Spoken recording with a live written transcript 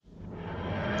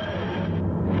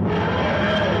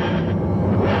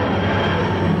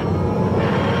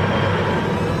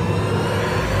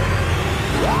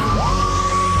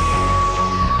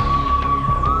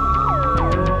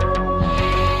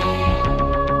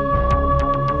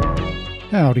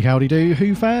Howdy, howdy do,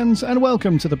 Who fans, and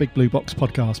welcome to the Big Blue Box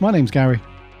podcast. My name's Gary.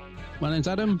 My name's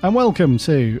Adam. And welcome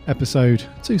to episode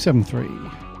 273.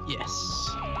 Yes.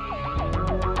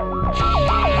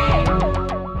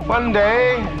 One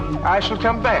day, I shall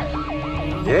come back.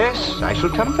 Yes, I shall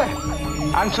come back.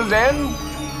 Until then,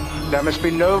 there must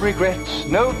be no regrets,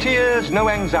 no tears, no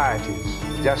anxieties.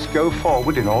 Just go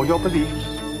forward in all your beliefs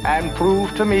and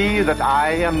prove to me that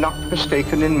I am not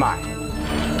mistaken in mine.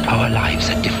 Our lives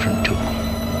are different to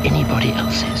anybody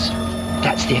else's.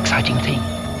 That's the exciting thing.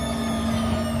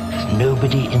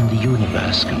 Nobody in the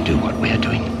universe can do what we're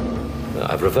doing.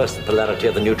 I've reversed the polarity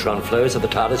of the neutron flow, so the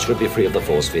TARDIS should be free of the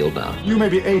force field now. You may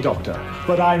be a doctor,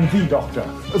 but I'm the doctor.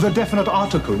 The definite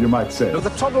article, you might say. The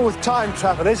trouble with time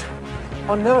travel is,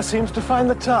 one never seems to find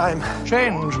the time.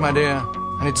 Change, my dear,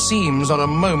 and it seems not a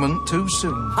moment too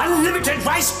soon. Unlimited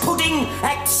rice pudding,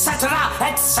 etc.,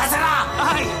 etc.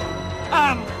 I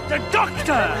am the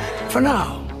Doctor! For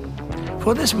now,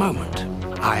 for this moment,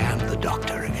 I am the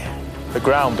Doctor again. The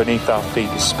ground beneath our feet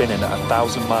is spinning at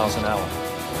 1,000 miles an hour,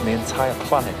 and the entire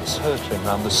planet is hurtling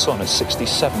around the sun at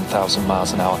 67,000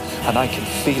 miles an hour, and I can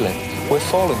feel it. We're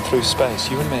falling through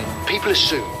space, you and me. People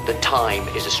assume that time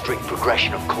is a strict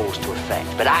progression of cause to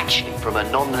effect, but actually, from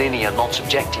a non-linear,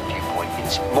 non-subjective viewpoint,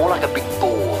 it's more like a big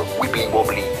ball of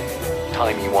wibbly-wobbly,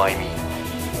 timey-wimey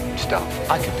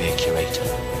stuff. I could be a curator.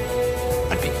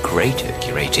 I'd be great at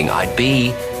curating. I'd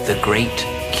be the great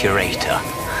curator.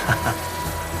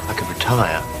 I could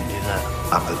retire and do that.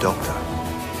 I'm the Doctor.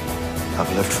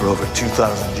 I've lived for over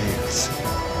 2,000 years,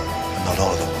 and not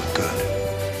all of them were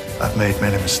good. I've made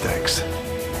many mistakes,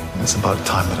 and it's about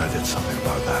time that I did something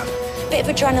about that. Bit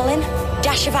of adrenaline,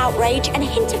 dash of outrage, and a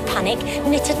hint of panic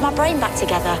knitted my brain back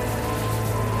together.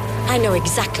 I know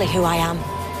exactly who I am.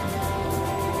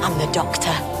 I'm the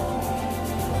Doctor.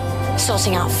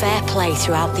 Sorting out fair play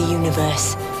throughout the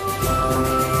universe.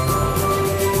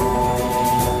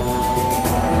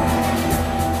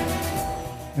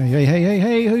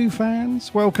 Hey, Who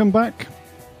fans, welcome back.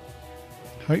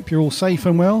 Hope you're all safe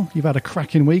and well. You've had a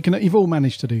cracking week and that you've all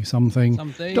managed to do something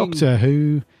Doctor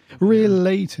Who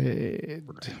related.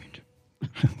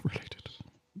 Related.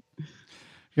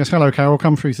 Yes, hello, Carol.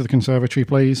 Come through to the conservatory,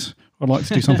 please. I'd like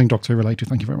to do something Doctor related.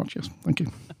 Thank you very much. Yes, thank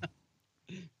you.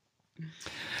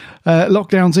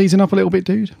 Lockdown's easing up a little bit,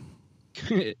 dude.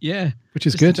 Yeah. Which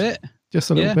is just good. A bit. Just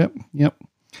a little bit. Yep.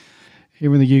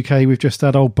 Here in the UK, we've just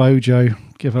had old Bojo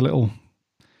give a little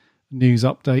news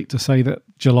update to say that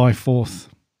July 4th,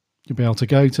 you'll be able to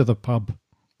go to the pub,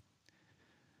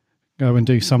 go and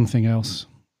do something else.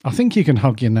 I think you can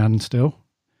hug your nan still.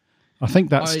 I think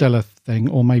that's still a thing,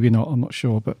 or maybe not. I'm not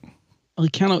sure, but I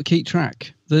cannot keep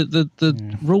track.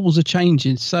 The rules are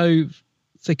changing so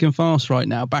thick and fast right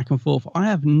now, back and forth. I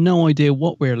have no idea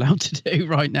what we're allowed to do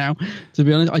right now, to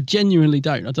be honest. I genuinely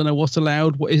don't. I don't know what's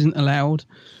allowed, what isn't allowed.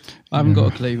 I haven't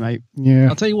got a clue, mate. Yeah.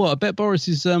 I'll tell you what, I bet Boris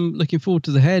is looking forward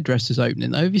to the hairdresser's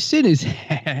opening, though. Have you seen his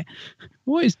hair?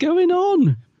 What is going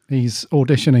on? He's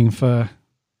auditioning for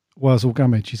Wurzel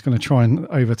Gummidge. He's going to try and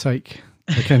overtake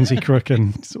Mackenzie Crook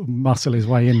and sort of muscle his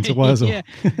way into Wurzel. Yeah,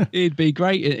 he'd be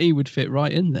great. He would fit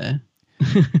right in there.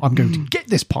 I'm going to get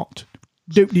this pot.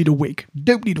 Don't need a wig.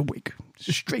 Don't need a wig.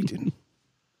 Straight in.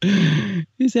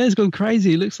 His hair's gone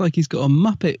crazy. It looks like he's got a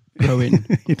Muppet growing.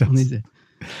 He does. On his head.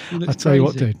 I tell you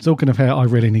what, dude. Talking of hair, I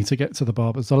really need to get to the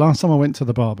barbers. The last time I went to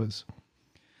the barbers,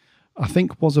 I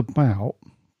think was about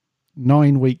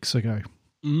 9 weeks ago.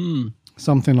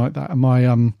 Something like that. And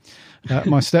my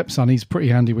my stepson, he's pretty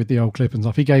handy with the old clip and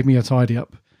stuff. He gave me a tidy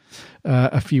up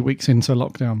a few weeks into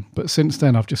lockdown. But since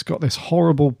then, I've just got this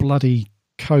horrible bloody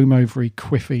comb-overy,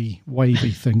 quiffy,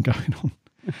 wavy thing going on.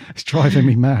 It's driving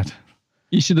me mad.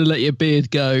 You should have let your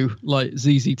beard go like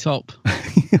ZZ Top.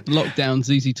 Lockdown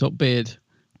ZZ Top beard.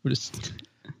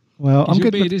 Well, I'm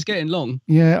good. Your beard is getting long.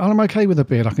 Yeah, I'm okay with a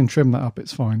beard. I can trim that up.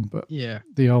 It's fine. But yeah,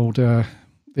 the old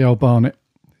Barnet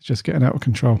is just getting out of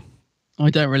control. I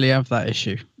don't really have that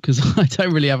issue because I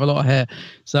don't really have a lot of hair.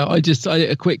 So I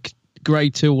a quick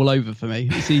grey two all over for me.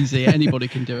 It's easy. Anybody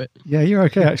can do it. Yeah, you're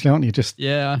okay actually, aren't you? Just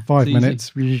 5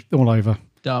 minutes, all over.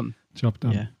 Done. Job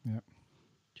done. Yeah.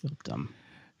 Job done.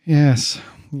 Yes.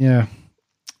 Yeah.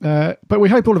 But we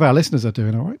hope all of our listeners are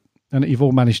doing all right and that you've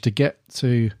all managed to get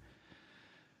to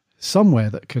somewhere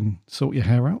that can sort your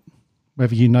hair out,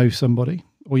 whether you know somebody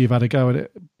or you've had a go at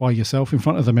it by yourself in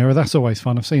front of the mirror. That's always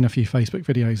fun. I've seen a few Facebook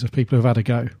videos of people who've had a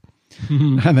go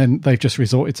and then they've just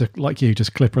resorted to, like you,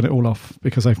 just clipping it all off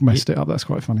because they've messed it up. That's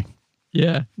quite funny.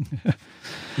 Yeah.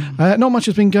 Not much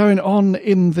has been going on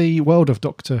in the world of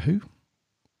Doctor Who.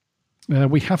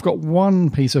 We have got one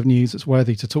piece of news that's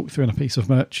worthy to talk through and a piece of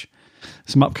merch,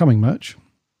 some upcoming merch.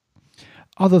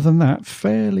 Other than that,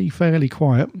 fairly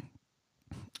quiet.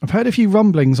 I've heard a few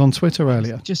rumblings on Twitter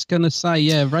earlier. Just going to say,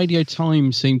 yeah, Radio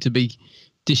Times seem to be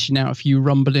dishing out a few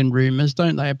rumbling rumours,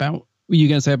 don't they, about, were you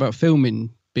going to say about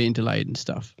filming being delayed and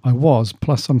stuff? I was,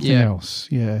 plus something else,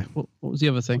 yeah. What was the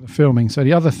other thing? Filming. So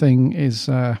the other thing is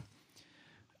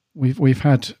we've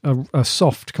had a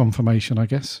soft confirmation, I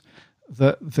guess,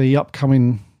 that the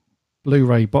upcoming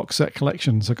Blu-ray box set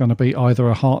collections are going to be either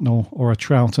a Hartnell or a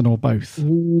Troughton or both.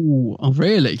 Ooh, oh,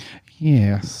 really?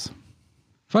 Yes.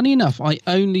 Funny enough, I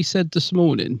only said this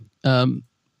morning, I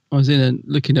was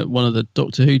looking at one of the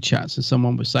Doctor Who chats and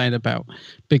someone was saying about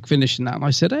Big Finish and that, and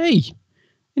I said, hey,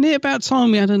 isn't it about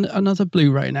time we had another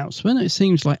Blu-ray announcement? It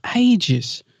seems like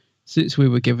ages since we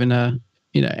were given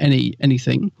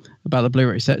anything about the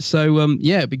Blu-ray set. So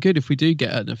yeah, it'd be good if we do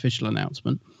get an official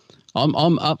announcement.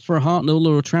 I'm up for a Hartnell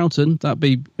or a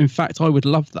Troughton. In fact, I would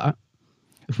love that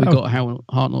if we got a Hartnell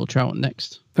or Troughton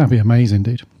next. That'd be amazing,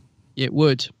 dude. It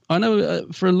would. I know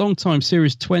for a long time,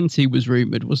 Series 20 was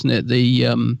rumoured, wasn't it?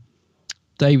 The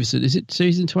Davison, is it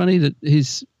season 20? That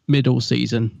his middle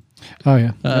season. Oh,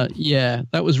 yeah. Yeah,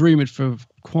 that was rumoured for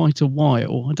quite a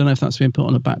while. I don't know if that's been put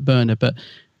on a back burner, but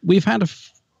we've had a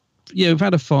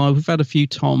 5, we've had a few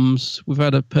Toms, we've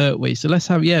had a Pertwee. So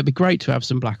it'd be great to have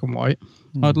some black and white.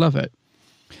 I'd love it.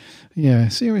 Yeah,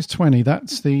 Series 20,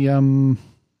 that's the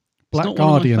Black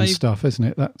Guardian stuff, isn't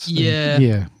it? That's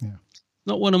yeah.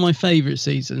 Not one of my favourite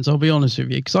seasons, I'll be honest with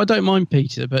you, because I don't mind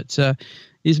Peter, but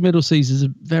his middle seasons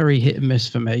are very hit and miss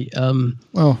for me.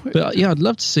 But I'd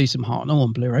love to see some Hartnell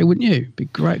on Blu-ray, wouldn't you? It'd be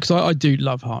great, because I do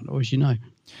love Hartnell, as you know.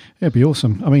 Yeah, it'd be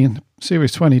awesome. I mean,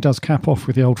 Series 20 does cap off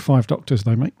with the old 5 Doctors,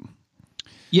 though, mate.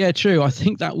 Yeah, true. I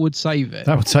think that would save it.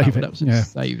 That would save it.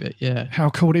 Save it, yeah.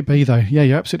 How cool would it be, though? Yeah,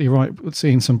 you're absolutely right.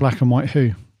 Seeing some black and white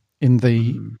Who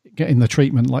getting the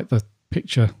treatment, like the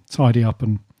picture tidy up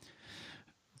and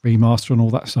remaster and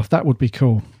all that stuff, that would be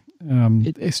cool.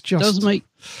 It's just does make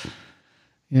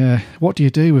what do you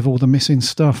do with all the missing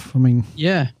stuff? I mean,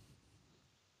 that's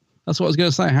what I was going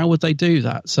to say. How would they do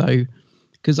that? So,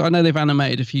 because I know they've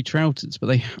animated a few Troughtons, but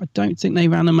I don't think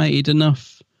they've animated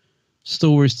enough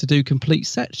stories to do complete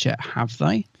sets yet, have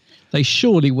they? They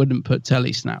surely wouldn't put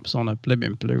telesnaps on a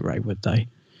blimmin' Blu-ray, would they?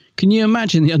 Can you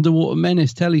imagine the Underwater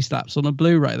Menace telesnaps on a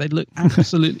Blu-ray? They'd look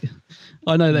absolutely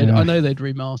I know they'd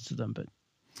remaster them, but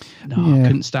I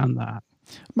couldn't stand that.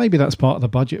 Maybe that's part of the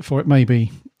budget for it.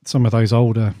 Maybe some of those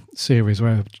older series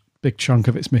where a big chunk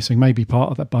of it's missing, maybe part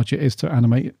of that budget is to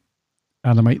animate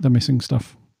the missing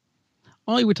stuff.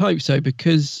 I would hope so,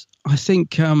 because I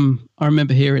think I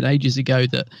remember hearing ages ago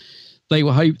that they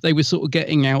were sort of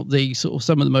getting out the sort of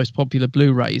some of the most popular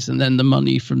Blu-rays, and then the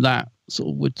money from that sort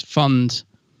of would fund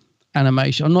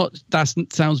animation. That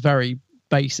sounds very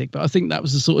basic, but I think that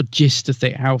was the sort of gist of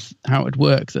it, how it would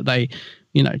work, that they,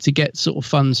 to get sort of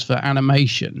funds for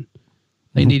animation,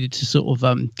 they needed to sort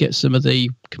of get some of the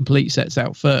complete sets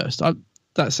out first.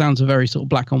 That sounds a very sort of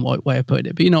black and white way of putting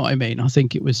it, but you know what I mean? I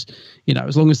think it was,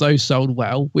 as long as those sold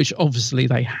well, which obviously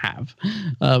they have,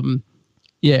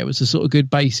 it was a sort of good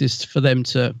basis for them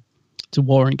to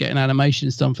warrant getting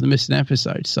animations done for the missing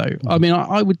episodes. So, I mean,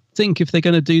 I would think if they're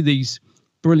going to do these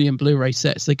brilliant Blu-ray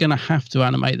sets, they're going to have to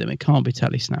animate them. It can't be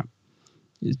telesnap.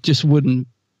 It just wouldn't,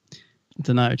 I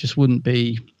don't know, it just wouldn't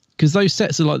be, because those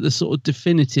sets are like the sort of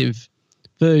definitive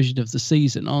version of the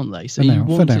season, aren't they? So you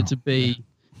want it to be,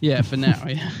 for now.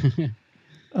 Yeah.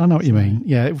 I know what you mean.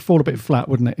 Yeah, it would fall a bit flat,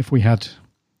 wouldn't it, if we had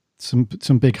some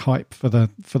big hype for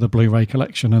the Blu-ray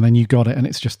collection, and then you got it and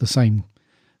it's just the same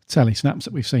telesnaps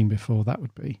that we've seen before.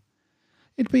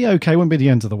 It'd be okay. It wouldn't be the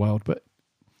end of the world, but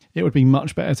it would be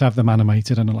much better to have them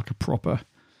animated in like a proper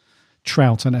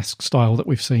Troughton-esque style that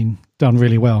we've seen done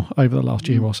really well over the last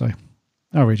year or so.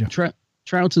 I'll read you.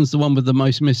 Troughton's the one with the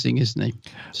most missing, isn't he?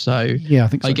 So yeah, I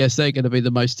think so. I guess they're going to be the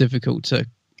most difficult to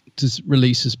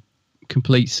release as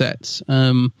complete sets.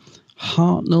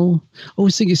 Hartnell, I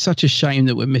always think it's such a shame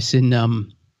that we're missing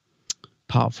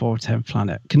part 4 of 10th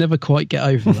Planet. Can never quite get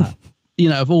over that.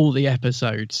 Of all the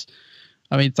episodes,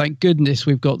 I mean, thank goodness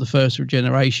we've got the first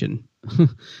regeneration,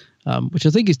 which I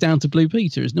think is down to Blue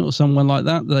Peter, isn't it, or someone like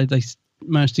that. They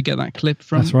managed to get that clip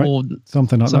from. That's right. Or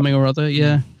something or other.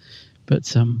 Yeah,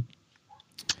 but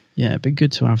it'd be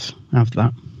good to have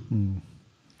that.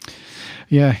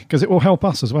 Yeah, because it will help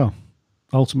us as well,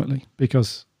 ultimately,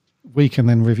 because we can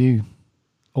then review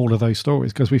all of those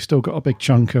stories, because we've still got a big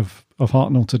chunk of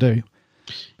Hartnell to do.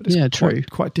 But it's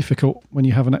quite difficult when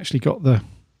you haven't actually got the...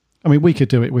 I mean, we could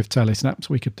do it with telesnaps.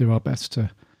 We could do our best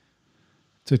to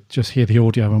just hear the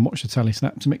audio and watch the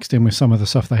telesnaps mixed in with some of the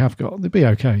stuff they have got. They'd be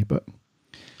okay, but...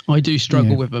 I do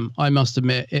struggle with them. I must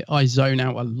admit, I zone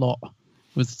out a lot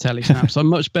with the telly snaps. I'm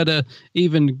much better,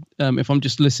 even if I'm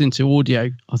just listening to audio.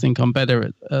 I think I'm better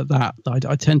at that.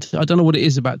 I tend to. I don't know what it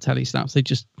is about telly snaps. They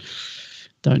just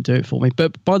don't do it for me.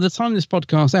 But by the time this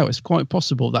podcast's out, it's quite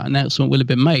possible that announcement will have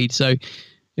been made. So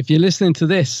if you're listening to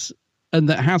this and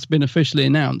that has been officially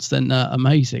announced, then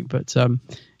amazing. But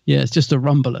yeah, it's just a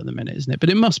rumble at the minute, isn't it? But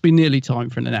it must be nearly time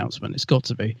for an announcement. It's got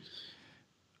to be.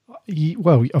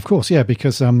 Well, of course, yeah,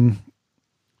 because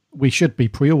we should be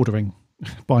pre-ordering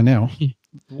by now,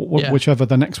 whichever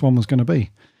the next one was going to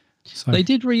be. So. They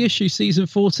did reissue season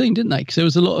 14, didn't they? Because there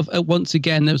was a lot of once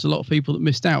again there was a lot of people that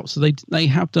missed out. So they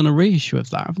have done a reissue of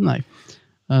that, haven't they?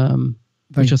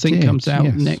 Which I think comes out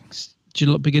next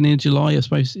beginning of July. It's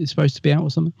supposed to be out or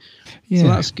something. Yeah, so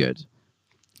that's good.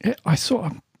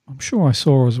 I'm sure I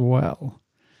saw as well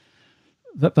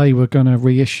that they were going to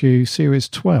reissue series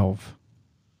 12,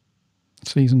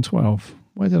 season 12.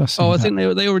 Where did I see that? I think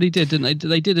they already did, didn't they?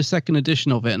 They did a second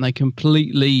edition of it, and they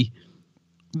completely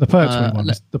the Pertwee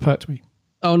one. The Pertwee.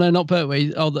 Oh no, not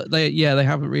Pertwee. Oh, they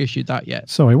haven't reissued that yet.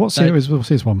 Sorry, what series was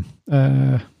his one?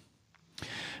 Wasn't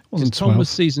 12. Tom was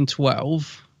season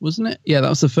 12, wasn't it? Yeah, that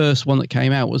was the first one that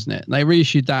came out, wasn't it? And they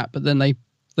reissued that, but then they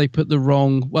put the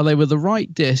wrong. Well, they were the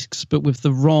right discs, but with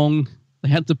the wrong. They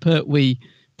had the Pertwee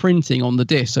printing on the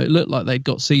disc, so it looked like they'd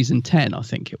got season 10, I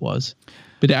think it was.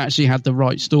 But it actually had the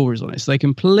right stories on it. So they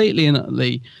completely and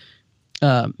utterly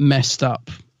messed up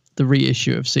the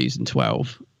reissue of season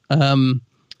 12.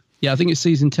 Yeah, I think it's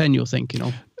season 10 you're thinking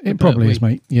of. It probably is,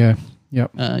 mate. Yeah.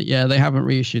 Yep. Yeah, they haven't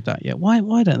reissued that yet. Why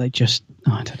don't they just,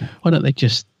 I don't know, why don't they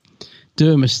just do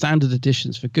them as standard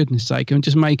editions, for goodness sake, and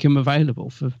just make them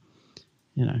available for,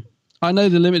 I know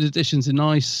the limited editions are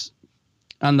nice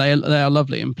and they are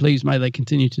lovely, and please may they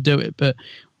continue to do it. But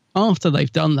after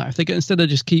they've done that, if they instead of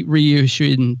just keep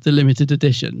reissuing the limited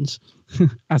editions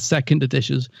as second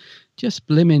editions, just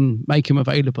blimmin' make them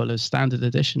available as standard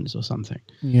editions or something.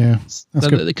 Yeah,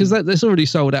 because that's already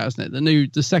sold out, isn't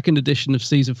it? The second edition of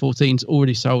season 14's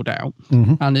already sold out,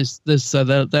 and so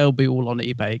they'll be all on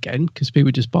eBay again because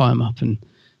people just buy them up and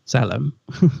sell them.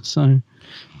 So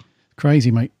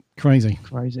crazy, mate, crazy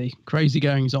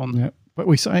goings on. Yeah, but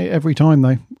we say it every time,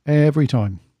 though. Every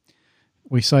time.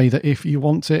 We say that if you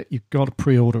want it, you've got to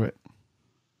pre-order it.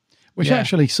 Which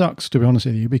actually sucks, to be honest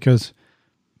with you, because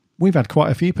we've had quite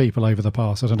a few people over the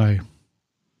past, I don't know.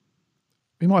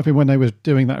 It might have been when they were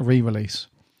doing that re-release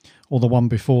or the one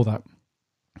before that.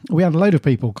 We had a load of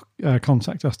people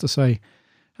contact us to say,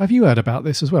 have you heard about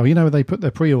this as well? They put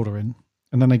their pre-order in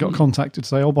and then they got contacted to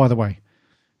say, oh, by the way,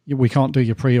 we can't do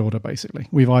your pre-order, basically.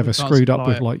 We've either screwed up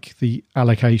with like the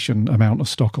allocation amount of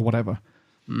stock or whatever.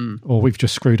 Or we've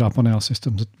just screwed up on our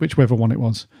systems, whichever one it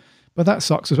was. But that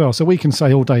sucks as well. So we can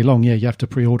say all day long, you have to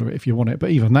pre-order it if you want it. But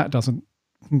even that doesn't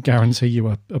guarantee you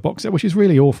a box set, which is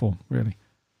really awful, really.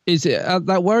 Is it?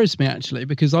 That worries me, actually,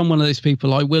 because I'm one of those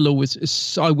people, I will always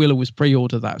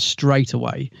pre-order that straight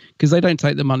away because they don't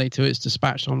take the money till it's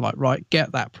dispatched. I'm like, right,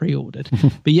 get that pre-ordered.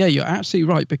 But yeah, you're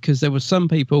absolutely right, because there were some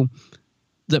people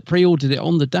that pre-ordered it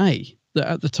on the day that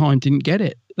at the time didn't get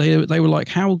it. They were like,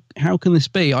 how can this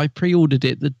be? I pre-ordered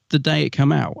it the day it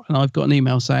came out, and I've got an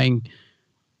email saying,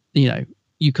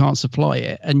 you can't supply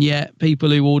it. And yet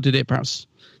people who ordered it perhaps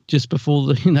just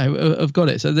before have got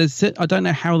it. So I don't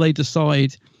know how they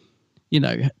decide,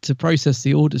 to process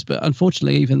the orders, but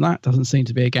unfortunately even that doesn't seem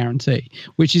to be a guarantee,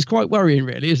 which is quite worrying,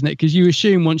 really, isn't it? Because you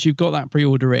assume once you've got that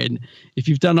pre-order in, if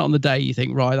you've done it on the day, you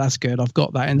think, right, that's good, I've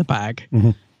got that in the bag.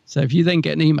 So if you then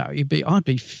get an email, I'd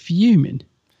be fuming.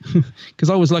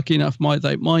 Because I was lucky enough,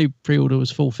 my pre-order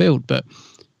was fulfilled. But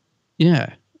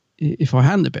yeah, if I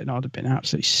hadn't been, I'd have been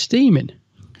absolutely steaming.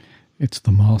 It's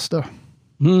the master.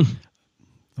 The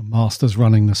master's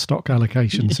running the stock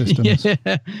allocation systems.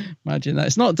 Yeah, imagine that.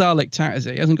 It's not Dalek Tat, is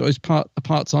he? He hasn't got a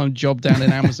part-time job down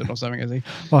in Amazon or something, has he?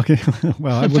 Well,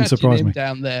 it wouldn't surprise me.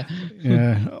 Down there.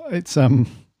 Yeah, it's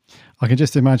I can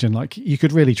just imagine, like, you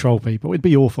could really troll people. It'd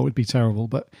be awful. It'd be terrible.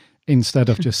 But instead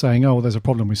of just saying, oh, there's a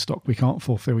problem with stock, we can't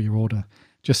fulfill your order,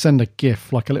 just send a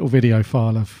GIF, like a little video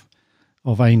file of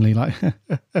Ainley, like,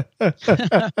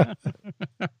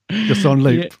 just on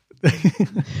loop.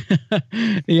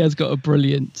 He has got a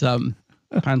brilliant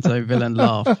panto villain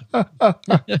laugh.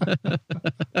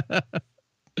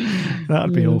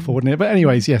 That'd be awful, wouldn't it? But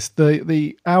anyways, yes,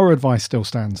 our advice still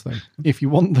stands, though. If you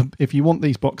want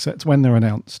these box sets when they're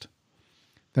announced,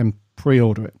 then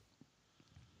pre-order it.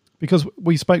 Because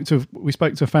we spoke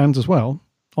to fans as well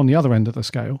on the other end of the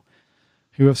scale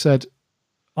who have said,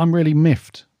 I'm really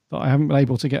miffed that I haven't been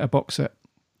able to get a box set.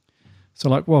 So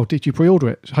like, well, did you pre-order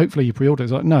it? Hopefully you pre-ordered it.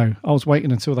 It's like, no, I was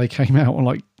waiting until they came out. And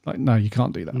like, no, you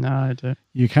can't do that. No, I don't.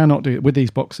 You cannot do it with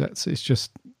these box sets. It's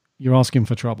just, you're asking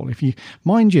for trouble. If you,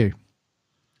 mind you,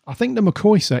 I think the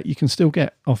McCoy set you can still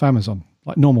get off Amazon,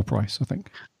 like normal price, I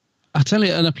think. I tell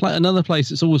you, another place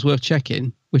that's always worth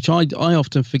checking, which I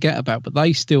often forget about, but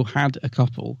they still had a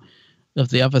couple of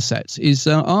the other sets, is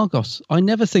Argos. I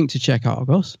never think to check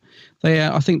Argos.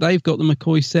 I think they've got the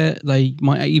McCoy set. They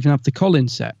might even have the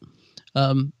Collins set.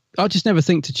 I just never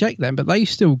think to check them, but they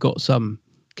still got some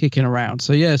kicking around.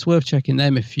 So yeah, it's worth checking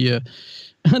them if you're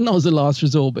not as a last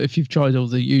resort, but if you've tried all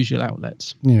the usual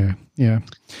outlets. Yeah.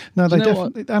 No,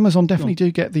 Amazon definitely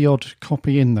do get the odd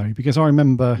copy in though, because I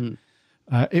remember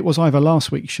it was either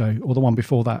last week's show or the one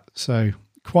before that. So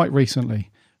quite recently,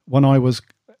 when I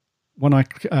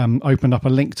opened up a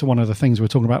link to one of the things we were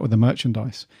talking about with the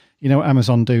merchandise,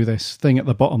 Amazon do this thing at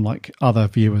the bottom, like other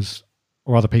viewers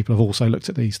or other people have also looked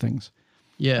at these things.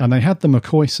 Yeah. And they had the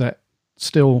McCoy set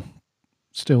still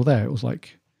there. It was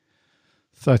like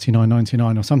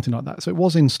 $39.99 or something like that. So it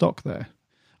was in stock there.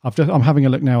 I'm having a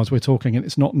look now as we're talking, and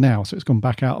it's not now, so it's gone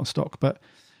back out of stock. But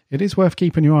it is worth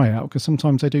keeping your eye out because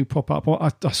sometimes they do pop up.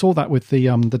 Well, I saw that with the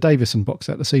Davison box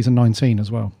set, the season 19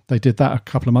 as well. They did that a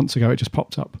couple of months ago. It just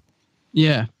popped up.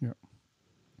 Yeah. So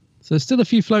there's still a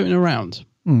few floating around.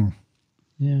 Yeah.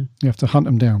 You have to hunt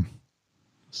them down.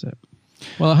 That's it.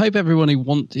 Well, I hope everyone who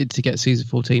wanted to get season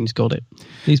 14 has got it.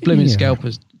 These blooming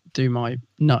scalpers do my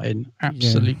nutting.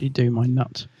 Absolutely do my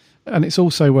nut. And it's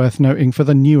also worth noting for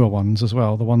the newer ones as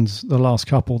well, the last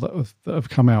couple that have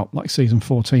come out, like season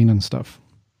 14 and stuff.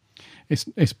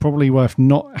 It's probably worth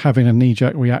not having a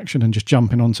knee-jerk reaction and just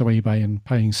jumping onto eBay and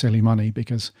paying silly money,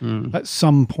 because at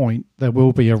some point there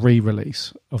will be a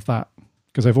re-release of that,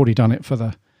 because they've already done it for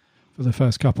the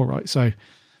first couple, right? So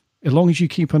as long as you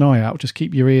keep an eye out, just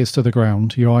keep your ears to the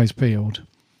ground, your eyes peeled.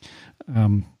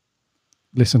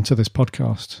 Listen to this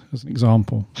podcast as an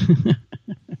example.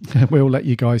 We'll let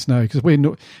you guys know,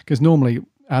 because normally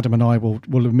Adam and I will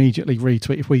immediately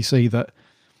retweet if we see that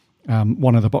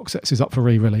one of the box sets is up for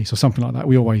re-release or something like that.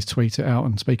 We always tweet it out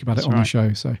and speak about it on the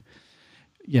show. So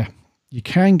yeah, you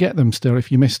can get them still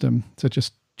if you missed them. So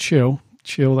just chill.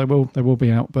 They will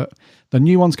be out. But the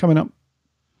new ones coming up,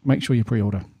 make sure you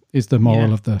pre-order. Is the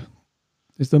moral of the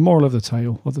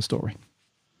tale of the story.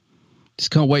 Just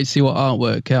can't wait to see what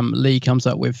artwork Lee comes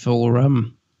up with for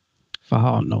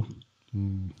Hartnell.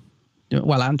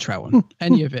 Well, and Troughton.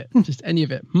 Any of it. Just any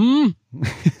of it.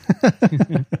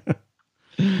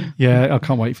 Yeah, I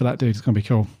can't wait for that, dude. It's going to be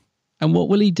cool. And what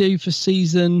will he do for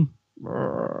season...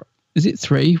 Is it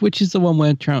 3? Which is the one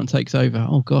where Troughton takes over?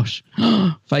 Oh, gosh.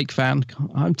 Fake fan.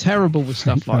 I'm terrible with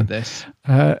stuff like this.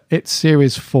 It's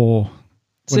series 4.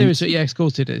 Yes, of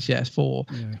course it is. Yes, 4.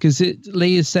 Because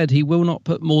Lee has said he will not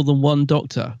put more than one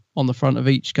Doctor on the front of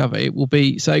each cover. It will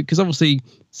be... So, because obviously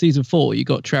season 4, you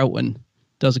got Troughton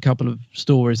does a couple of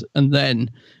stories, and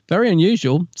then, very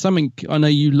unusual, something I know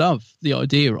you love the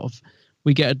idea of,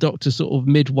 we get a Doctor sort of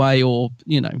midway, or,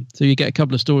 so you get a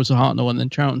couple of stories of Hartnell and then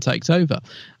Troughton takes over.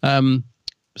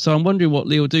 So I'm wondering what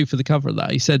Lee will do for the cover of that.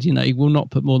 He said, he will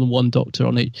not put more than one Doctor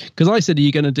on each. Because I said, are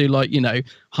you going to do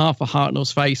half of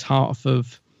Hartnell's face, half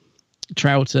of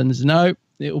Troughton's? No,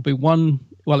 it will be one.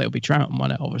 Well, it'll be Troughton,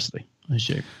 won't it, obviously, I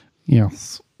assume.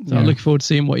 Yes. So I'm looking forward to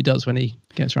seeing what he does when he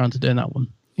gets around to doing that one.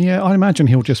 Yeah, I imagine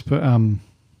he'll just put...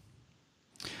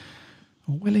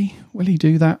 will he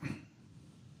do that?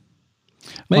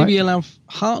 Maybe he'll have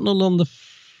Hartnell on the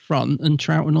front and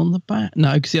Troughton on the back.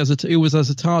 No, because he always has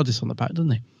a TARDIS on the back,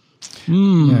 doesn't he?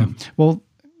 Yeah. Well,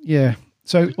 yeah.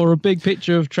 So, or a big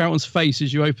picture of Troughton's face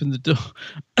as you open the door,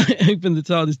 open the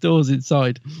TARDIS doors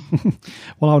inside.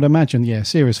 Well, I would imagine,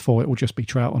 series 4, it will just be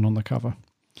Troughton on the cover,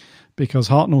 because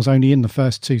Hartnell's only in the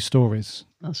first 2 stories.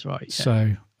 That's right. Yeah.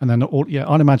 So, and then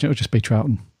I'd imagine it will just be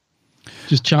Troughton.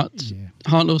 Just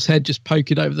Hartnell's head just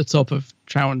poking over the top of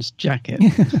Troughton's jacket.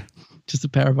 Just a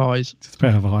pair of eyes. Just a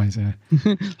pair of eyes, yeah.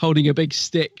 Holding a big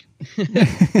stick.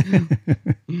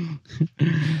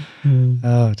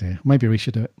 Oh, dear. Maybe we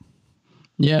should do it.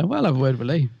 Yeah, well, I'll have a word with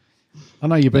Lee. I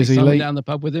know you're busy, Lee. Down the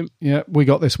pub with him. Yeah, we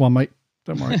got this one, mate.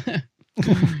 Don't worry.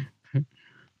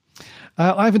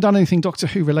 I haven't done anything Doctor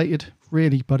Who related,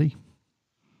 really, buddy.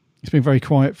 It's been very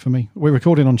quiet for me. We're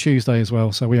recording on Tuesday as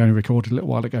well, so we only recorded a little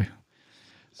while ago.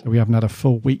 So we haven't had a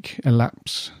full week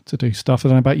elapse to do stuff. I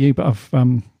don't know about you, but I've...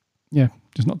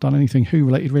 just not done anything Who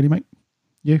related, really, mate.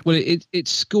 You? Well, it's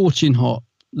scorching hot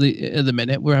at the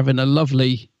minute. We're having a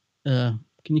lovely, can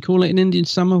you call it an Indian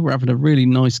summer? We're having a really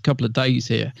nice couple of days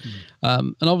here.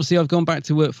 And obviously I've gone back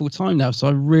to work full time now, so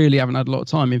I really haven't had a lot of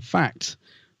time. In fact,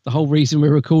 the whole reason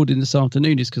we're recording this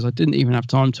afternoon is because I didn't even have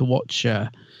time to watch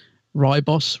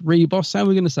Reeboss. How are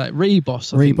we going to say it?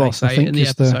 Reeboss. I think they say it in the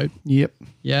episode. Yep.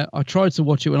 Yeah, I tried to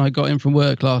watch it when I got in from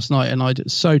work last night, and I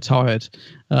was so tired.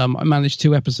 I managed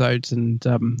 2 episodes, and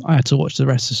I had to watch the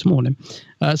rest this morning.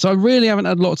 So I really haven't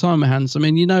had a lot of time on my hands. I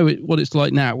mean, you know what it's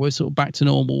like now. We're sort of back to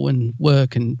normal, and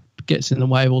work and gets in the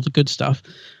way of all the good stuff.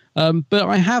 But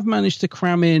I have managed to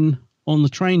cram in on the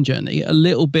train journey a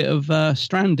little bit of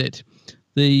Stranded,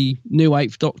 the new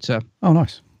 8th Doctor. Oh,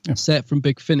 nice. Yeah. Set from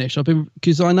Big Finish.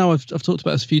 Because I know I've talked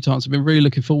about this a few times. I've been really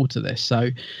looking forward to this.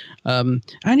 So,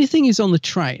 only thing is on the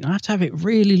train, I have to have it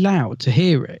really loud to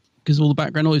hear it because of all the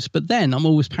background noise. But then I'm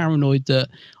always paranoid that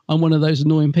I'm one of those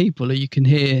annoying people who you can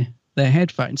hear their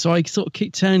headphones. So I sort of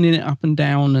keep turning it up and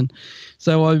down, and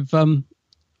so I've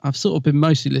sort of been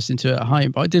mostly listening to it at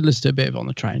home. But I did listen to a bit of it on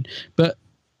the train. But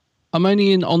I'm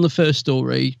only in on the first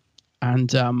story,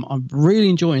 and I'm really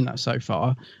enjoying that so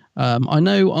far. I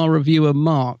know our reviewer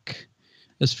Mark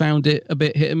has found it a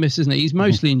bit hit and miss, isn't he? He's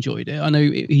mostly enjoyed it. I know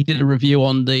he did a review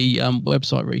on the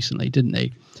website recently, didn't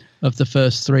he? Of the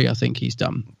first 3, I think he's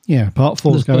done. Yeah, part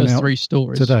 4 is going out 3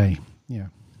 stories today. Yeah.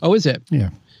 Oh, is it? Yeah.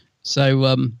 So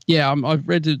I've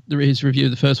read his review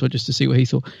of the first one just to see what he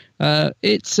thought.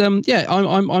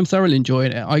 I'm thoroughly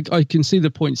enjoying it. I can see the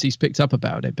points he's picked up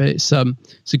about it, but it's a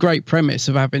great premise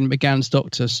of having McGann's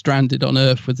Doctor stranded on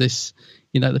Earth with this,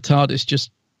 the TARDIS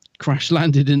just crash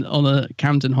landed on a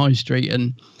Camden High Street,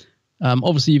 and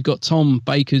obviously you've got Tom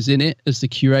Baker's in it as the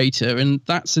curator, and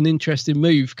that's an interesting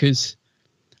move because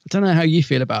I don't know how you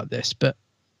feel about this, but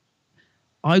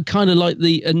I kind of like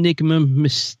the enigma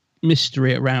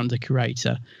mystery around the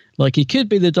curator. Like, he could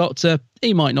be the Doctor,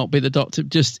 he might not be the Doctor.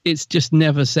 It's just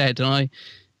never said. And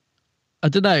I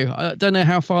don't know. I don't know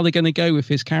how far they're going to go with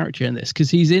his character in this because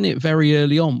he's in it very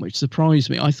early on, which surprised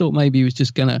me. I thought maybe he was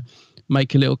just going to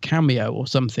make a little cameo or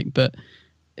something, but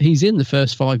he's in the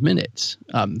first 5 minutes.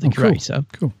 The curator,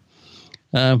 cool.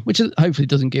 Which hopefully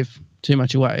doesn't give too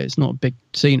much away. It's not a big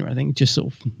scene or anything. Just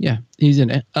sort of, he's in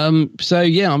it. So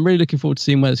yeah, I'm really looking forward to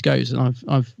seeing where this goes, and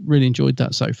I've really enjoyed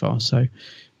that so far. So,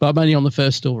 but I'm only on the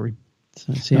first story,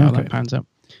 so see how that pans out.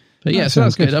 But yeah, so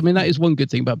that's good. I mean, that is one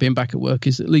good thing about being back at work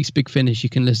is at least Big Finish you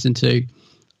can listen to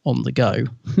on the go,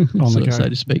 so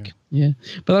to speak. Yeah.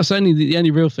 But that's only the only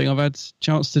real thing I've had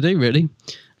chance to do, really.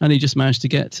 And he just managed to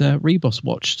get Reeboss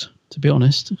watched, to be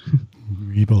honest.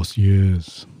 Reeboss,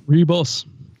 yes. Reeboss.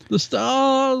 The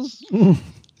stars.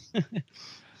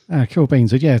 Cool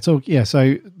beans. Yeah, so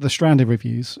the Stranded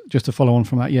reviews, just to follow on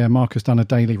from that, Mark has done a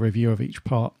daily review of each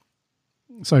part.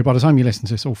 So by the time you listen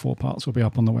to this, all 4 parts will be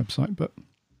up on the website. But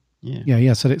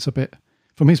he said it's a bit,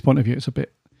 from his point of view, it's a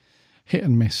bit hit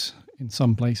and miss in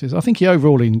some places. I think he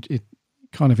overall it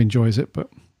kind of enjoys it, but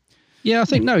I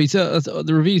think he's the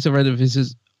reviews I read of his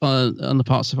is on the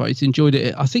parts of it he's enjoyed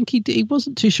it. I think he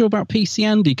wasn't too sure about PC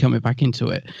Andy coming back into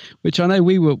it, which I know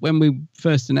we were when we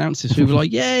first announced this. We were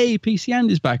like, "Yay, PC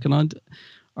Andy's back!" And I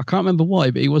can't remember why,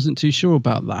 but he wasn't too sure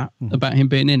about that, about him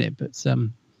being in it. But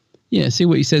see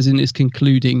what he says in his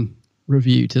concluding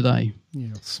review today.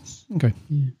 Yes. Okay.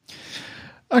 Yeah.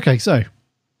 Okay, so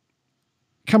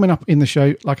coming up in the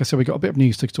show, like I said, we've got a bit of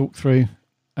news to talk through.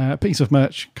 A piece of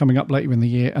merch coming up later in the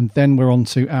year, and then we're on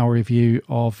to our review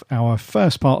of our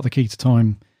first part of the Key to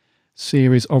Time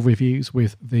series of reviews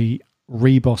with the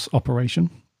Reeboss operation.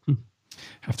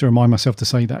 Have to remind myself to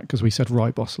say that because we said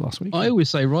Reeboss last week. I always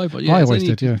say Reeboss. I always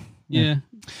did, yeah.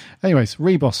 Anyways,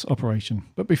 Reeboss operation.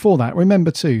 But before that,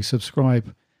 remember to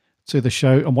subscribe to the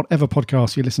show on whatever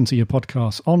podcast you listen to your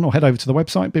podcasts on, or head over to the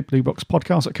website,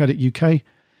 bigblueboxpodcast.co.uk.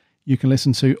 You can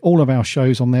listen to all of our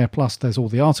shows on there, plus there's all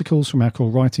the articles from our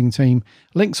core writing team,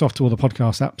 links off to all the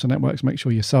podcast apps and networks. Make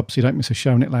sure you sub so you don't miss a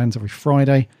show, and it lands every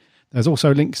Friday. There's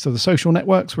also links to the social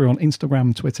networks. We're on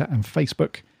Instagram, Twitter and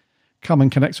Facebook. Come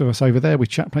and connect with us over there. We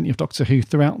chat plenty of Doctor Who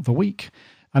throughout the week.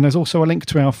 And there's also a link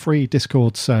to our free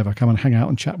Discord server. Come and hang out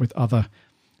and chat with other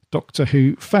Doctor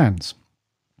Who fans.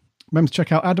 Remember to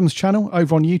check out Adam's channel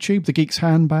over on YouTube, The Geek's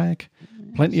Handbag.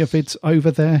 Plenty of vids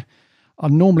over there.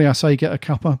 Normally I say get a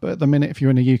cuppa, but at the minute, if you're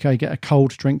in the UK, get a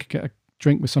cold drink, get a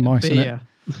drink with some ice in it.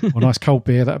 Or a nice cold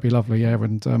beer, that'd be lovely,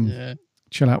 and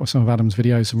chill out with some of Adam's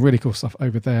videos, some really cool stuff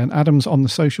over there. And Adam's on the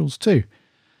socials too,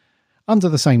 under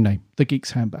the same name, The Geek's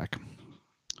Handbag.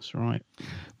 That's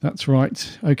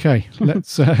right. Okay,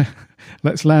 let's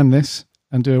land this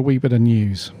and do a wee bit of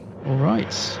news. All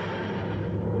right.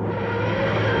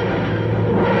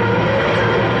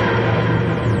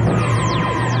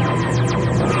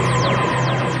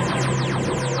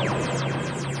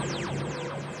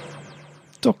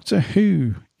 Doctor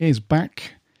Who is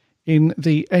back in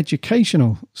the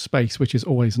educational space, which is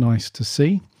always nice to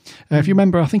see. If you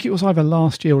remember, I think it was either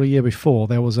last year or the year before,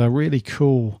 there was a really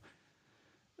cool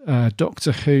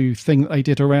Doctor Who thing that they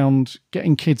did around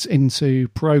getting kids into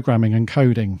programming and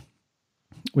coding,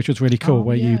 which was really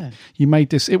cool. You made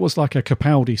this. It was like a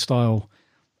Capaldi style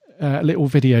little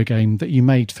video game that you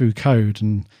made through code,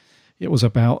 and it was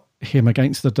about him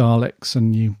against the Daleks,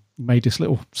 and you made this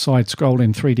little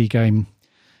side-scrolling 3D game,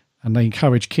 and they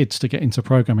encourage kids to get into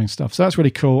programming stuff. So that's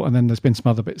really cool. And then there's been some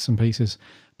other bits and pieces.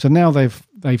 So now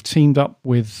they've teamed up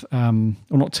with, or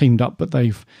not teamed up, but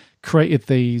they've created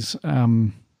these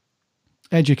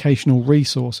educational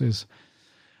resources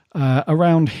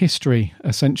around history,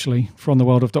 essentially, from the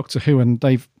world of Doctor Who, and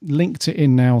they've linked it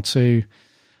in now to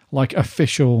like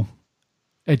official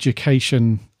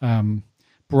education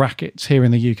brackets here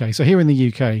in the UK. So here in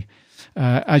the UK,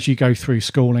 as you go through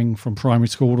schooling from primary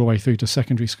school all the way through to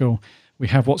secondary school, we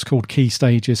have what's called key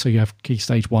stages. So you have key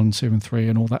stage 1, 2 and 3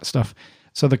 and all that stuff.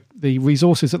 So the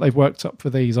resources that they've worked up for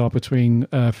these are between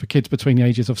for kids between the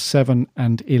ages of 7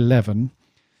 and 11.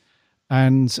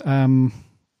 And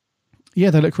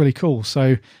they look really cool.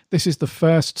 So this is the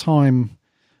first time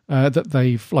that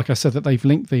they've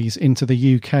linked these into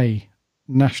the UK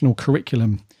national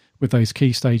curriculum with those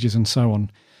key stages and so on.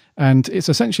 And it's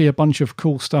essentially a bunch of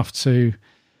cool stuff to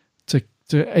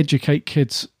educate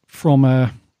kids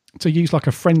from to use like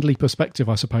a friendly perspective,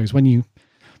 I suppose. When you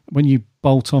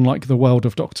bolt on like the world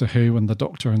of Doctor Who and the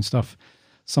Doctor and stuff,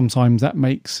 sometimes that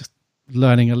makes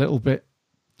learning a little bit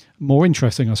more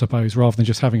interesting, I suppose, rather than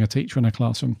just having a teacher in a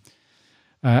classroom.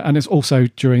 And it's also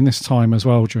during this time as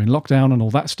well, during lockdown and all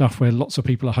that stuff, where lots of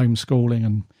people are homeschooling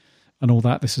and all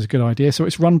that. This is a good idea. So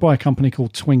it's run by a company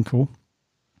called Twinkle,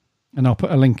 and I'll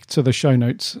put a link to the show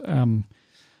notes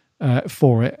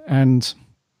for it. And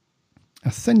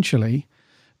essentially,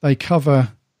 they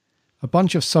cover a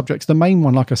bunch of subjects. The main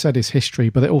one, like I said, is history,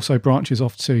 but it also branches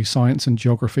off to science and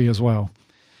geography as well.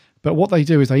 But what they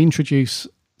do is they introduce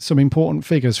some important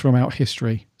figures from our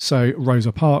history. So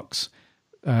Rosa Parks,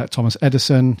 Thomas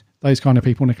Edison, those kind of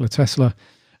people, Nikola Tesla.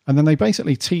 And then they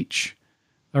basically teach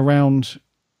around...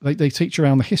 They teach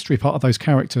around the history part of those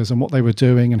characters and what they were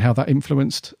doing and how that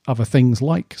influenced other things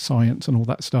like science and all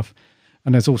that stuff.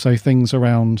 And there's also things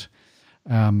around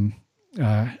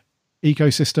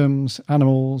ecosystems,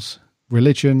 animals,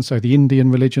 religion. So the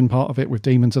Indian religion part of it with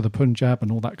Demons of the Punjab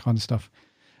and all that kind of stuff.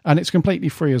 And it's completely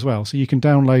free as well. So you can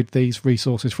download these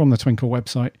resources from the Twinkle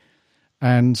website.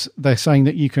 And they're saying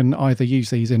that you can either use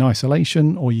these in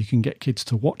isolation or you can get kids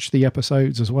to watch the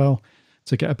episodes as well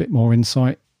to get a bit more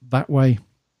insight that way.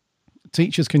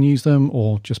 Teachers can use them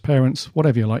or just parents,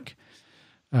 whatever you like.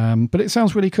 But it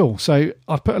sounds really cool. So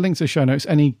I've put a link to the show notes.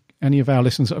 Any of our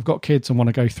listeners that have got kids and want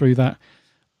to go through that.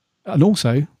 And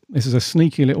also, this is a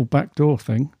sneaky little backdoor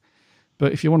thing.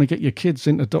 But if you want to get your kids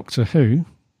into Doctor Who,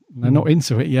 they're not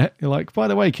into it yet. You're like, by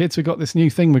the way, kids, we've got this new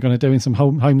thing we're going to do in some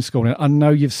homeschooling. I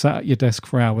know you've sat at your desk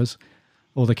for hours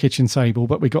or the kitchen table,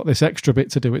 but we got this extra bit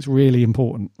to do. It's really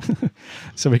important.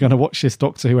 So we're going to watch this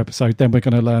Doctor Who episode. Then we're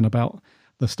going to learn about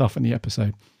the stuff in the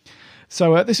episode.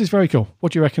 So this is very cool.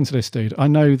 What do you reckon to this, dude? I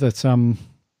know that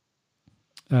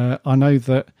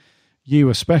you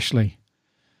especially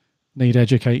need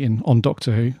educating on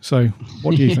Doctor Who. So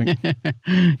what do you think?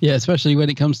 Yeah, especially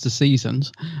when it comes to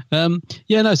seasons.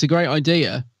 It's a great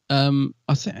idea.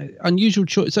 I think unusual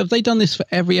choice. So have they done this for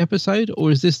every episode, or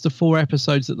is this the 4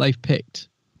 episodes that they've picked?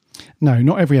 No,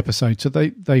 not every episode. So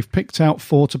they've picked out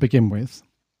 4 to begin with,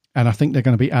 and I think they're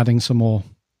going to be adding some more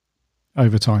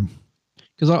over time.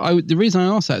 Because the reason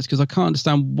I ask that is because I can't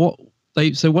understand what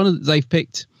they've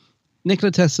picked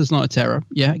Nikola Tesla's Night of Terror.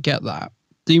 Yeah, get that.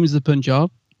 Demons of the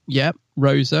Punjab. Yep.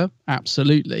 Rosa.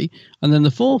 Absolutely. And then the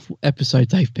 4th episode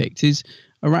they've picked is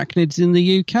Arachnids in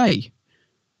the UK.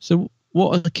 So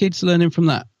what are the kids learning from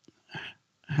that?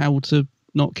 How to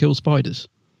not kill spiders.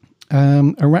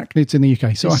 Arachnids in the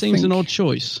UK. So it seems an odd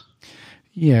choice.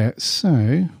 Yeah.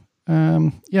 So,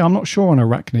 I'm not sure on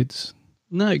arachnids.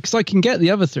 No, because I can get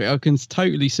the other 3. I can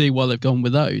totally see why they've gone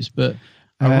with those, but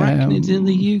Arachnids in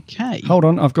the UK. Hold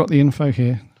on, I've got the info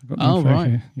here.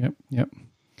 Right. Here. Yep.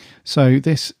 So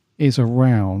this is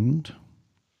around...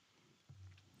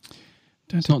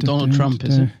 It's not Donald Trump,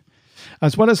 is it?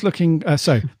 As well as looking...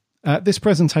 this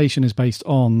presentation is based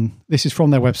on... This is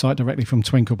from their website, directly from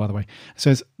Twinkle, by the way. It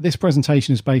says, this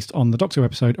presentation is based on the Doctor Who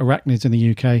episode Arachnids in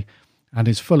the UK and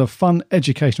is full of fun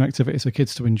educational activities for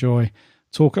kids to enjoy.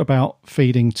 Talk about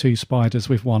feeding 2 spiders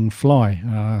with 1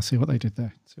 fly. See what they did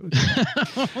there.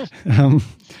 It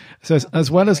says, as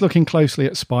well as looking closely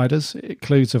at spiders, it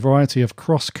includes a variety of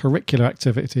cross-curricular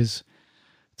activities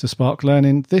to spark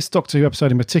learning. This Doctor Who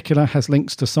episode in particular has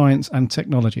links to science and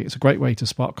technology. It's a great way to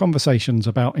spark conversations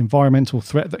about environmental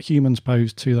threat that humans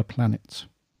pose to the planet.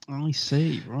 I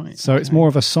see, right. So it's more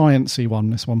of a sciencey one,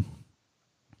 this one.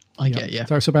 I get you.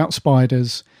 So it's about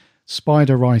spiders,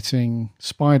 spider writing,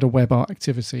 spider web art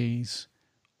activities,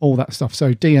 all that stuff.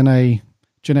 So DNA,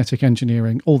 genetic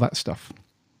engineering, all that stuff.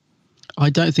 I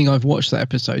don't think I've watched that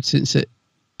episode since it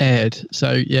aired.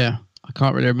 So, yeah, I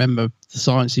can't really remember the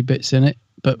sciencey bits in it,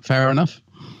 but fair enough.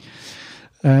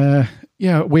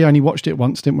 Yeah, we only watched it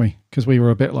once, didn't we? Because we were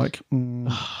a bit like...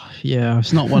 Yeah,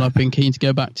 it's not one I've been keen to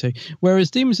go back to. Whereas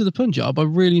Demons of the Punjab, I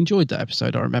really enjoyed that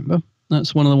episode, I remember.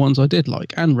 That's one of the ones I did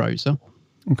like, and Rosa.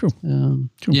 Oh, cool. Cool.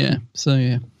 Yeah, so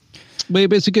yeah.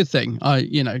 But it's a good thing.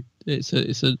 It's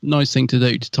a nice thing to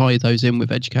do, to tie those in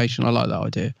with education. I like that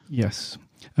idea. Yes.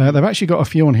 They've actually got a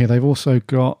few on here. They've also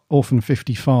got Orphan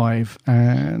 55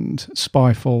 and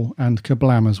Spyfall and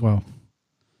Kablam as well.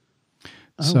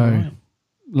 Right.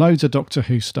 Loads of Doctor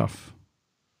Who stuff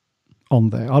on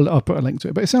there. I'll put a link to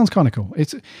it, but it sounds kind of cool.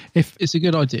 It's a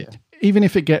good idea. Even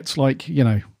if it gets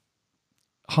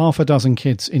half a dozen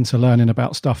kids into learning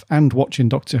about stuff and watching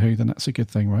Doctor Who, then that's a good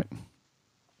thing, right?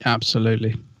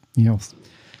 Absolutely. Yes.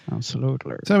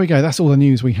 Absolutely. So there we go. That's all the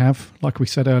news we have. Like we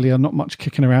said earlier, not much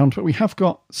kicking around, but we have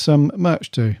got some merch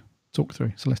to talk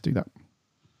through. So let's do that.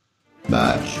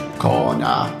 Merch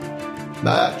corner.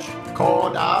 Merch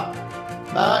corner.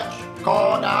 Merch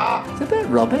corner. It's a bit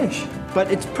rubbish,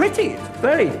 but it's pretty. It's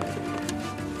very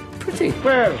pretty.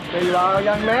 Well, there you are,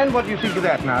 young man. What do you think of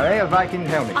that now, eh? A Viking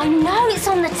helmet. I know, it's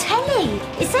on the telly.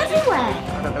 It's everywhere.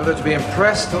 I don't know whether to be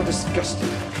impressed or disgusted.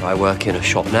 If I work in a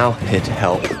shop now, it'd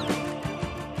help.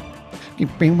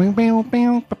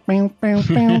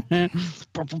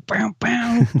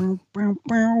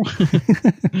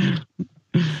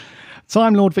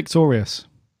 Time Lord Victorious.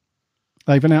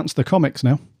 They've announced the comics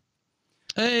now.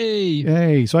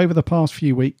 Hey! So over the past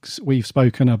few weeks, we've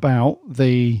spoken about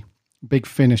the Big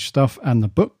Finish stuff and the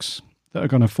books that are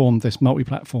going to form this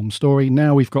multi-platform story.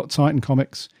 Now we've got Titan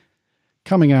Comics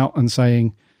coming out and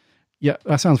saying, yeah,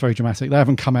 that sounds very dramatic. They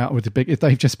haven't come out with the big...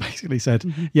 They've just basically said,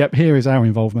 yep, here is our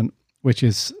involvement, which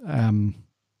is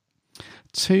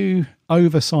 2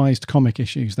 oversized comic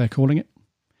issues, they're calling it.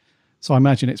 So I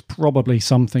imagine it's probably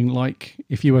something like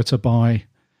if you were to buy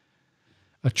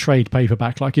a trade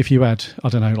paperback, like if you had, I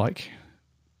don't know, like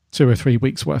 2 or 3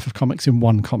 weeks worth of comics in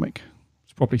one comic.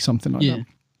 It's probably something like that.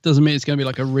 Doesn't mean it's going to be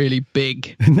like a really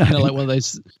big, like one of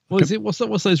those. What is it? What's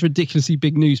those ridiculously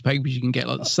big newspapers you can get,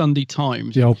 like the Sunday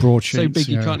Times? The old broadsheets. So big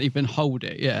you can't even hold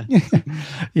it. Yeah.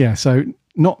 Yeah. So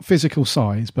not physical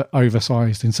size, but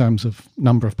oversized in terms of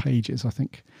number of pages, I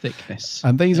think. Thickness.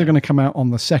 And these are going to come out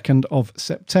on the 2nd of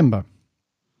September.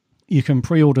 You can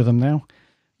pre-order them now.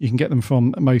 You can get them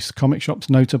from most comic shops,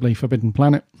 notably Forbidden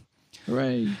Planet.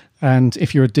 Hooray. And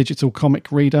if you're a digital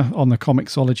comic reader on the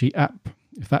Comixology app,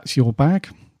 if that's your bag.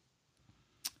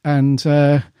 And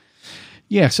so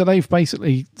they've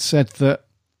basically said that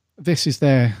this is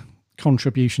their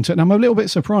contribution to it. And I'm a little bit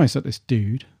surprised at this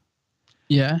dude.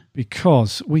 Yeah.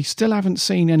 Because we still haven't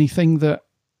seen anything that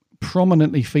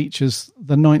prominently features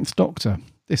the 9th Doctor.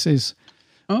 This is...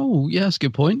 Oh, yeah, that's a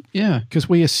good point. Yeah. Because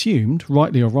we assumed,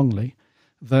 rightly or wrongly,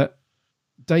 that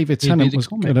David Tennant was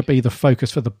going to be the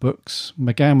focus for the books,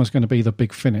 McGann was going to be the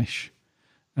Big Finish,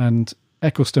 and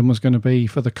Eccleston was going to be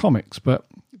for the comics. But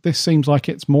this seems like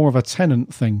it's more of a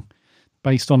Tennant thing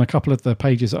based on a couple of the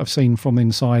pages that I've seen from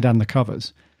inside and the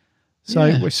covers.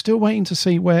 So we're still waiting to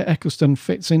see where Eccleston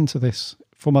fits into this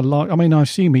from a I mean, I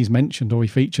assume he's mentioned or he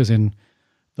features in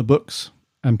the books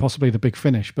and possibly the Big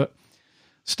Finish, but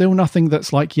still nothing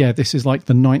that's like, yeah, this is like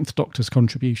the 9th Doctor's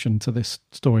contribution to this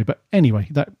story. But anyway,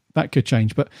 that could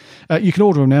change. But you can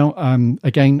order them now.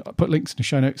 Again, I put links in the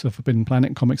show notes of Forbidden Planet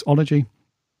and Comixology.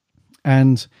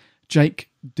 And Jake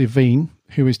Devine,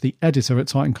 who is the editor at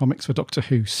Titan Comics for Doctor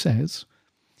Who, says,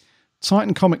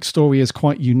 Titan Comics' story is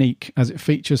quite unique as it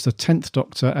features the 10th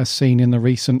Doctor as seen in the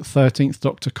recent 13th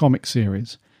Doctor comic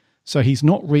series. So he's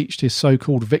not reached his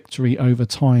so-called victory over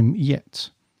time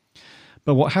yet.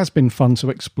 But what has been fun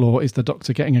to explore is the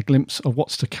Doctor getting a glimpse of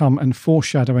what's to come and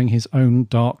foreshadowing his own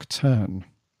dark turn.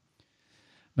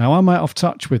 Now, I'm out of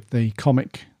touch with the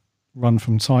comic run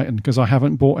from Titan because I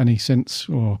haven't bought any since,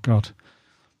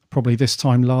 probably this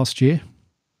time last year.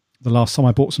 The last time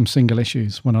I bought some single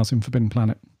issues when I was in Forbidden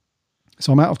Planet.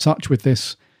 So I'm out of touch with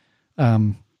this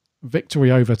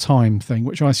victory over time thing,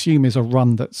 which I assume is a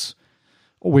run that's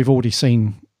we've already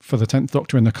seen for the 10th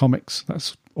Doctor in the comics.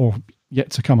 That's or yet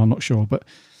to come, I'm not sure. But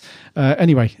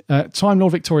anyway, Time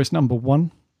Lord Victorious number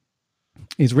 1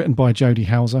 is written by Jodie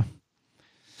Hauser.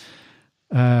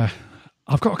 I've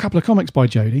got a couple of comics by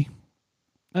Jodie.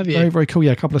 Have you? Very, very cool.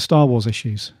 Yeah, a couple of Star Wars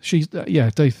issues. She's,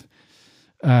 Dave.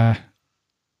 The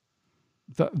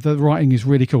writing is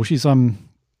really cool. She's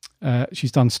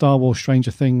She's done Star Wars,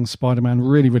 Stranger Things, Spider-Man.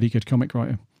 Really, really good comic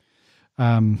writer.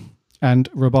 And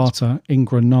Roberta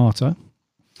Ingranata.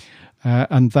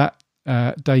 And that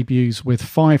debuts with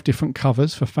 5 different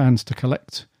covers for fans to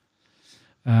collect.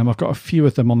 I've got a few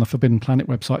of them on the Forbidden Planet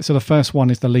website. So the first one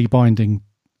is the Lee Binding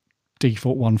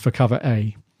default one for cover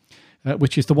A,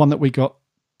 which is the one that we got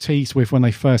teased with when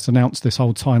they first announced this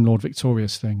whole Time Lord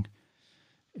Victorious thing.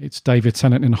 It's David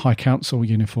Tennant in a High Council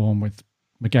uniform with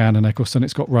McGann and Eccleston.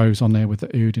 It's got Rose on there with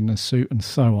the Ood in the suit and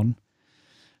so on.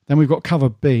 Then we've got cover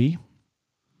B,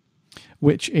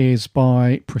 which is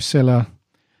by Priscilla.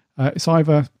 It's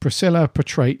either Priscilla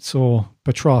Patrates or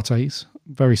Patrates.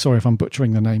 Very sorry if I'm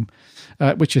butchering the name.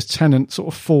 Which is Tennant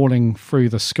sort of falling through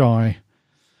the sky.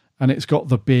 And it's got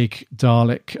the big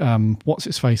Dalek, what's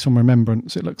its face from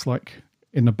Remembrance, it looks like,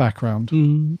 in the background.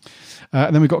 And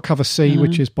then we've got cover C,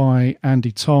 which is by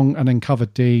Andy Tong, and then cover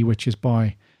D, which is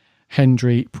by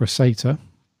Hendry Presetia.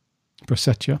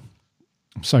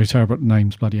 I'm so terrible at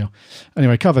names, bloody hell.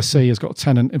 Anyway, cover C has got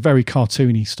Tennant, a very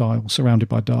cartoony style, surrounded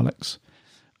by Daleks.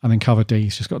 And then cover D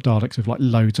has just got Daleks with like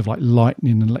loads of like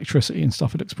lightning and electricity and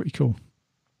stuff. It looks pretty cool.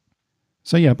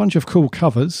 So yeah, a bunch of cool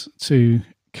covers to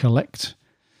collect.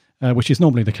 Which is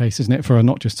normally the case, isn't it, for a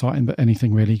not just Titan, but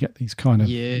anything really. You get these kind of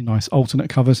nice alternate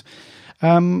covers.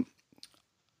 I'm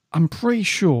pretty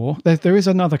sure there is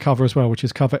another cover as well, which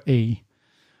is cover E,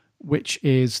 which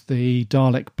is the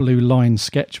Dalek Blue Line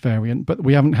sketch variant, but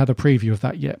we haven't had a preview of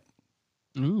that yet.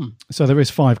 So there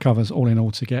is 5 covers all in all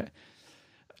to get.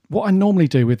 What I normally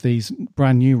do with these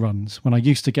brand new runs, when I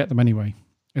used to get them anyway,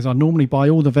 is I normally buy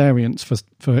all the variants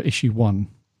for issue 1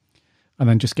 and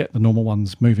then just get the normal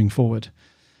ones moving forward.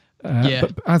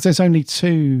 But as there's only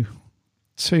two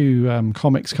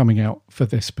comics coming out for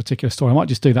this particular story, I might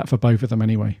just do that for both of them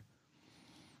anyway,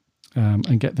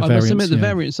 and get the variants. I must admit, the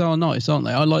variants are nice, aren't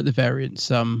they? I like the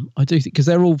variants. I do think because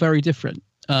they're all very different,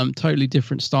 totally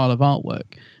different style of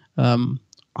artwork. I'm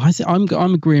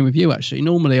agreeing with you actually.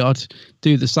 Normally, I'd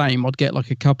do the same. I'd get like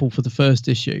a couple for the first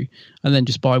issue, and then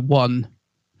just buy one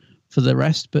for the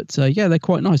rest. But they're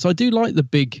quite nice. I do like the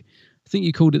big. I think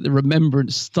you called it the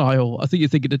Remembrance style. I think you're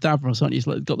thinking of Davros, aren't you? It's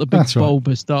like got the big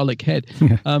bulbous Dalek head.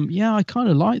 I kind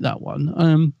of like that one.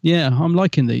 I'm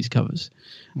liking these covers.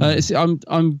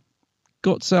 I'm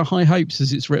got high hopes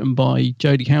as it's written by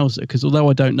Jodie Hauser, because although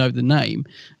I don't know the name,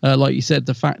 like you said,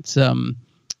 the fact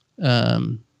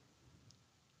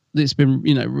it's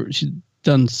been she's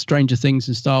done Stranger Things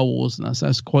and Star Wars, and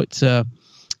that's quite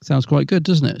sounds quite good,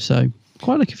 doesn't it? So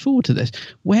quite looking forward to this.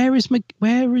 Where is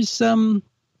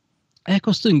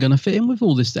Eccleston going to fit in with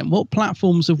all this then? What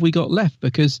platforms have we got left?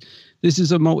 Because this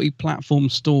is a multi-platform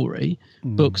story,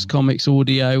 books, comics,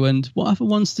 audio, and what other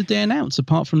ones did they announce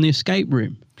apart from the escape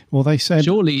room? Well, they said...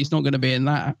 Surely he's not going to be in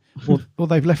that. well,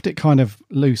 they've left it kind of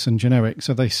loose and generic.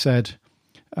 So they said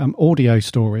audio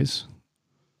stories,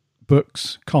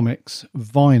 books, comics,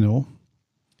 vinyl,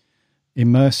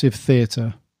 immersive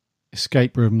theatre,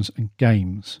 escape rooms, and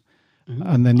games.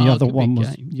 And then the other one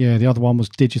was the other one was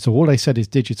digital. All they said is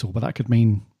digital, but that could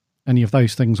mean any of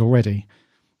those things already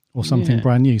or something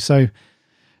brand new. So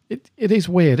it is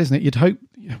weird, isn't it? You'd hope.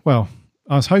 Well,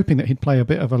 I was hoping that he'd play a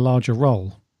bit of a larger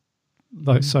role,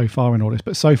 though, so far in all this.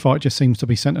 But so far, it just seems to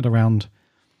be centered around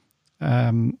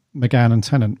McGann and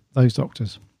Tennant, those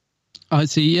doctors. I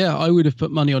see. Yeah, I would have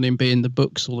put money on him being the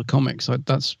books or the comics.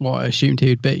 That's what I assumed he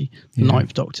would be, the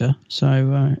Ninth Doctor.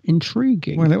 So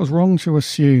intriguing. Well, it was wrong to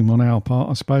assume on our part,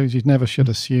 I suppose. You never should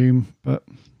assume, but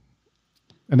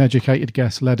an educated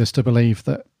guess led us to believe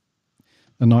that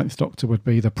the Ninth Doctor would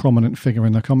be the prominent figure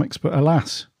in the comics. But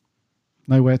alas,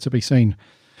 nowhere to be seen.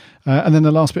 And then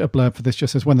the last bit of blurb for this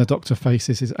just says, when the Doctor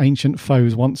faces his ancient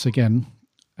foes once again,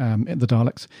 in the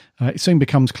Daleks, it soon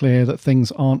becomes clear that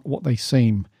things aren't what they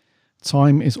seem.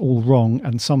 Time is all wrong,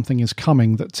 and something is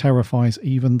coming that terrifies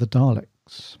even the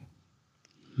Daleks.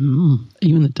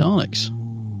 Even the Daleks.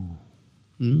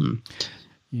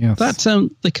 Yes. That's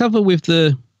the cover with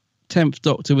the 10th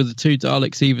Doctor with the 2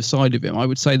 Daleks either side of him. I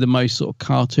would say the most sort of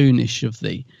cartoonish of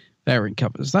the variant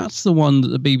covers. That's the one that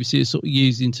the BBC is sort of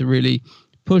using to really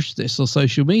push this on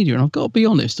social media. And I've got to be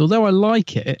honest, although I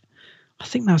like it, I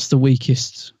think that's the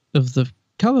weakest of the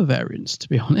cover variants, to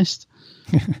be honest.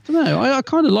 I don't know. I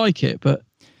kind of like it, but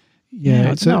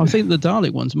I think the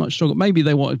Dalek one's much stronger. Maybe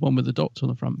they wanted one with the Doctor on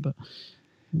the front, but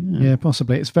yeah,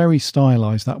 possibly. It's very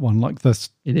stylized, that one. Like the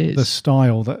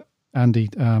style that Andy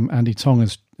Tong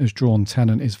has drawn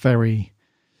Tennant is very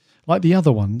like the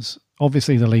other ones.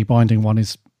 Obviously, the Lee Binding one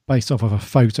is based off of a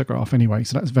photograph anyway,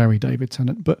 so that's very David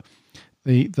Tennant. But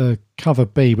the cover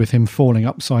B with him falling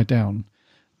upside down,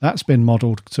 that's been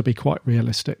modelled to be quite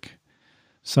realistic.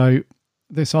 So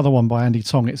this other one by Andy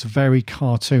Tong, it's very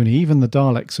cartoony. Even the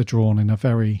Daleks are drawn in a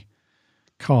very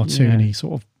cartoony,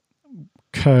 sort of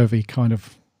curvy kind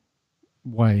of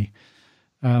way.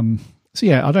 So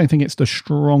yeah, I don't think it's the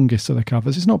strongest of the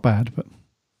covers. It's not bad, but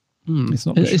it's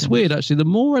not. It's weird actually. The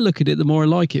more I look at it, the more I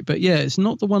like it. But yeah, it's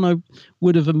not the one I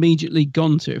would have immediately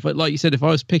gone to. If, like you said, if I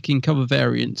was picking cover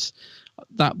variants,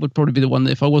 that would probably be the one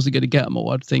that if I wasn't going to get them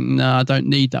all, I'd think, nah, I don't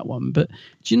need that one. But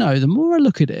do you know, the more I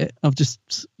look at it, I've just,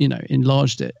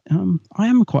 enlarged it. I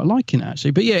am quite liking it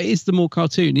actually. But yeah, it is the more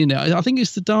cartoon. I think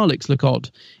it's the Daleks look odd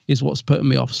is what's putting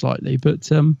me off slightly. But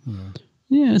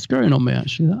yeah, it's growing on me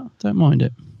actually. I don't mind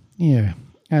it. Yeah,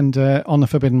 and on the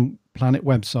Forbidden Planet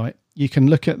website, you can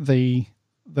look at the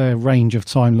range of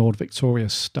Time Lord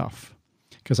Victorious stuff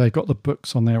because they've got the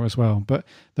books on there as well. But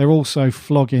they're also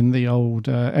flogging the old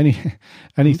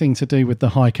anything to do with the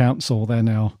High Council. They're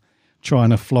now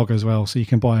trying to flog as well. So you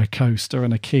can buy a coaster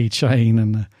and a keychain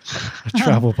and a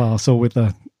travel parcel with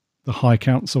the High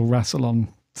Council Rassilon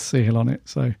seal on it.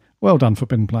 So well done,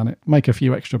 Forbidden Planet. Make a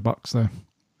few extra bucks there.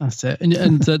 That's it.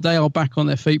 And they are back on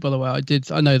their feet, by the way.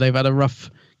 I know they've had a rough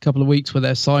couple of weeks with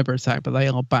their cyber attack, but they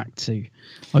are back to,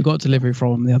 I got delivery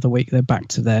from them the other week. They're back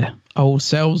to their old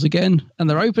selves again, and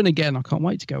they're open again. I can't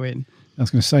wait to go in. I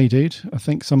was going to say, dude, I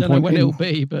think Don't know when it'll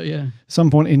be, but yeah. Some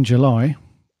point in July,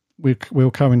 we'll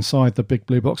coincide the Big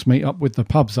Blue Box meet up with the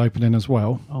pubs opening as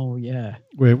well. Oh, yeah.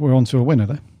 We're on to a winner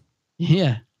there.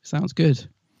 Yeah, sounds good.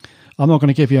 I'm not going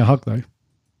to give you a hug, though.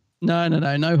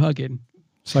 No hugging.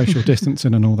 Social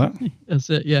distancing and all that. That's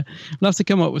it, yeah. We'll have to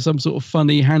come up with some sort of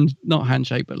funny not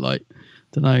handshake, but like,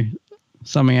 don't know,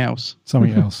 something else.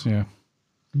 Something else, yeah.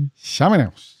 Something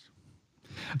else.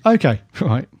 Okay,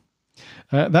 right.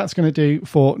 That's going to do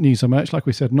for news and merch. Like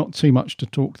we said, not too much to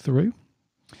talk through.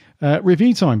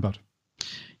 Review time, bud.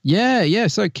 Yeah.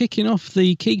 So kicking off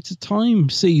the Key to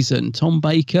Time season, Tom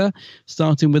Baker,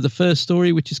 starting with the first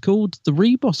story, which is called The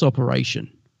Reeboss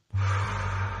Operation.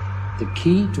 The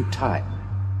key to time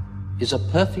is a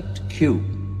perfect cube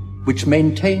which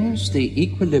maintains the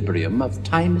equilibrium of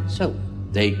time itself.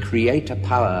 They create a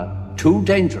power too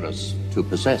dangerous to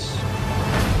possess.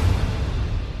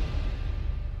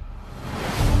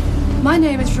 My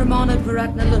name is Ramana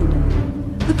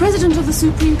Viratnalunda. The President of the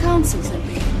Supreme Council sent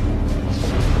me.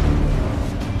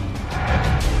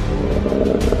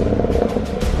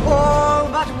 All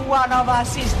but one of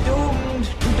us is doomed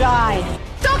to die.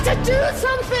 Doctor, do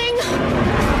something!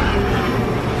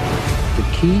 The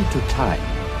key to time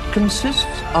consists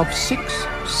of 6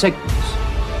 segments.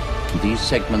 These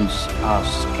segments are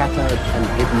scattered and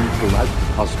hidden throughout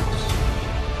the cosmos.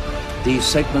 These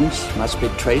segments must be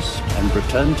traced and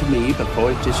returned to me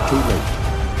before it is too late,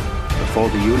 before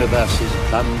the universe is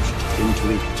plunged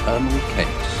into eternal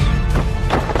chaos.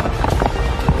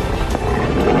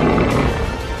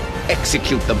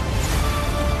 Execute them.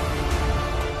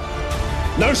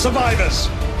 No survivors!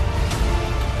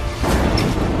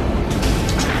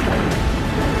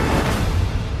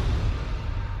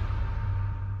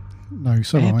 No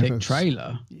survivors. Epic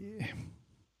trailer. Yeah.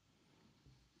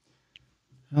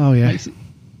 Oh, yeah.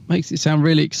 Makes it sound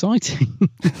really exciting.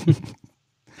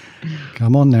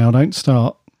 Come on now, don't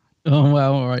start. Oh,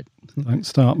 well, all right. Don't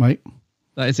start, mate.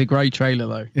 That is a great trailer,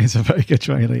 though. It's a very good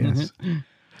trailer, yes.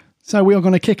 So we are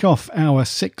going to kick off our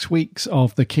 6 weeks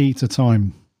of the Key to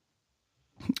Time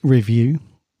review.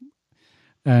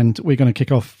 And we're going to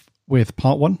kick off with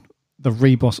part 1, the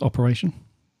Reeboss operation.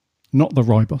 Not the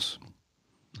Reeboss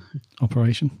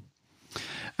operation.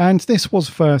 And this was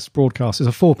first broadcast as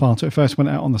a 4-parter. It first went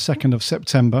out on the 2nd of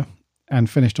September and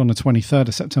finished on the 23rd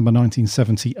of September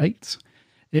 1978.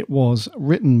 It was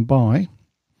written by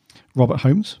Robert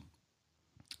Holmes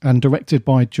and directed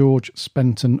by George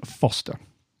Spenton Foster.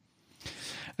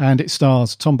 And it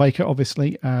stars Tom Baker,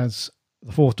 obviously, as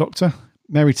the 4th Doctor,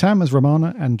 Mary Tam as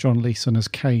Romana, and John Leeson as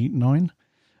K9.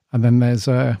 And then there's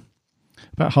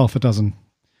about half a dozen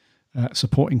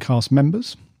supporting cast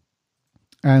members.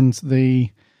 And the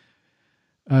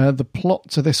plot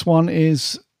to this one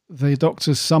is the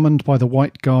Doctor's summoned by the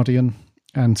White Guardian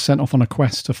and sent off on a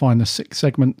quest to find the 6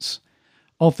 segments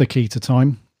of the Key to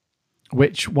Time,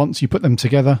 which, once you put them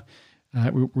together,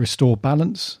 restore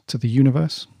balance to the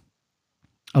universe.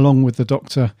 Along with the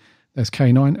Doctor, there's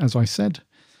K9, as I said,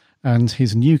 and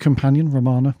his new companion,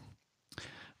 Romana,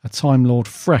 a Time Lord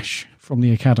fresh from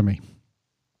the Academy.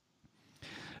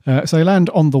 So they land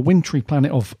on the wintry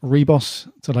planet of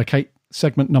Reeboss to locate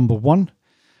segment number 1,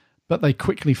 but they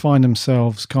quickly find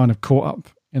themselves kind of caught up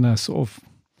in a sort of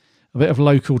a bit of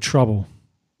local trouble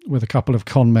with a couple of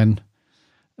con men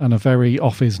and a very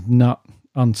off his nut,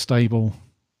 unstable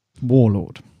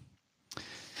warlord.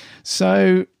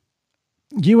 So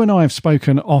you and I have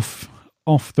spoken off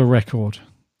the record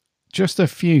just a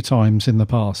few times in the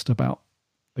past about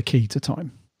the key to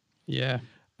time. Yeah.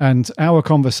 And our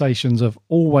conversations have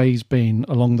always been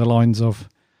along the lines of,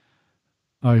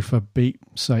 oh, for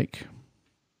Beat's sake,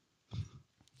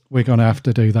 we're going to have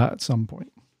to do that at some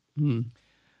point.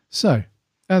 So,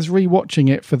 as rewatching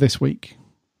it for this week,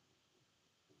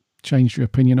 changed your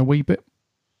opinion a wee bit?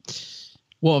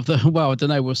 Well, I don't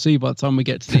know. We'll see by the time we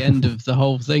get to the end of the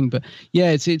whole thing. But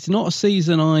yeah, it's not a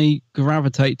season I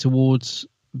gravitate towards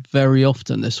very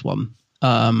often, this one.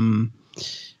 And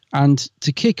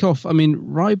to kick off, I mean,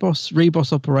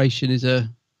 Reeboss Operation it's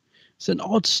an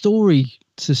odd story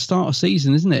to start a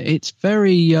season, isn't it? It's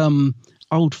very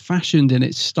old-fashioned in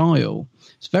its style.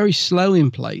 It's very slow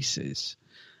in places.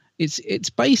 It's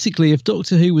basically, if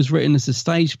Doctor Who was written as a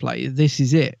stage play, this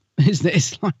is it. Isn't it?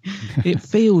 It's like, it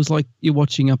feels like you're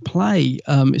watching a play.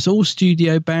 It's all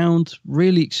studio bound,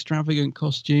 really extravagant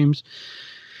costumes.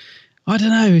 I don't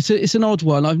know. It's an odd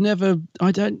one. I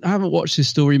haven't watched this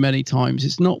story many times.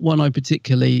 It's not one I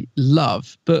particularly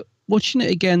love, but watching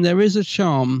it again, there is a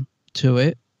charm to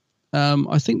it.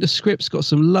 I think the script's got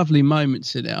some lovely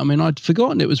moments in it. I mean, I'd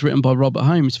forgotten it was written by Robert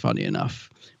Holmes, funny enough.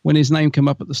 When his name came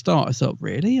up at the start, I thought,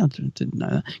 really? I didn't know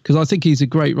that. Because I think he's a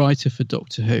great writer for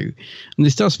Doctor Who. And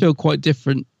this does feel quite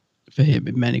different for him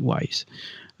in many ways.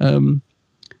 So,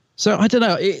 I don't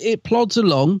know. It plods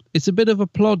along. It's a bit of a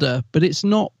plodder, but it's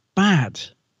not bad.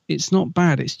 It's not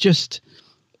bad. It's just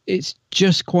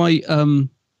quite...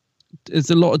 there's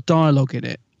a lot of dialogue in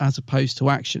it as opposed to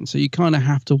action. So you kind of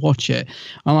have to watch it.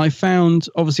 And I found...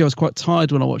 Obviously, I was quite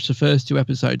tired when I watched the first 2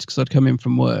 episodes because I'd come in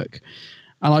from work.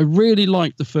 And I really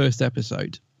liked the first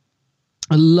episode.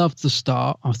 I loved the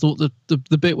start. I thought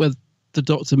the bit where the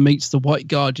Doctor meets the White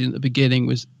Guardian at the beginning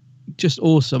was just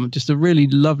awesome. Just a really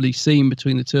lovely scene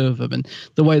between the two of them. And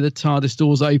the way the TARDIS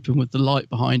doors open with the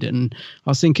light behind it. And I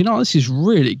was thinking, oh, this is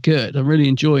really good. I'm really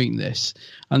enjoying this.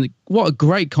 And what a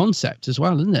great concept as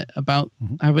well, isn't it? About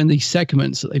having these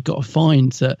segments that they've got to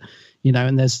find that, you know,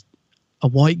 and there's a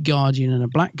White Guardian and a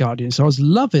Black Guardian. So I was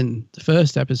loving the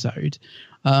first episode.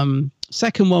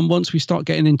 Second one, once we start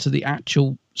getting into the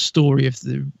actual story of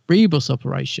the Reeboss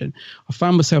operation, I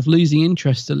found myself losing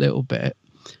interest a little bit.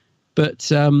 But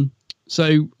so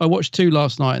I watched 2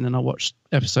 last night, and then I watched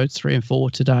episodes 3 and 4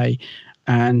 today.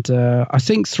 And I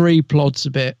think 3 plods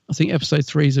a bit. I think episode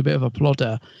 3 is a bit of a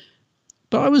plodder.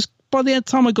 But by the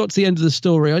time I got to the end of the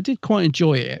story, I did quite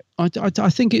enjoy it. I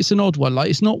think it's an odd one. Like,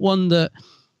 it's not one that...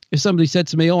 If somebody said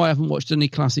to me, oh, I haven't watched any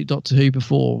classic Doctor Who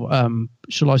before,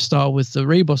 shall I start with the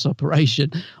Reeboss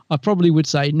operation? I probably would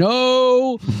say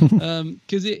no,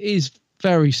 because it is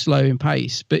very slow in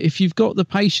pace. But if you've got the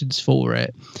patience for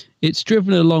it, it's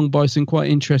driven along by some quite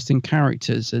interesting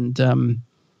characters. And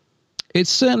it's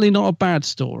certainly not a bad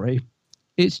story.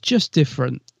 It's just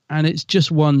different. And it's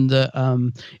just one that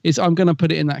I'm going to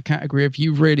put it in that category of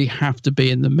you really have to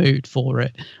be in the mood for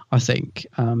it, I think.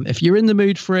 If you're in the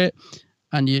mood for it,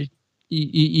 and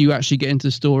you actually get into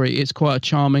the story, it's quite a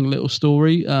charming little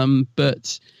story,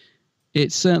 but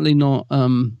it's certainly not...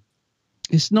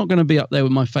 it's not going to be up there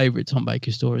with my favourite Tom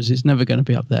Baker stories. It's never going to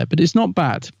be up there, but it's not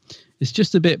bad. It's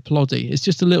just a bit ploddy. It's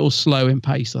just a little slow in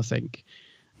pace, I think.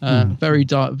 A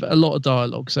lot of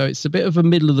dialogue. So it's a bit of a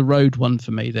middle-of-the-road one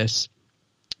for me, this.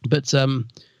 But,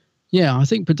 yeah, I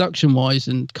think production-wise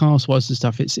and cast-wise and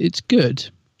stuff, it's good.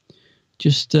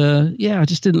 Just I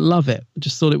just didn't love it. I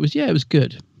just thought it was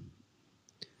good.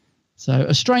 So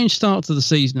a strange start to the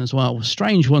season as well. A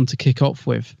strange one to kick off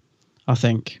with, I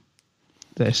think.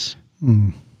 This.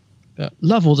 But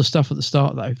love all the stuff at the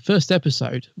start though. First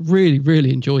episode, really,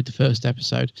 really enjoyed the first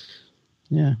episode.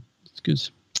 Yeah, it's good.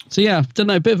 So yeah, don't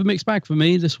know, a bit of a mixed bag for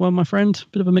me. This one, my friend,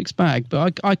 bit of a mixed bag.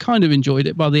 But I kind of enjoyed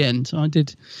it by the end. I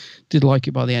did like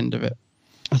it by the end of it,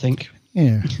 I think.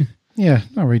 Yeah,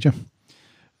 I'll read you.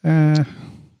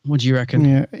 What do you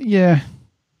reckon? Yeah,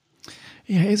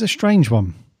 it's a strange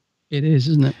one. It is,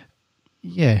 isn't it?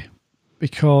 Yeah,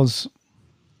 because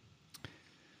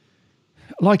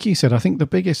like you said, I think the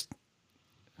biggest,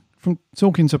 from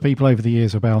talking to people over the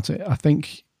years about it, I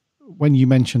think when you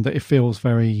mentioned that it feels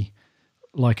very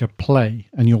like a play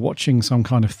and you're watching some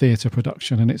kind of theatre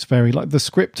production, and it's very like the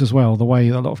script as well, the way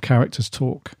a lot of characters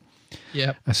talk.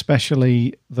 Yeah,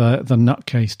 especially the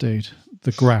nutcase dude,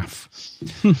 the Graf,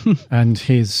 and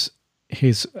his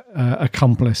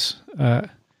accomplice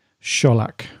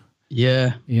Sholak.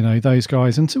 Yeah, you know, those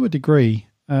guys, and to a degree,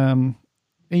 even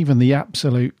the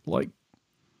absolute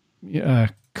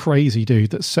crazy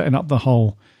dude that's setting up the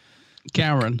whole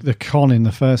the con in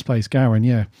the first place, Garen.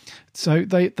 Yeah, so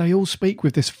they all speak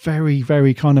with this very,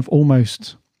 very kind of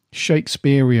almost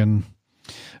Shakespearean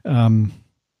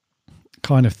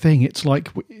kind of thing. It's like,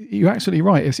 you're absolutely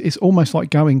right. It's almost like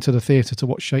going to the theatre to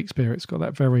watch Shakespeare. It's got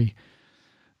that very,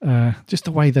 just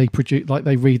the way they produce, like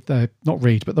they read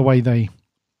but the way they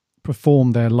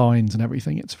perform their lines and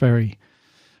everything. It's very,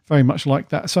 very much like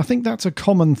that. So I think that's a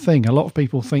common thing. A lot of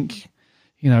people think,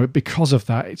 because of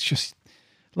that, it's just,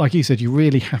 like you said, you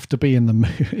really have to be in the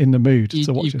mood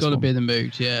to watch. You've got to be in the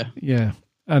mood, yeah. Yeah.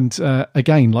 And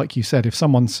again, like you said, if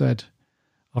someone said,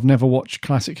 I've never watched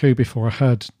Classic Who before, I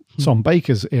heard Tom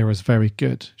Baker's era is very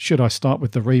good, should I start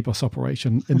with the Reeboss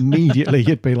operation? Immediately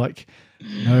you'd be like,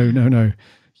 no.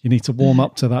 You need to warm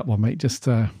up to that one, mate. Just,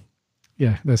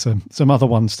 there's some other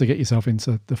ones to get yourself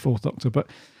into the Fourth Doctor. But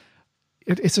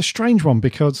it's a strange one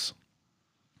because,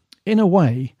 in a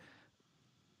way,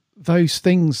 those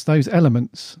things, those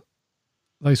elements,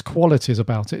 those qualities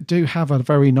about it do have a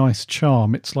very nice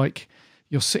charm. It's like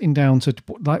you're sitting down to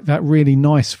like that really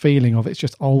nice feeling of it's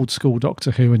just old school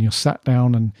Doctor Who, and you're sat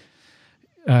down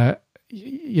and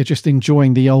you're just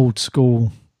enjoying the old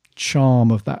school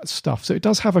charm of that stuff. So it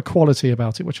does have a quality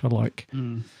about it, which I like.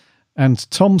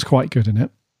 And Tom's quite good in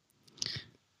it.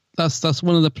 That's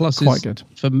one of the pluses quite good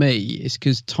for me, is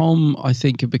because Tom, I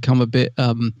think, had become a bit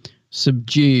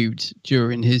subdued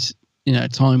during his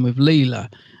time with Leela.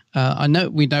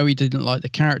 We know he didn't like the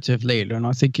character of Leela, and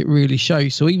I think it really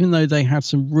shows. So even though they had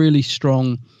some really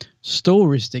strong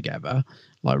stories together,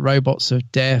 like Robots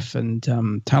of Death and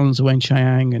Talons of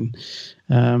Wen-Chiang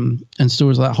and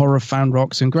stories like Horror of Fan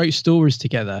Rocks, and great stories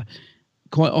together,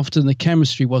 quite often the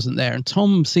chemistry wasn't there, and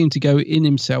Tom seemed to go in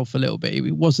himself a little bit.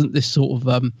 It wasn't this sort of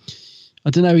I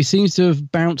don't know, he seems to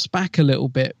have bounced back a little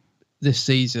bit this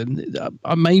season.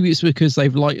 Maybe it's because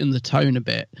they've lightened the tone a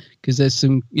bit, because there's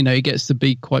some, he gets to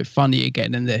be quite funny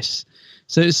again in this.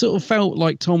 So it sort of felt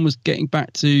like Tom was getting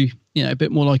back to, a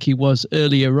bit more like he was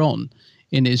earlier on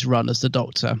in his run as the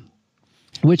Doctor,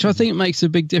 which I think makes a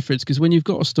big difference, because when you've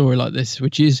got a story like this,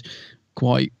 which is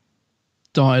quite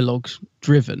dialogue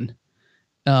driven,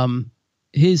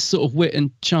 his sort of wit and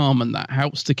charm and that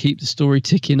helps to keep the story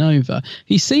ticking over.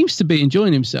 He seems to be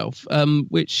enjoying himself,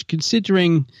 which,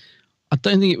 considering I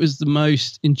don't think it was the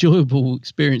most enjoyable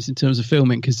experience in terms of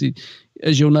filming, because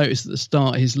as you'll notice at the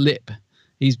start, his lip,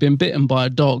 he's been bitten by a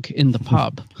dog in the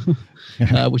pub,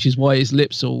 which is why his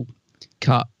lip's all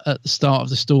cut at the start of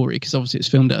the story, because obviously it's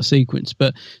filmed out of sequence.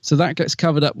 But so that gets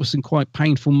covered up with some quite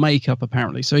painful makeup,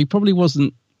 apparently. So he probably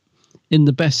wasn't in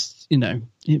the best,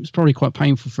 it was probably quite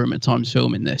painful for him at times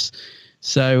filming this.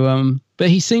 So, but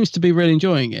he seems to be really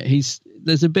enjoying it.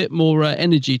 There's a bit more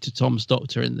energy to Tom's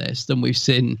Doctor in this than we've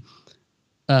seen,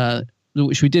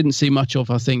 which we didn't see much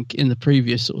of, I think, in the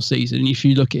previous sort of season. And if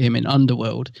you look at him in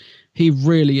Underworld, he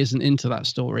really isn't into that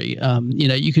story.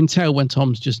 You can tell when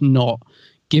Tom's just not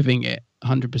giving it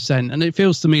 100%. And it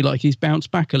feels to me like he's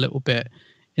bounced back a little bit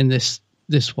in this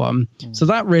one. So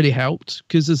that really helped,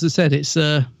 because, as I said, it's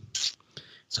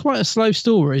quite a slow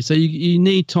story. So you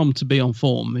need Tom to be on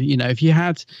form. If you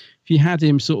had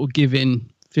him sort of giving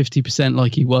 50%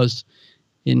 like he was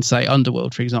in, say,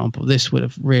 Underworld, for example, this would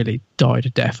have really died a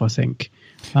death, I think.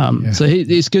 So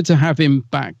it's good to have him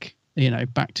back,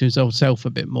 back to his old self a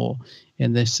bit more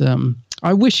in this.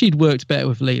 I wish he'd worked better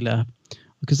with Leela,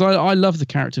 because I love the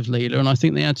character of Leela, and I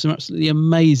think they had some absolutely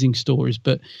amazing stories,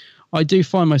 but I do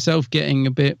find myself getting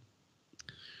a bit,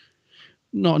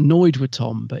 not annoyed with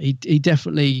Tom, but he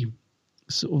definitely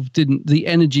sort of didn't, the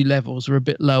energy levels were a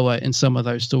bit lower in some of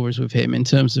those stories with him, in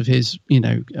terms of his, in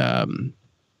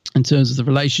terms of the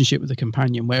relationship with the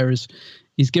companion, whereas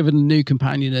he's given a new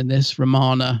companion in this,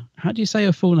 Romana. How do you say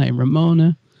her full name?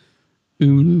 Romana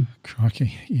Unu?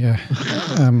 Crikey, yeah.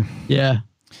 Yeah.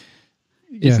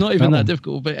 It's not even that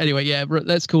difficult, but anyway,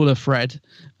 let's call her Fred,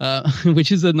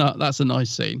 which is that's a nice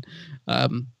scene.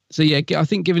 So yeah, I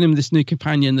think giving him this new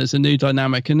companion, there's a new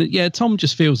dynamic, and Tom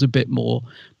just feels a bit more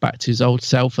back to his old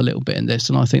self a little bit in this,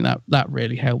 and I think that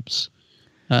really helps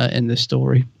in this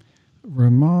story.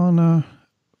 Romana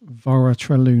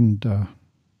Voratrelunda,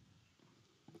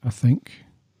 I think.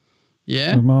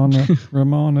 Yeah.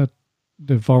 Romana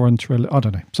de Voratrelunda, I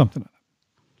don't know, something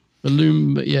like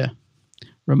that. Yeah.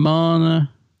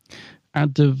 Romana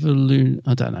Adavalun,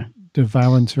 I don't know.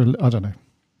 Devarantrelunda, I don't know.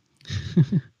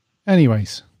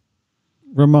 Anyways.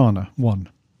 Romana 1.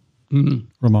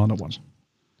 Romana 1.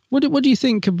 What do you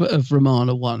think of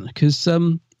Romana 1? Because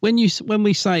when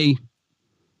we say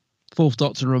Fourth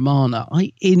Doctor Romana,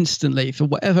 I instantly, for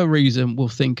whatever reason, will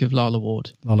think of Lalla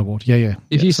Ward. Lalla Ward, yeah.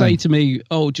 If you say to me,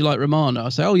 "Oh, do you like Romana?" I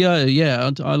say, "Oh, yeah,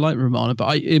 I like Romana,"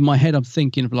 but in my head, I'm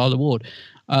thinking of Lalla Ward,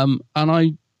 and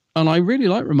I really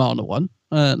like Romana 1,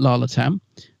 Lala Tam,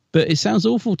 but it sounds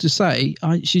awful to say.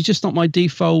 She's just not my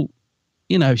default.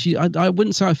 I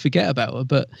wouldn't say I forget about her,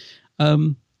 but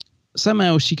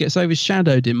somehow she gets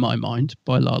overshadowed in my mind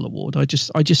by Lala Ward. I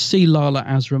just see Lala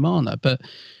as Romana, but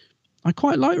I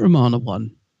quite like Romana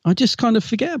 1. I just kind of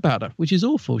forget about her, which is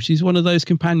awful. She's one of those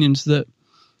companions that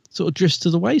sort of drifts to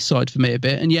the wayside for me a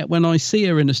bit. And yet when I see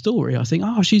her in a story, I think,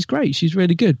 oh, she's great. She's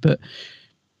really good. But,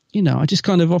 I just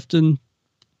kind of often,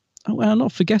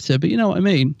 not forget her, but you know what I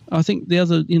mean? I think the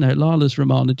other, Lala's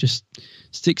Romana just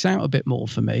sticks out a bit more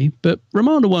for me. But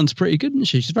Romana 1's pretty good, isn't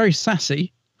she? She's very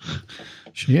sassy.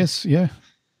 She is, yeah.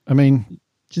 I mean...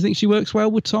 Do you think she works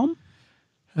well with Tom?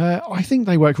 I think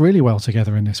they work really well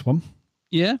together in this one.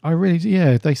 Yeah?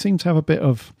 They seem to have a bit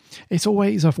of... It's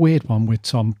always a weird one with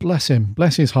Tom. Bless him.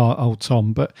 Bless his heart, old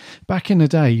Tom. But back in the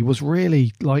day, he was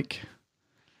really like...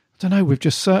 I don't know, with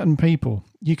just certain people,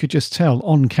 you could just tell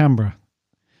on camera.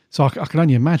 So I can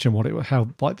only imagine how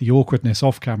like the awkwardness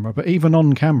off camera. But even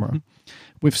on camera,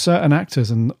 with certain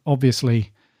actors, and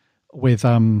obviously with...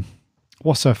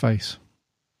 what's her face?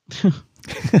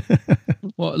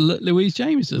 What, Louise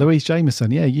Jameson? Louise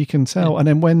Jameson, yeah, you can tell. Yeah. And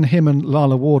then when him and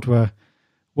Lala Ward were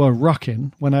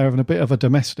rucking, when they were having a bit of a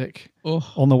domestic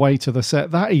on the way to the set,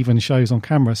 that even shows on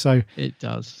camera. So it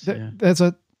does.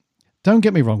 Don't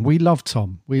get me wrong, we love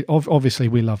Tom. We obviously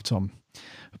love Tom,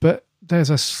 but there's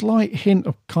a slight hint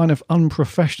of kind of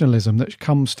unprofessionalism that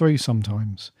comes through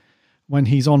sometimes when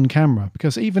he's on camera.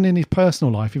 Because even in his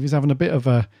personal life, if he's having a bit of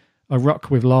a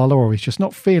ruck with Lala, or he's just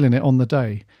not feeling it on the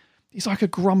day, he's like a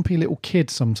grumpy little kid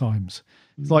sometimes.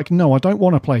 He's like, no, I don't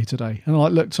want to play today. And I'm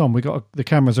like, look, Tom, the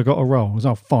cameras have got to roll. I was,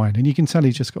 oh, fine. And you can tell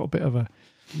he's just got a bit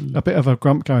of a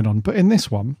grump going on. But in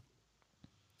this one,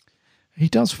 he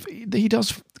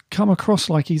does come across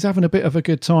like he's having a bit of a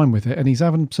good time with it, and he's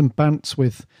having some bants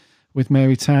with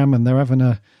Mary Tam, and they're having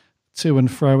a to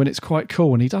and fro, and it's quite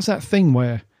cool. And he does that thing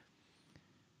where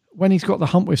when he's got the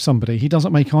hump with somebody, he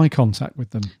doesn't make eye contact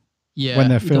with them. Yeah, when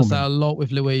they're filming. He does that a lot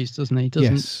with Louise, doesn't he? He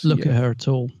doesn't look at her at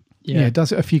all. Yeah,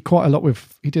 does it quite a lot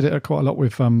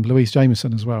with Louise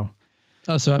Jameson as well.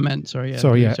 Oh, so I meant, sorry.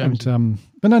 Yeah. And,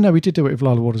 but no, we did do it with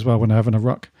Lala Ward as well when they're having a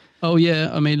ruck. Oh,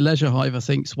 yeah. I mean, Leisure Hive, I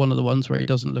think, is one of the ones where he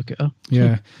doesn't look at her.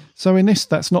 Yeah. So in this,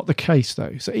 that's not the case,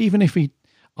 though. So even if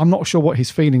I'm not sure what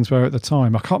his feelings were at the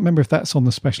time. I can't remember if that's on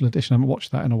the special edition. I haven't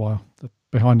watched that in a while, the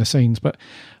behind the scenes. But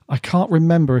I can't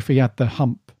remember if he had the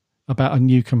hump about a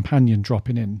new companion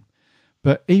dropping in.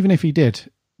 But even if he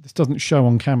did, this doesn't show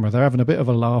on camera. They're having a bit of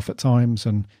a laugh at times,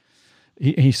 and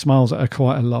he smiles at her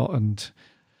quite a lot. And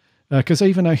because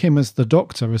even though him as the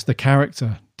Doctor, as the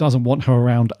character, doesn't want her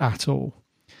around at all,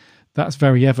 that's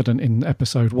very evident in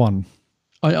episode 1.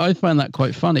 I found that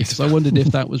quite funny, because I wondered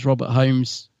if that was Robert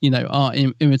Holmes, art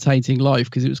imitating life,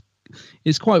 because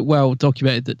it's quite well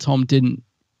documented that Tom didn't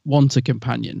want a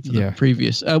companion for the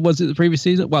previous was it the previous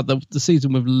season? Well, the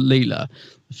season with Leela,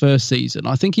 the first season.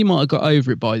 I think he might have got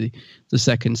over it by the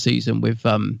second season with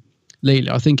Leela.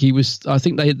 I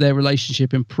think their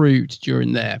relationship improved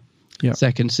during their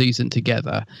second season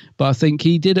together. But I think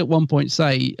he did at one point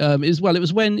say it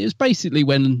was basically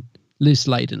when Liz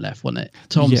Sladen left, wasn't it?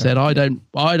 Tom said, I don't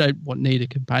need a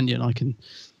companion, I can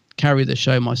carry the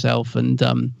show myself. And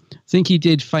I think he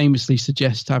did famously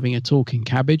suggest having a talking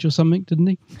cabbage or something, didn't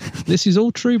he? This is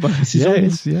all true, but this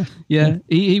is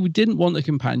He didn't want a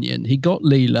companion. He got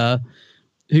Leela,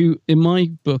 who in my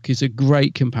book is a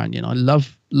great companion. I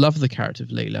love the character of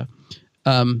Leela.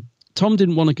 Tom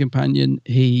didn't want a companion.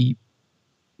 He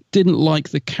didn't like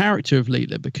the character of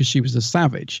Leela because she was a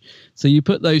savage. So you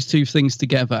put those two things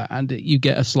together and you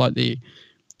get a slightly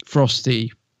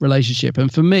frosty relationship.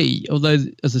 And for me, although,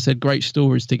 as I said, great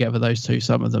stories together, those two,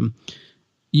 some of them,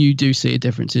 you do see a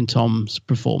difference in Tom's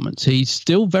performance. He's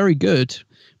still very good,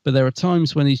 but there are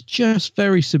times when he's just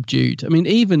very subdued. I mean,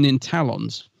 even in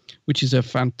Talons, which is a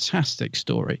fantastic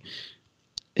story,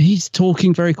 he's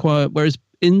talking very quiet, whereas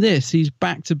in this, he's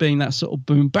back to being that sort of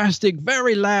bombastic,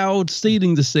 very loud,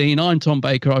 stealing the scene. I'm Tom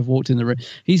Baker, I've walked in the room.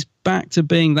 He's back to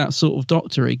being that sort of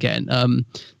Doctor again.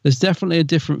 There's definitely a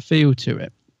different feel to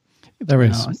it. There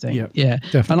is. I think. Yeah.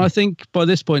 Definitely. And I think by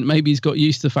this point, maybe he's got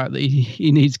used to the fact that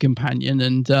he needs a companion.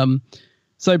 And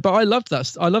but I love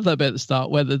that. I love that bit at the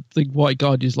start where the White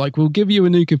Guardian's like, we'll give you a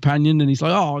new companion. And he's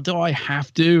like, oh, do I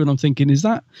have to? And I'm thinking, is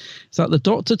that the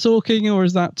Doctor talking or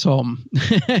is that Tom?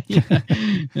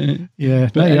 Yeah.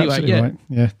 But anyway,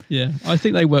 right. Yeah. I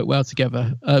think they work well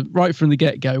together right from the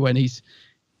get-go when he's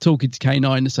talking to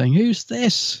K9 and saying, who's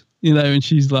this? And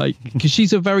she's like, because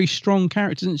she's a very strong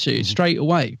character, isn't she? Straight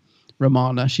away,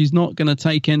 Romana. She's not going to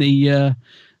take any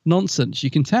nonsense. You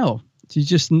can tell.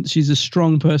 She's a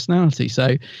strong personality.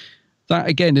 So that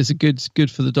again is good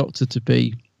for the Doctor to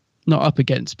be not up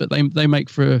against, but they make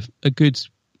for a good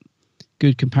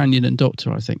good companion and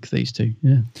doctor, I think, these two.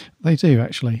 Yeah. They do,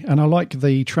 actually. And I like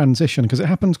the transition, because it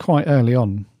happens quite early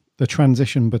on, the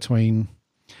transition between...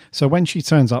 So when she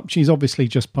turns up, she's obviously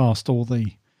just passed all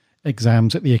the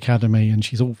exams at the academy, and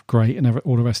she's all great and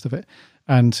all the rest of it.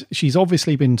 And she's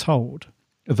obviously been told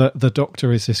that the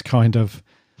doctor is this kind of,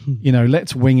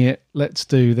 let's wing it, let's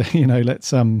do the,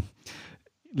 let's...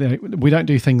 we don't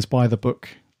do things by the book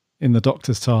in the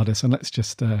doctor's TARDIS, and let's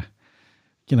just... wing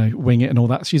it and all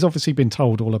that. She's obviously been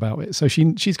told all about it. So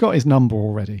she's got his number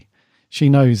already. She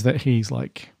knows that he's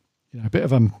like, a bit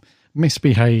of a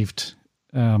misbehaved,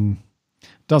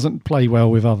 doesn't play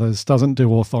well with others, doesn't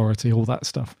do authority, all that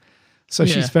stuff. So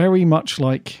she's very much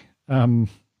like I'm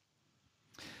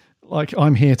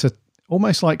here to,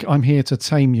 almost like I'm here to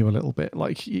tame you a little bit.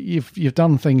 Like you've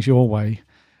done things your way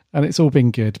and it's all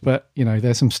been good, but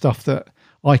there's some stuff that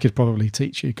I could probably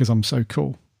teach you because I'm so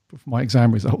cool. My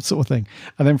exam results sort of thing.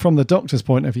 And then from the doctor's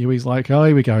point of view, he's like, oh,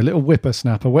 here we go, a little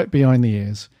whippersnapper, wet behind the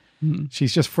ears.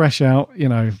 She's just fresh out,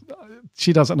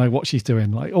 she doesn't know what she's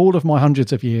doing. Like all of my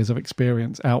hundreds of years of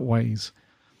experience outweighs,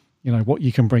 what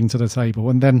you can bring to the table.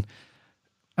 And then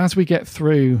as we get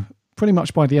through, pretty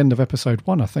much by the end of episode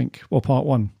 1, I think, or part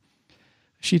 1,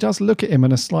 she does look at him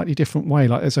in a slightly different way.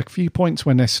 Like there's a few points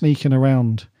when they're sneaking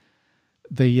around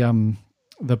the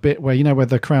bit where, where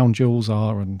the crown jewels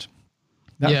are and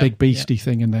that big beastie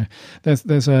thing in there.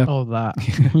 There's a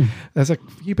there's a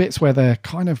few bits where they're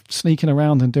kind of sneaking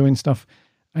around and doing stuff,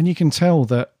 and you can tell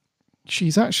that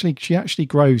she actually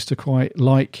grows to quite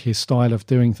like his style of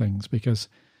doing things, because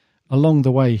along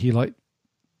the way he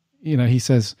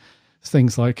says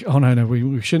things like, oh no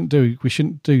we shouldn't do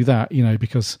that,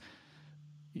 because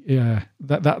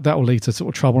that will lead to sort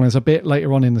of trouble. And there's a bit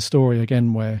later on in the story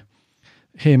again where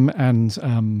him and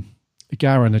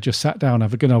Garen are just sat down,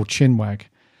 have a good old chinwag,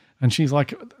 and she's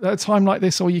like, at a time like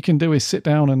this all you can do is sit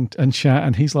down and chat,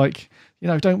 and he's like,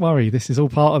 don't worry, this is all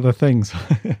part of the things.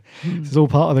 This is all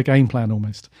part of the game plan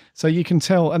almost. So you can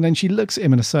tell. And then she looks at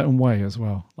him in a certain way as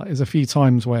well. Like there's a few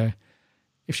times where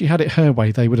if she had it her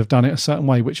way, they would have done it a certain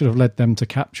way, which would have led them to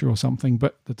capture or something.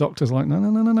 But the doctor's like,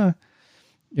 no.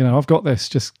 I've got this,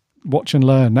 just watch and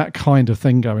learn, that kind of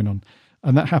thing going on.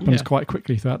 And that happens quite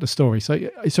quickly throughout the story. So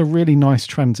it's a really nice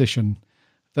transition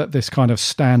that this kind of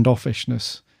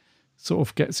standoffishness sort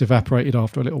of gets evaporated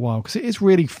after a little while. Because it is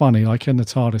really funny, like in the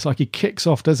TARDIS. Like he kicks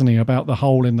off, doesn't he, about the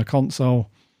hole in the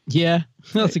console. Yeah,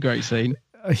 that's a great scene.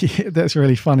 That's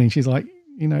really funny. She's like,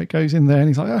 it goes in there and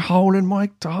he's like, a hole in my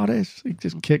TARDIS. He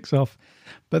just kicks off.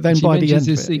 But then by the end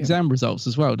his exam results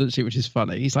as well, doesn't she? Which is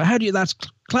funny. He's like, that's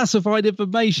classified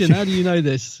information. How do you know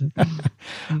this?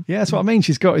 Yeah, that's what I mean.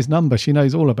 She's got his number. She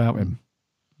knows all about him.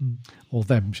 Or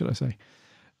them, should I say.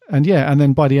 And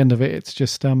then by the end of it, it's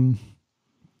just, they're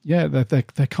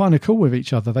kind of cool with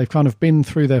each other. They've kind of been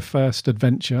through their first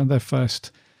adventure, their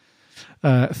first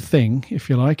thing, if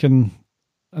you like. And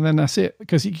then that's it.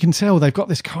 Because you can tell they've got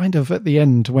this kind of, at the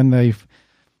end, when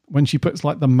she puts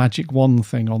like the magic wand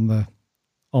thing on the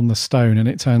stone and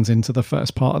it turns into the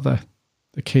first part of the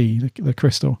key, the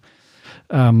crystal.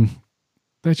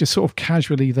 They're just sort of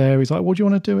casually there. He's like, well, do you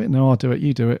want to do it? No, I'll do it.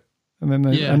 You do it. And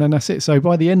then that's it. So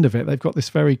by the end of it, they've got this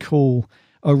very cool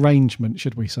arrangement,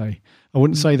 should we say. I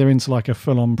wouldn't say they're into like a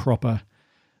full-on proper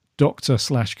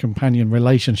doctor/companion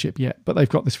relationship yet, but they've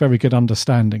got this very good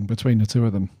understanding between the two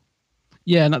of them.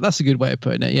 Yeah, no, that's a good way of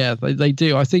putting it. Yeah, they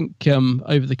do. I think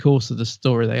over the course of the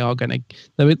story, they are going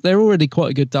to... They're already quite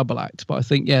a good double act, but I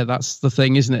think, that's the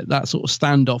thing, isn't it? That sort of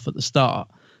standoff at the start.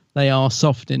 They are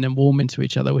softening and warming to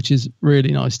each other, which is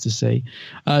really nice to see.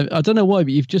 I don't know why,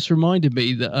 but you've just reminded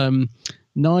me that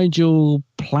Nigel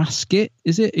Plaskett,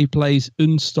 is it? Who plays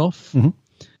Unstoff? Mm-hmm.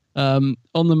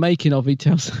 On the making of, he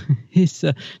tells his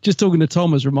just talking to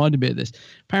Tom has reminded me of this.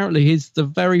 Apparently, the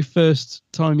very first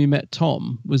time he met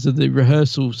Tom was at the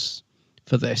rehearsals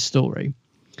for this story,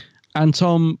 and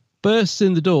Tom bursts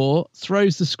in the door,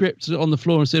 throws the script on the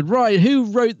floor, and said, "Right, who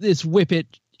wrote this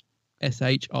whippet?"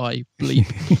 SHI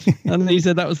bleep. And he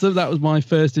said that was my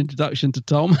first introduction to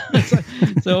Tom.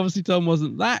 so obviously Tom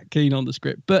wasn't that keen on the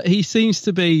script, but he seems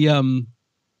to be.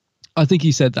 I think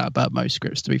he said that about most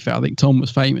scripts, to be fair. I think Tom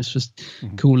was famous for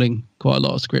calling quite a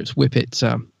lot of scripts whippets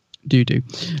doo-doo.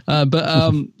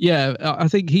 I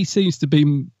think he seems to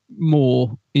be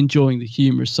more enjoying the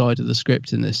humorous side of the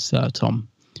script in this, Tom.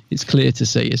 It's clear to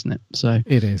see, isn't it? So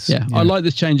it is. Yeah, I like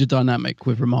this change of dynamic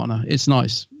with Romana. It's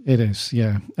nice. It is,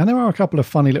 yeah. And there are a couple of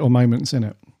funny little moments in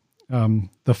it.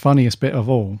 The funniest bit of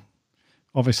all,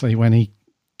 obviously, when he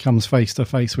comes face to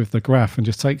face with the Graf and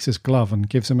just takes his glove and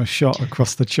gives him a shot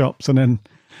across the chops, and then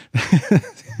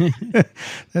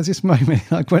there's this moment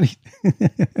like when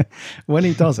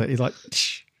he does it, he's like,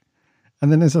 shh,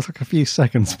 And then there's like a few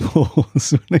seconds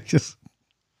pause when they just.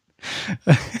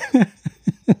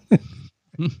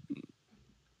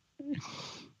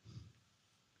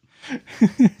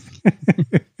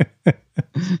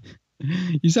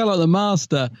 You sound like the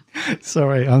master.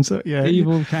 Sorry, I'm so yeah.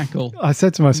 Evil cackle. I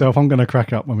said to myself, I'm going to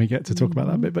crack up when we get to talk about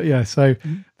that bit. But yeah, so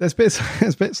there's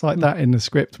bits like that in the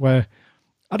script where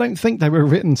I don't think they were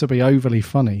written to be overly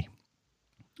funny,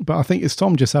 but I think it's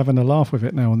Tom just having a laugh with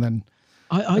it now and then.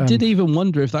 I did even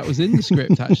wonder if that was in the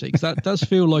script actually, because that does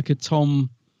feel like a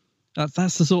Tom.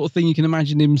 That's the sort of thing you can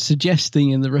imagine him suggesting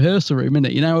in the rehearsal room, isn't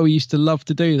it? You know, we used to love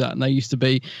to do that, and they used to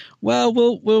be, well,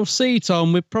 we'll see,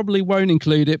 Tom. We probably won't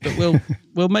include it, but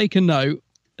we'll make a note,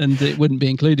 and it wouldn't be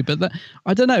included. But that,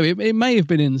 I don't know. It may have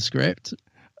been in the script.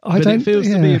 But it feels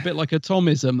to be a bit like a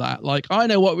Tomism. That, like, I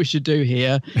know what we should do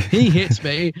here. He hits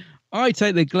me. I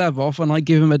take the glove off and I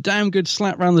give him a damn good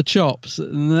slap round the chops,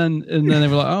 and then they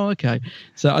were like, oh, okay.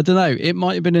 So I don't know. It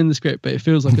might have been in the script, but it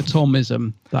feels like a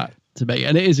Tomism that. To me,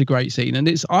 and it is a great scene, and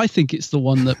I think it's the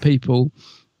one that people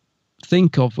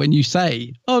think of when you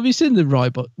say, "Oh, have you seen the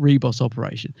Reeboss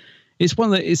operation?" It's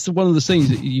one of the scenes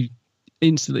that you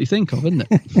instantly think of, isn't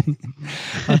it?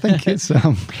 I think it's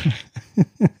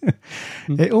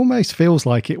it almost feels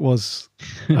like it was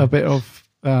a bit of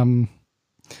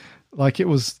like it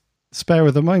was spare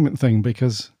of the moment thing,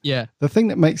 because the thing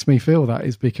that makes me feel that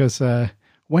is because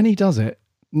when he does it,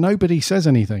 nobody says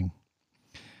anything.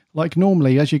 Like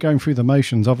normally, as you're going through the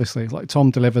motions, obviously, like Tom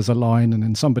delivers a line and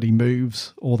then somebody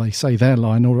moves or they say their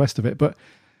line, all the rest of it. But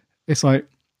it's like,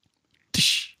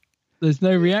 there's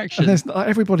no reaction. And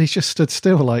everybody's just stood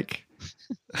still, like,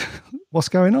 what's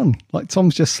going on? Like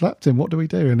Tom's just slapped him. What do we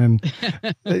do? And then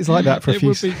it's like that for a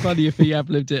few. It would be funny if he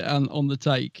ad-libbed it on the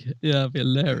take. Yeah, it'd be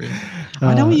hilarious.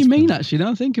 I know what you mean. Actually,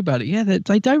 now I think about it. Yeah,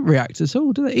 they don't react at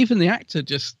all, do they? Even the actor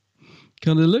just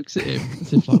kind of looks at him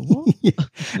as if like, what? Yeah,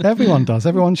 everyone does.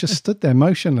 Everyone's just stood there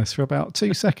motionless for about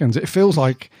 2 seconds. It feels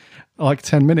like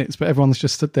 10 minutes, but everyone's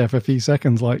just stood there for a few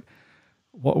seconds like,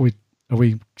 what are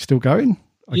we still going?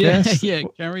 I guess. Yeah,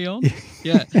 carry on.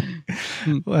 Yeah.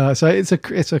 Well, so it's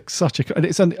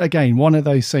again one of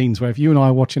those scenes where if you and I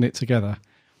are watching it together,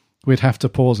 we'd have to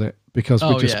pause it because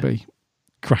we'd just be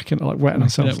cracking, like wetting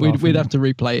ourselves. We'd have to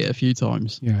replay it a few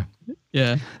times.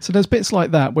 Yeah. So there's bits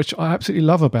like that which I absolutely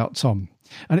love about Tom,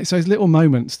 and it's those little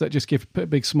moments that just put a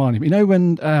big smile. You know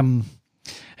when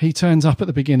he turns up at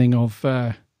the beginning of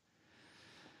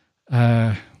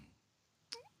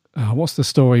what's the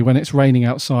story, when it's raining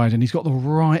outside and he's got the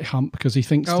right hump because he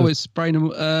thinks it's Brain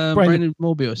and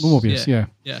Morbius.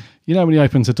 Yeah. You know when he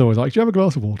opens the door, he's like, do you have a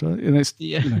glass of water? And it's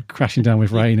crashing down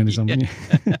with rain and something.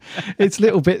 It's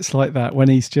little bits like that when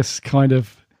he's just kind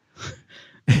of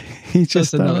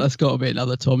that's got to be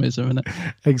another Tomism, isn't it?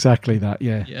 Exactly that.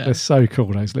 Yeah. They're so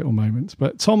cool, those little moments.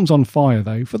 But Tom's on fire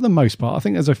though, for the most part. I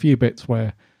think there's a few bits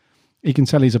where you can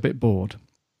tell he's a bit bored.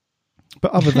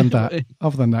 But other than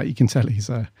that, you can tell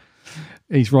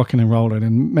he's rocking and rolling.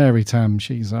 And Mary Tam,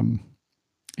 she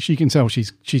can tell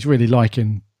she's really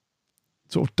liking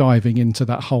sort of diving into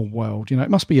that whole world. You know, it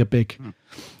must be a big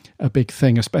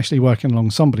thing, especially working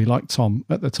along somebody like Tom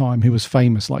at the time, who was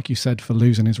famous, like you said, for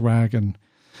losing his rag and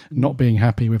not being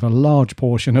happy with a large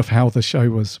portion of how the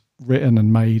show was written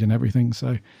and made and everything. So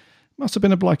it must have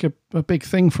been a big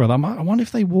thing for them. I wonder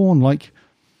if they warn, like,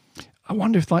 I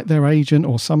wonder if like their agent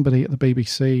or somebody at the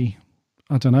BBC,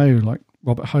 I don't know, like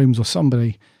Robert Holmes or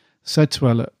somebody, said to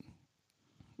her, look,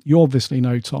 you obviously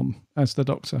know Tom as the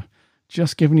Doctor.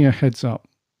 Just giving you a heads up.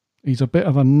 He's a bit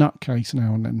of a nutcase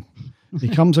now and then. He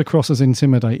comes across as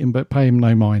intimidating, but pay him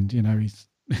no mind. You know,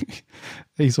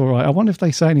 he's all right. I wonder if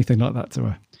they say anything like that to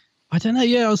her. I don't know.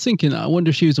 Yeah, I was thinking that. I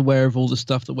wonder if she was aware of all the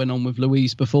stuff that went on with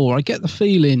Louise before. I get the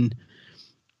feeling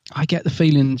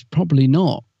probably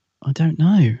not. I don't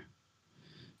know.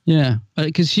 Yeah,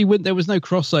 because there was no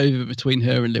crossover between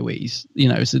her and Louise. You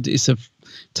know, it's a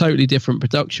totally different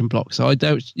production block. So I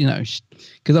don't, you know,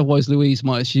 because otherwise Louise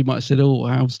might have said, "Oh,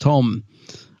 how's Tom?"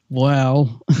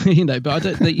 Well, you know, but I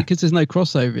don't think, because there's no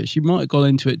crossover. She might have gone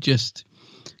into it just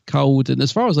cold, and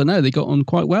as far as I know, they got on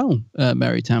quite well,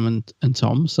 Mary Tam and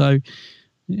Tom. So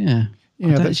yeah,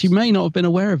 she may not have been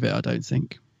aware of it. I don't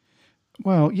think.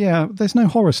 Well, yeah, there's no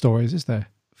horror stories, is there,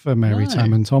 for Mary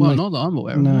Tam and Tom? Well, not that I'm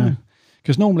aware of. No.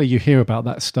 Because normally you hear about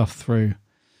that stuff through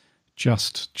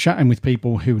just chatting with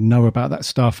people who know about that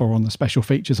stuff or on the special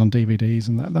features on DVDs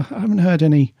and that. I haven't heard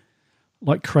any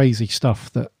like crazy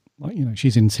stuff that, like, you know,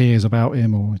 she's in tears about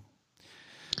him or.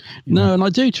 No, and I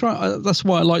do try. That's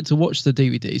why I like to watch the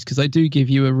DVDs, because they do give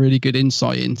you a really good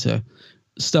insight into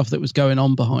stuff that was going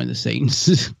on behind the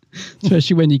scenes,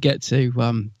 especially when you get to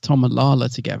Tom and Lala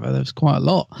together. There was quite a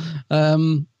lot.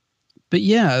 But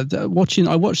yeah, I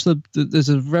watched there's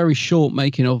a very short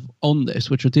making of on this,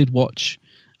 which I did watch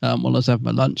while I was having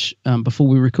my lunch before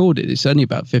we recorded. It's only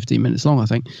about 15 minutes long, I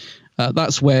think.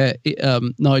 That's where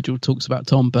Nigel talks about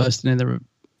Tom bursting in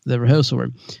the rehearsal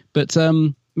room. But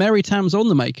Mary Tam's on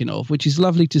the making of, which is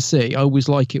lovely to see. I always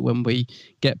like it when we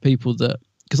get people that,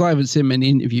 because I haven't seen many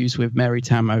interviews with Mary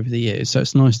Tam over the years, so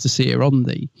it's nice to see her on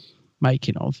the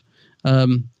making of.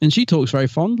 And she talks very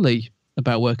fondly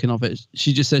about working of it.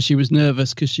 She just says she was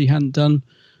nervous because she hadn't done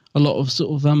a lot of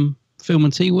sort of film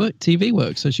and TV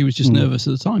work, so she was just nervous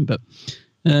at the time. But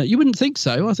you wouldn't think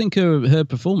so. I think her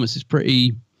performance is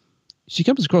pretty. She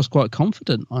comes across quite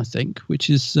confident, I think, which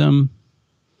is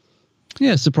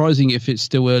surprising if it's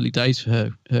still early days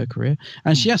for her career.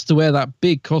 And she has to wear that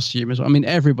big costume as well. I mean,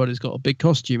 everybody's got a big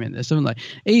costume in this, haven't they?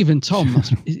 Even Tom,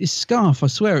 his scarf, I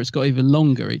swear it's got even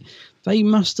longer. They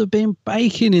must have been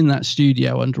baking in that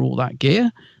studio under all that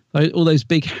gear, all those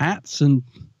big hats, and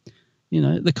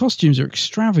the costumes are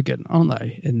extravagant, aren't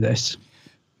they? In this,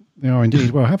 they are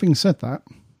indeed. Well, having said that,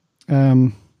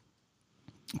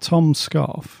 Tom's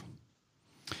scarf.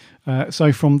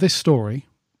 So from this story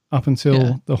up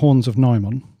until the Horns of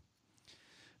Nymon,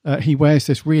 he wears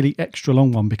this really extra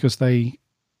long one because it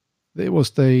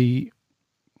was the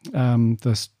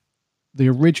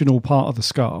original part of the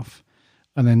scarf.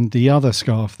 And then the other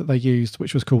scarf that they used,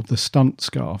 which was called the stunt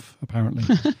scarf, apparently,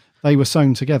 they were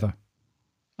sewn together.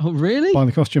 Oh, really? By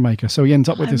the costume maker. So he ends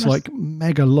up with this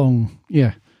mega long,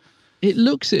 It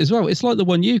looks it as well. It's like the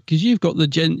one because you've got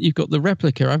the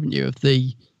replica, haven't you, of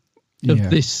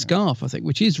this scarf, I think,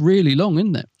 which is really long,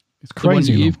 isn't it? It's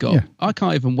crazy. The one that you've got. Yeah. I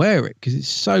can't even wear it because it's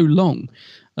so long.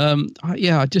 I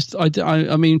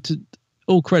mean,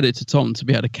 all credit to Tom to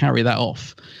be able to carry that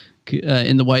off.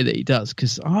 In the way that he does,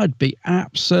 because I'd be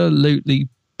absolutely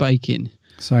baking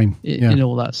in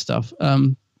all that stuff.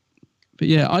 But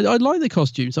yeah, I like the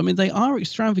costumes. I mean, they are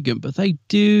extravagant, but they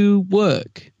do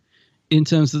work in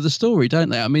terms of the story, don't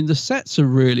they? I mean, the sets are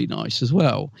really nice as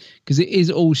well, because it is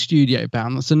all studio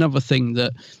bound. That's another thing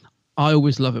that I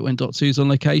always love it when Doctor Who's on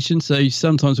location. So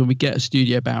sometimes when we get a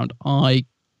studio bound, I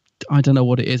don't know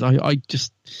what it is.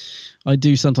 I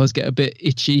do sometimes get a bit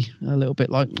itchy, a little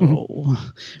bit like,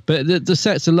 but the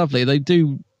sets are lovely. They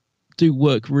do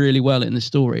work really well in the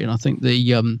story, and I think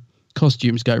the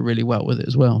costumes go really well with it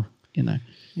as well.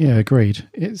 Yeah, agreed.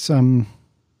 It's and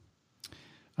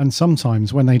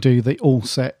sometimes when they do the all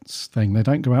sets thing, they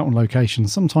don't go out on location.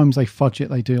 Sometimes they fudge it.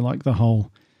 They do like the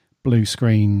whole blue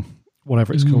screen,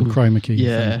 whatever it's called, chroma key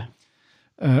thing,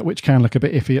 which can look a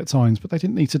bit iffy at times. But they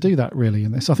didn't need to do that really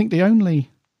in this. I think the only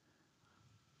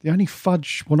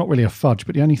fudge, well, not really a fudge,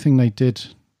 but the only thing they did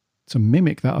to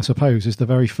mimic that, I suppose, is the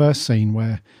very first scene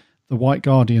where the White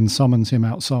Guardian summons him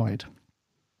outside.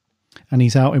 And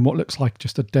he's out in what looks like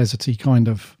just a deserty kind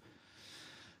of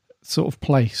sort of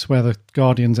place where the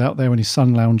Guardian's out there in his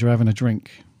sun lounger having a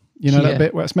drink. That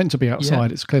bit where it's meant to be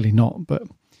outside, it's clearly not. But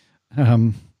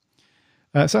so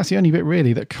that's the only bit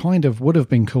really that kind of would have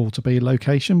been cool to be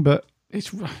location, but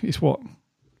it's what,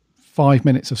 5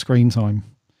 minutes of screen time.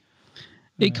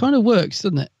 It kind of works,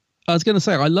 doesn't it? I was going to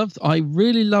say, I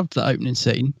really loved the opening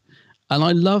scene, and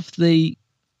I loved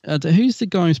who's the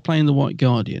guy who's playing the White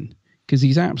Guardian, because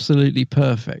he's absolutely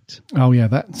perfect. Oh yeah,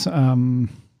 that's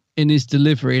in his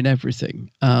delivery and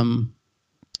everything. I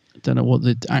don't know what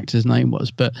the actor's name was,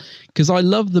 but because I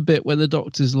love the bit where the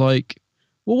Doctor's like,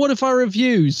 "Well, what if I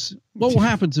refuse? What will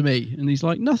happen to me?" And he's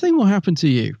like, "Nothing will happen to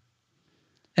you.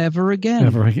 Ever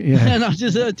again." Yeah. And I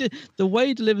just the way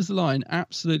he delivers the line,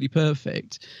 absolutely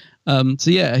perfect. So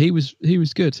yeah, he was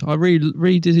good. I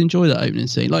really did enjoy that opening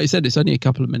scene. Like you said, it's only a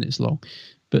couple of minutes long,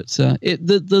 but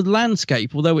the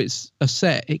landscape, although it's a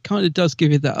set, it kind of does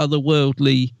give it that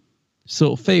otherworldly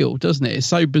sort of feel, doesn't it? It's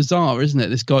so bizarre, isn't it?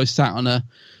 This guy sat on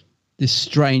this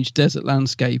strange desert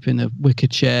landscape in a wicker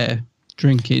chair,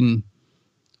 drinking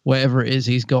whatever it is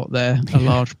he's got there, a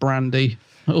large brandy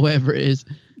or whatever it is.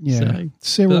 Yeah, so,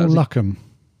 Cyril Luckham.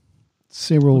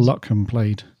 Cyril Luckham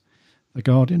played the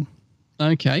Guardian.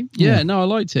 Okay, yeah, no, I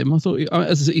liked him. I thought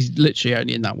he's literally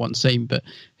only in that one scene, but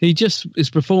his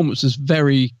performance was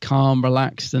very calm,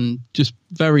 relaxed, and just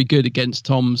very good against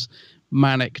Tom's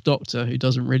manic Doctor who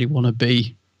doesn't really want to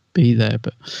be there.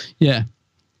 But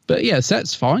yeah,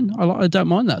 set's fine. I don't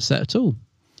mind that set at all.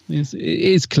 It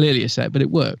is clearly a set, but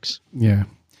it works. Yeah,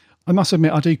 I must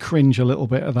admit I do cringe a little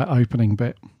bit at that opening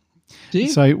bit. Do you?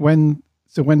 So when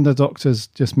the Doctor's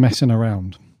just messing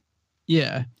around,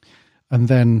 yeah, and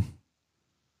then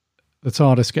the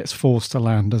TARDIS gets forced to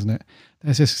land, doesn't it?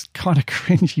 There's this kind of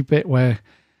cringy bit where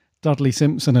Dudley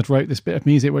Simpson had wrote this bit of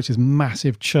music, which is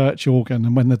massive church organ,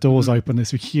 and when the doors open, this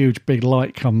huge big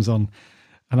light comes on,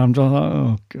 And I'm just like,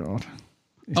 oh God.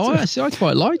 Actually, I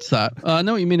quite liked that. I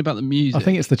know what you mean about the music. I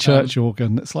think it's the church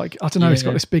organ. It's like, I don't know, It's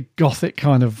got this big gothic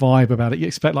kind of vibe about it. You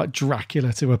expect like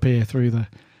Dracula to appear through the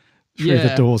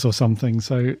doors or something.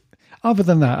 So other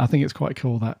than that, I think it's quite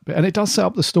cool, that bit. And it does set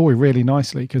up the story really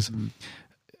nicely because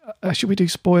should we do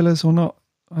spoilers or not?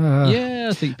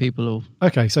 I think people will.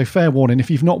 Okay, so fair warning.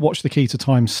 If you've not watched the Key to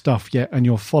Time stuff yet and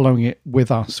you're following it with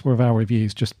us, with our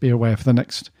reviews, just be aware for the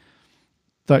next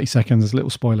 30 seconds, there's a little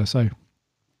spoiler. So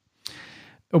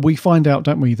we find out,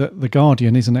 don't we, that the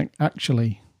Guardian isn't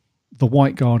actually the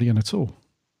White Guardian at all.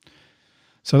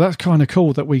 So that's kind of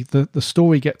cool that the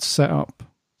story gets set up.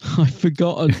 I've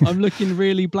forgotten. I'm looking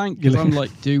really blank because I'm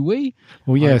like, do we?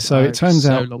 Well, yeah, so it turns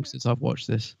out... so long since I've watched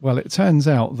this. Well, it turns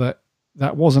out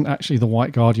that wasn't actually the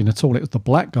White Guardian at all. It was the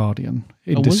Black Guardian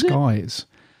in disguise.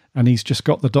 And he's just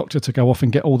got the Doctor to go off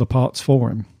and get all the parts for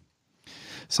him.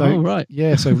 So, right.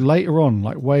 Yeah, so later on,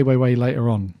 like way later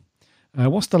on,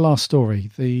 what's the last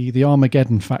story? The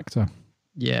Armageddon Factor.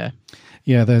 Yeah.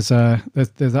 Yeah, there's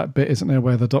that bit, isn't there,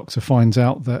 where the Doctor finds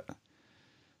out that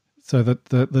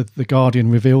the Guardian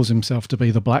reveals himself to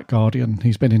be the Black Guardian.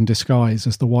 He's been in disguise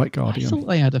as the White Guardian. I thought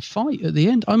they had a fight at the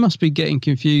end. I must be getting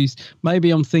confused.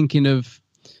 Maybe I'm thinking of,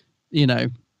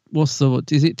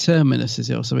 is it Terminus, is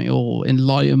it, or something, or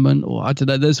Enlightenment, or I don't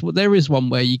know. There is one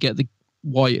where you get the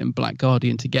White and Black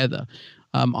Guardian together.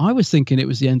 I was thinking it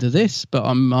was the end of this, but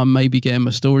I'm maybe getting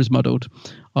my stories muddled.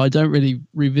 I don't really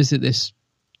revisit these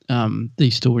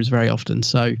stories very often,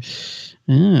 so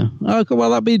yeah. Well,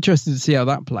 that'd be interesting to see how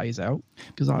that plays out,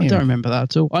 because I don't remember that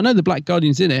at all. I know the Black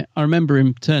Guardian's in it. I remember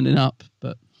him turning up,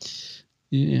 but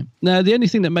yeah. Now, the only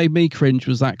thing that made me cringe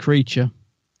was that creature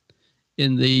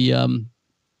in the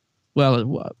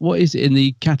what is it, in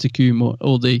the catacomb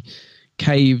or the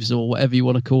caves or whatever you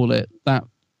want to call it.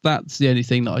 That's the only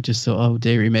thing that I just thought, oh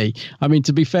dearie me. I mean,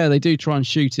 to be fair, they do try and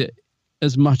shoot it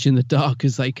as much in the dark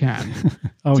as they can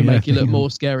to make it look more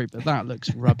scary, but that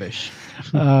looks rubbish.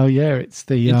 Oh yeah, it's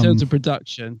the in terms of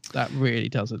production, that really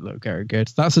doesn't look very good.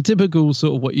 That's a typical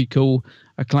sort of what you call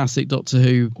a classic Doctor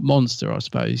Who monster, I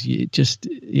suppose.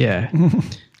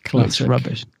 Looks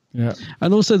rubbish. Yeah,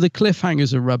 and also the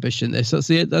cliffhangers are rubbish in this.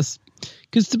 That's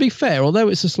because, to be fair, although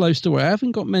it's a slow story, I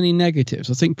haven't got many negatives.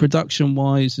 I think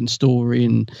production-wise and story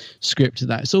and script and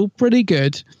that, it's all pretty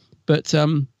good. But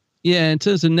in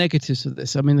terms of negatives of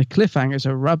this, I mean, the cliffhangers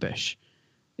are rubbish.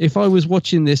 If I was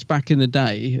watching this back in the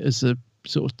day as a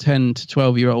sort of 10 to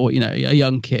 12-year-old, a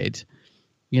young kid,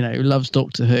 who loves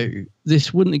Doctor Who,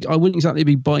 I wouldn't exactly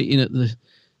be biting at the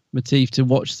motif to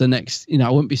watch the next, I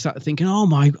wouldn't be sat thinking, how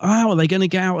are they going to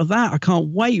get out of that? I can't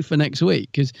wait for next week,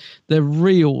 because they're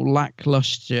real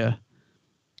lackluster,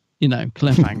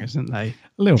 cliffhangers, aren't they?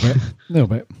 A little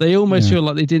bit. They almost feel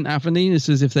like they didn't have any. It's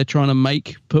as if they're trying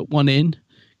to put one in.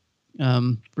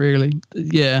 Really,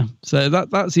 yeah. So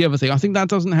that's the other thing. I think that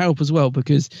doesn't help as well,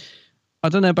 because I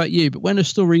don't know about you, but when a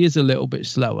story is a little bit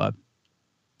slower,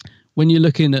 when you're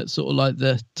looking at sort of like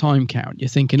the time count, you're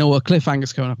thinking, a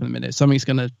cliffhanger's coming up in a minute. Something's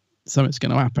going to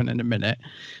happen in a minute.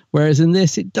 Whereas in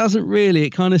this, it doesn't really. It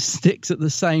kind of sticks at the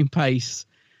same pace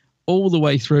all the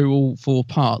way through all 4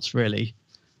 parts, really.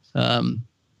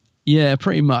 Yeah,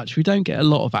 pretty much. We don't get a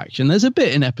lot of action. There's a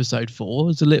bit in episode 4.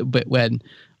 There's a little bit when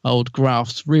old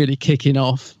Graft's really kicking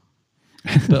off.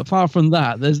 But apart from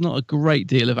that, there's not a great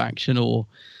deal of action or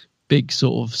big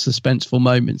sort of suspenseful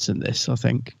moments in this, I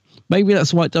think. Maybe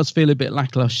that's why it does feel a bit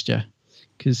lackluster,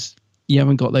 because you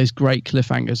haven't got those great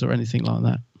cliffhangers or anything like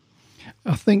that.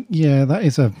 I think, that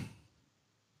is it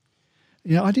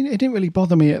didn't really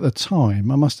bother me at the time,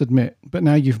 I must admit. But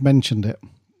now you've mentioned it,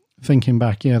 thinking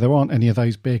back, there aren't any of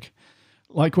those big,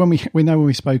 like when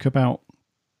we spoke about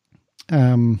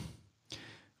one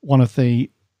of the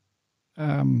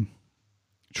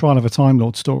Trial of a Time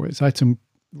Lord stories. I had some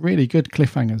really good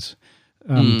cliffhangers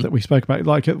that we spoke about.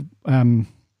 Like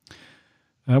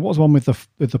what was one with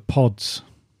the pods?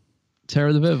 Terror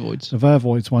of the Vervoids. The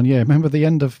Vervoids one, yeah. Remember the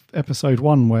end of episode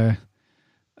 1 where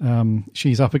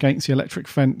she's up against the electric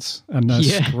fence and a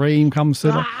scream comes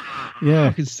through. Yeah,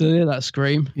 I can still hear that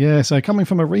scream. Yeah, so coming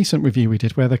from a recent review we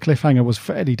did where the cliffhanger was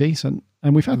fairly decent,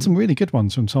 and we've had some really good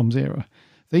ones from Tom's era.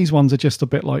 These ones are just a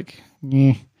bit like,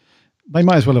 they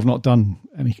might as well have not done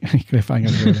any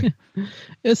cliffhangers, really.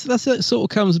 That sort of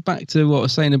comes back to what I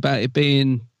was saying about it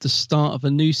being the start of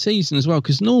a new season as well,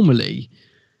 because normally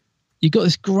you've got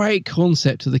this great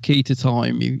concept of the Key to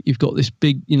Time. You've got this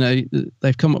big,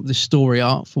 they've come up with this story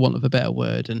arc, for want of a better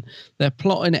word, and they're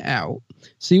plotting it out.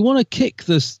 So you want to kick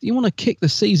the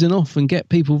season off and get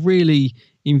people really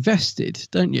invested,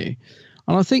 don't you?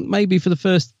 And I think maybe for the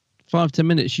first 5-10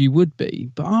 minutes you would be,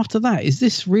 but after that, is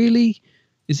this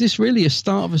is this really a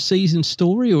start of a season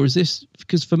story, or is this,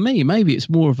 because for me, maybe it's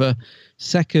more of a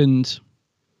second,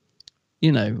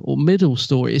 or middle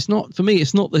story. It's not, for me,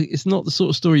 it's not the sort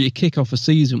of story you kick off a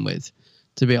season with,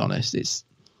 to be honest.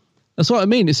 That's what I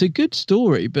mean. It's a good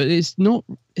story, but it's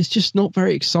just not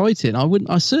very exciting.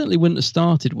 I certainly wouldn't have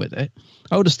started with it.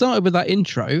 I would have started with that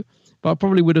intro, but I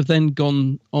probably would have then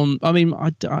gone on. I mean,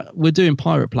 we're doing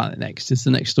Pirate Planet next. It's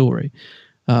the next story.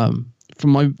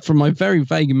 From my very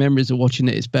vague memories of watching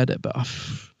it, it's better, but I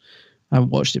haven't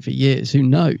watched it for years. Who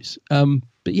knows?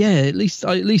 But yeah, at least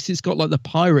it's got like the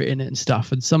pirate in it and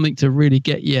stuff, and something to really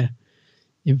get you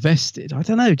invested. I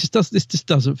don't know. This just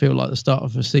doesn't feel like the start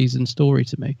of a season story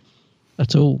to me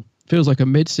at all. Feels like a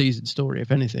mid-season story,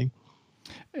 if anything.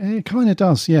 It kind of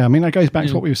does, yeah. I mean, that goes back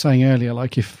to what we were saying earlier.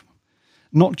 Like, if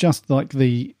not just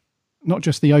the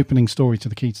opening story to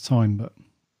The Key to Time, but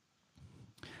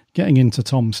getting into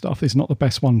Tom stuff is not the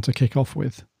best one to kick off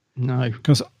with. No,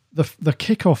 because the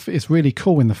kickoff is really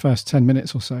cool in the first 10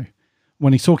 minutes or so,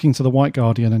 when he's talking to the White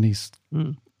Guardian and he's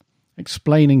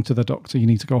explaining to the Doctor, you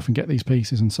need to go off and get these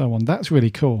pieces and so on. That's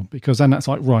really cool, because then that's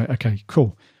like, right, okay,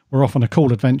 cool. We're off on a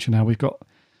cool adventure now. We've got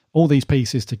all these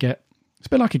pieces to get. It's a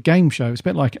bit like a game show. It's a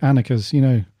bit like Annika's,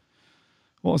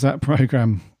 what was that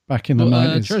program back in the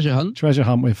 90s? Treasure Hunt. Treasure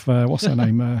Hunt with, what's her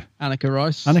name? Annika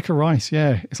Rice. Annika Rice,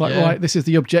 yeah. It's like, right, this is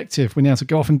the objective. We now have to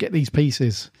go off and get these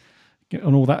pieces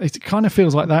and all that. It kind of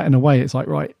feels like that in a way. It's like,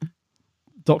 right,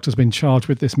 Doctor's been charged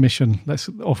with this mission.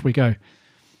 Off we go.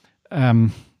 But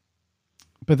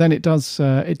then it does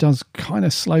kind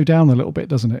of slow down a little bit,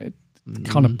 doesn't it? It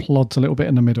kind of plods a little bit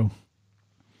in the middle.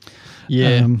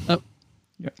 Yeah.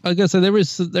 I guess there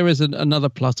is another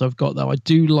plus I've got, though. I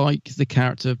do like the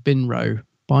character of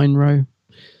Binro,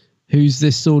 who's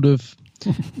this sort of.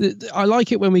 I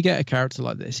like it when we get a character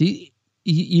like this.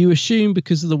 You assume,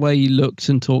 because of the way he looks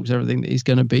and talks, everything, that he's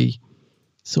going to be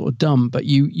sort of dumb, but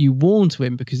you warn to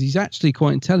him because he's actually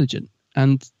quite intelligent.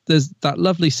 And there's that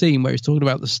lovely scene where he's talking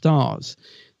about the stars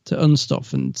to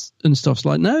Unstoff, and Unstoff's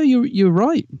like, no, you're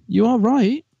right. You are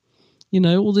right.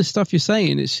 All this stuff you're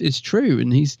saying is true.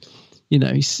 And he's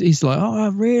like,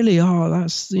 oh, really? Oh,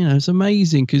 that's, it's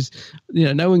amazing, because,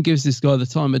 no one gives this guy the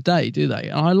time of day, do they?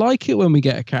 And I like it when we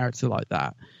get a character like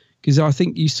that, because I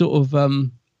think you sort of,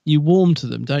 you warm to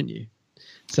them, don't you?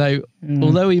 So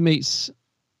although he meets,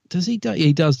 does he die?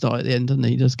 He does die at the end, doesn't he?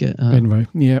 He does get Benro.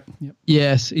 Yep.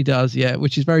 Yes, he does. Yeah,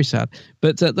 which is very sad.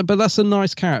 But that's a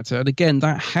nice character, and again,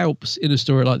 that helps in a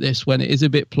story like this when it is a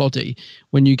bit ploddy.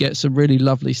 When you get some really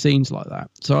lovely scenes like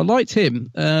that. So I liked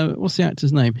him. What's the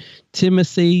actor's name?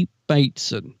 Timothy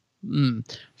Bateson.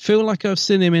 Feel like I've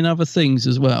seen him in other things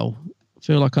as well.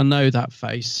 Feel like I know that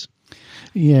face.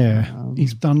 Yeah,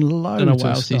 he's done loads. I don't know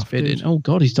what else he's been in. Oh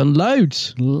God, he's done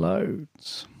loads.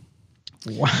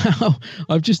 Wow,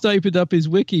 I've just opened up his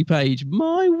wiki page.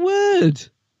 My word.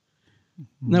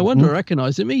 No wonder I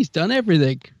recognise him. He's done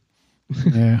everything.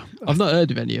 Yeah. I've not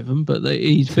heard of any of them, but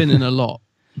he's been in a lot.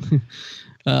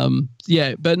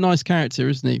 Yeah, but nice character,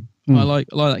 isn't he? I like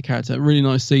that character. Really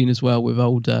nice scene as well with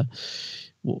old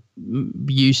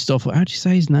Unstoff. How do you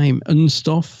say his name?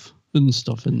 Unstoff,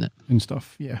 isn't it?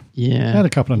 Unstoff, yeah. Yeah. They had a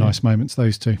couple of nice moments,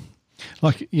 those two.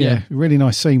 Like, a really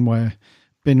nice scene where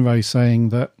Binro saying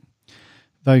that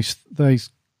those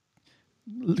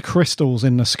crystals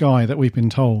in the sky that we've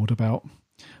been told about,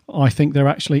 I think they're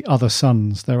actually other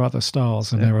suns, they're other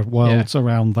stars, and there are worlds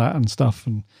around that and stuff.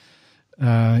 And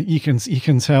you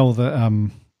can tell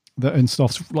that that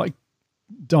Unstoff's like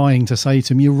dying to say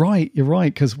to him, "You're right,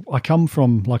 because I come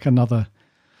from like another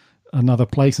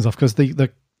place and stuff." Because the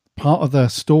part of the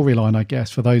storyline, I guess,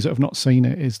 for those that have not seen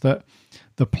it, is that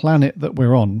the planet that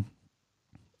we're on,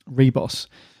 Reeboss,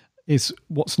 is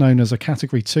what's known as a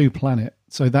Category 2 planet.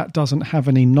 So that doesn't have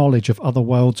any knowledge of other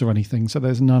worlds or anything. So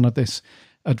there's none of this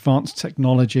advanced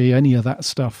technology, any of that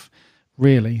stuff,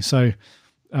 really. So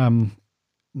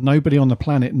nobody on the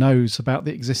planet knows about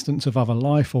the existence of other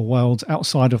life or worlds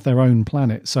outside of their own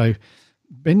planet. So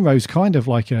Binro's kind of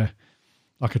like a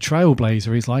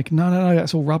trailblazer. He's like, no,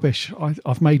 that's all rubbish.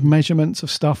 I've made measurements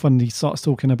of stuff, and he starts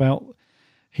talking about,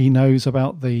 he knows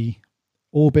about the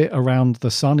orbit around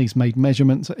the sun. He's made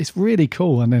measurements. It's really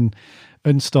cool. And then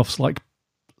Unstoff's like,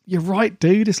 "You're right,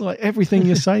 dude. It's like everything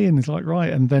you're saying is like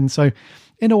right." And then, so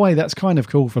in a way, that's kind of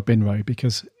cool for Binro,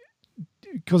 because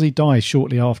he dies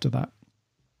shortly after that.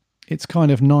 It's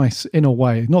kind of nice in a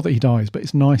way, not that he dies, but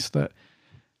it's nice that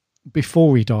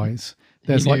before he dies,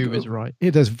 there's he was right.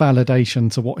 There's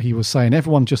validation to what he was saying.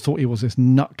 Everyone just thought he was this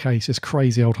nutcase, this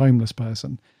crazy old homeless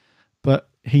person, but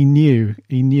he knew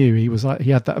he was like,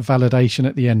 he had that validation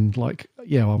at the end. Like,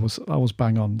 yeah, I was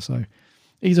bang on. So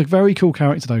He's a very cool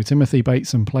character, though. Timothy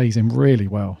Bateson plays him really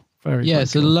well. Very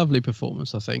it's cool. a lovely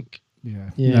performance, I think.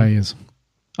 Yeah, he is.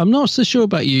 I'm not so sure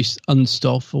about you,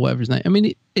 Unstoff, or whatever his name. I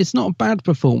mean, it's not a bad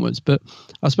performance, but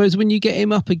I suppose when you get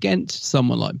him up against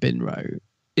someone like Binro,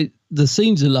 the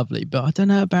scenes are lovely, but I don't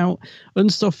know about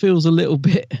Unstoff. Feels a little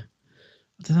bit, I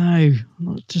don't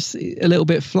know, just a little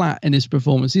bit flat in his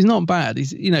performance. He's not bad.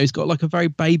 He's got like a very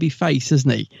baby face,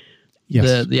 hasn't he?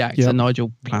 Yes. The actor,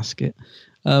 Nigel Plaskett.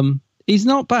 He's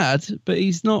not bad, but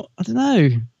he's not, I don't know,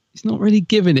 he's not really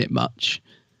giving it much.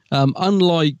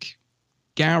 Unlike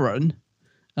Garen,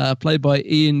 played by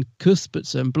Ian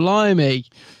Cuthbertson, blimey,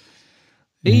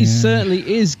 he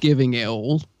certainly is giving it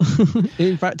all.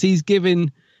 In fact, he's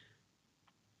giving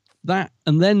that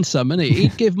and then some, isn't he?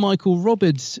 He'd give Michael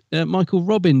Robbins a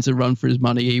run for his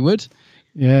money, he would.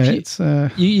 Yeah,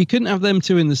 you couldn't have them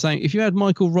two in the same. If you had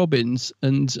Michael Robbins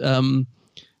and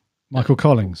Michael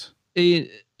Collins.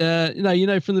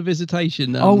 No, from The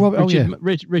Visitation.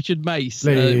 Richard Mace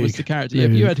was the character.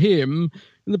 If you had him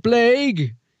in The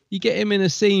Plague, you get him in a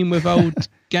scene with old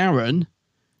Garen.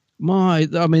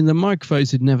 The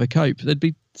microphones would never cope. There'd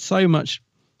be so much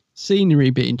scenery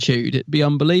being chewed, it'd be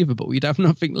unbelievable. You'd have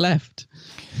nothing left.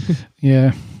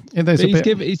 Yeah.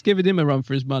 He's giving him a run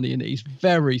for his money, and he's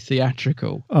very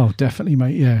theatrical. Oh, definitely,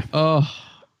 mate. Yeah. Oh,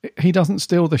 he doesn't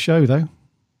steal the show, though.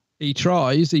 He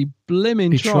tries. He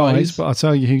tries. But I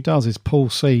tell you who does is Paul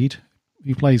Seed.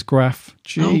 He plays Graf.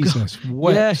 Jesus,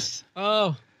 yes.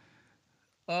 Oh,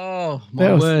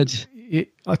 my word.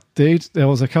 Dude, there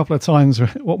was a couple of times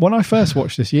when I first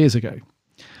watched this years ago,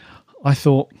 I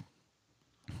thought,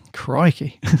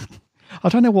 crikey. I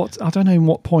don't know in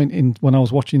what point when I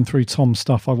was watching through Tom's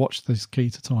stuff, I watched this Key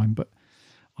to Time, but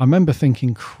I remember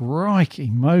thinking,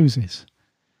 crikey, Moses.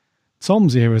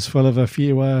 Tom's ear is full of a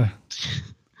few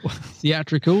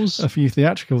theatricals. A few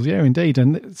theatricals, yeah, indeed.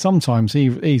 And sometimes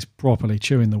he's properly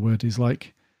chewing the wood. He's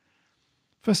like,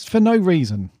 for no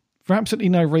reason, for absolutely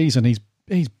no reason, he's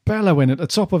bellowing at the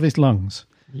top of his lungs.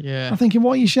 Yeah. I'm thinking,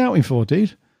 what are you shouting for,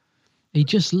 dude? He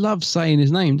just loves saying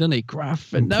his name, doesn't he?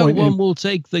 Graf. And no one will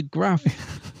take the Graf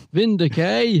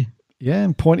Vindicate. Yeah,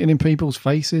 and pointing in people's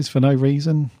faces for no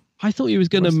reason. I thought he was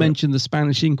going to mention the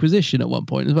Spanish Inquisition at one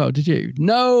point as well, did you?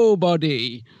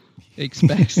 Nobody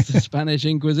expects the Spanish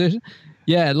Inquisition.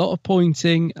 Yeah, a lot of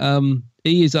pointing.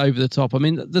 He is over the top. I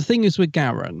mean, the thing is with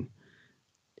Garen,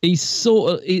 he's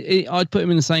sort of, I'd put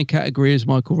him in the same category as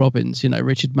Michael Robbins,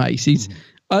 Richard Mace. He's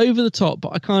over the top,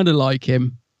 but I kind of like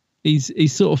him. He's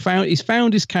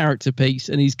found his character piece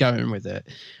and he's going with it.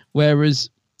 Whereas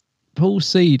Paul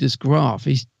Seed as Graf,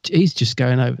 he's just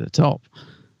going over the top.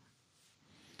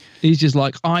 He's just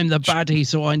like, I'm the baddie,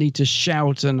 so I need to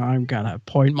shout and I'm going to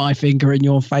point my finger in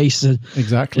your face. And,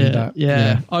 exactly that.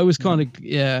 Yeah. I was kind of,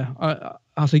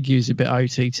 I think he was a bit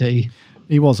OTT.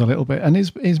 He was a little bit. And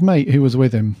his mate who was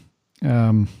with him.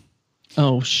 Sholak,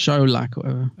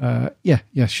 whatever.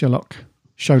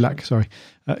 Sholak, sorry.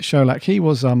 Sholak, he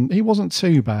wasn't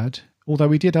too bad, although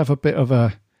he did have a bit of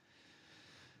a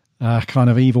kind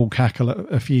of evil cackle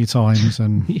a few times,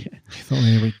 and you thought,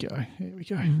 here we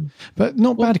go. But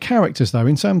not bad characters, though,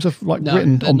 in terms of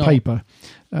written on paper.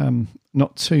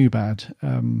 Not too bad.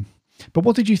 But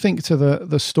what did you think to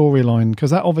the storyline?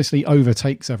 Because that obviously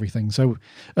overtakes everything. So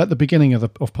at the beginning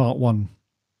of part one,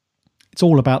 it's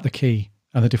all about the key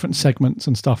and the different segments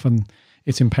and stuff, and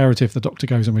it's imperative the Doctor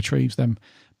goes and retrieves them.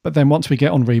 But then once we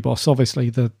get on Reeboss, obviously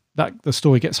the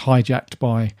story gets hijacked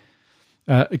by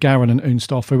Garen and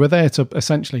Unstoff, who are there to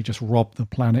essentially just rob the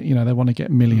planet. They want to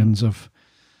get millions of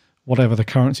whatever the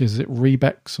currency is. Is it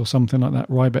Rebex or something like that?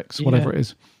 Rybex, whatever it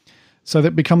is. So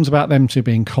that becomes about them two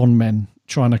being con men,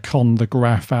 trying to con the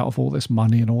Graf out of all this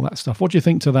money and all that stuff. What do you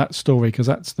think to that story? Because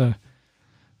that's the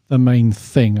main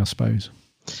thing, I suppose.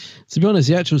 To be honest,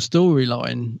 the actual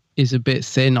storyline is a bit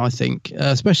thin, I think,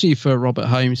 especially for a Robert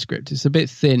Holmes script. It's a bit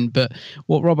thin, but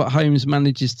what Robert Holmes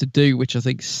manages to do, which I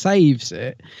think saves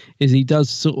it, is he does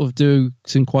sort of do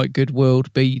some quite good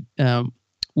world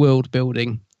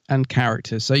building and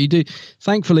characters. So you do,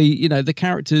 thankfully, the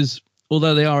characters,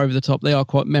 although they are over the top, they are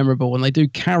quite memorable and they do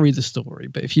carry the story.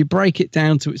 But if you break it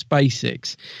down to its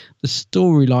basics, the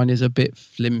storyline is a bit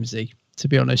flimsy, to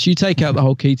be honest. You take out the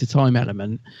whole Key to Time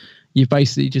element, you've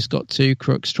basically just got two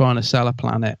crooks trying to sell a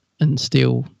planet and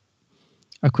steal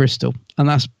a crystal. And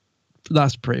that's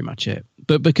pretty much it.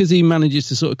 But because he manages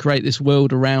to sort of create this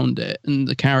world around it and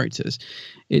the characters,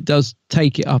 it does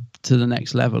take it up to the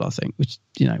next level, I think, which,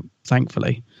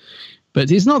 thankfully.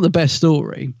 But it's not the best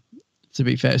story. To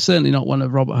be fair, certainly not one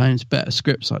of Robert Holmes' better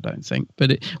scripts, I don't think.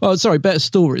 But better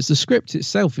stories. The script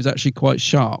itself is actually quite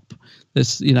sharp.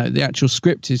 There's, the actual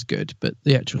script is good, but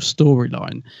the actual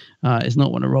storyline is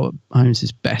not one of Robert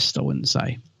Holmes' best, I wouldn't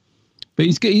say. But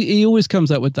he always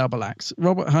comes out with double acts.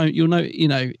 Robert Holmes,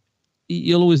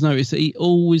 you'll always notice that he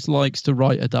always likes to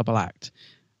write a double act.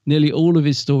 Nearly all of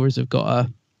his stories have got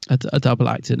a double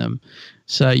act in them.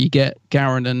 So you get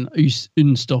Garin and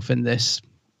Unstoff in this.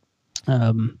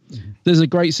 There's a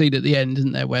great scene at the end,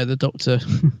 isn't there, where the Doctor,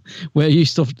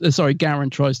 Garin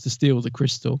tries to steal the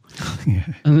crystal,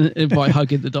 and by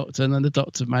hugging the Doctor, and then the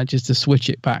Doctor manages to switch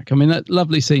it back. I mean, that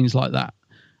lovely scenes like that.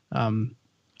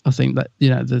 I think that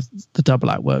the double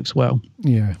act works well.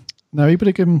 Yeah, no, he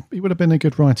would have been a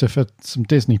good writer for some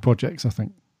Disney projects, I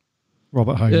think.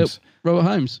 Robert Holmes. Robert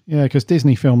Holmes. Yeah, because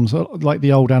Disney films, like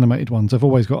the old animated ones, have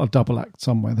always got a double act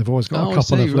somewhere. They've always got a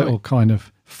couple of little kind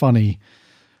of funny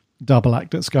double act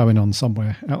that's going on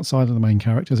somewhere outside of the main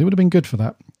characters. It would have been good for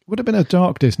that. It would have been a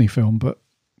dark Disney film, but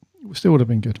it still would have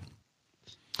been good.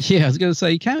 Yeah, I was going to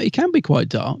say, he can be quite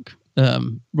dark,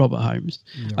 Robert Holmes.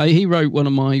 Yeah. He wrote one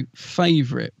of my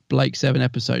favourite Blake Seven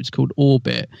episodes called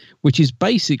Orbit, which is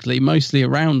basically mostly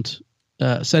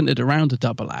centred around a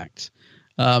double act.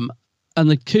 And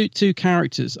the two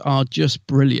characters are just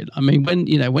brilliant. I mean,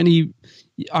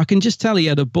 I can just tell he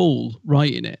had a ball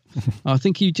writing it. I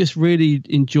think he just really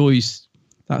enjoys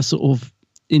that sort of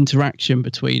interaction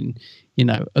between,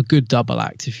 a good double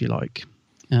act, if you like.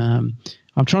 I'm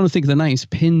trying to think of the names.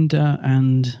 Pinder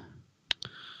and,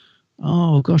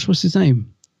 oh gosh, what's his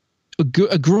name?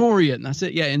 Agrorian. That's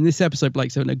it. Yeah. In this episode,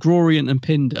 Blake Seven, Agrorian and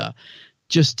Pinder,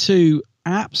 just two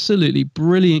absolutely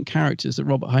brilliant characters that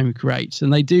Robert Holmes creates,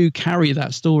 and they do carry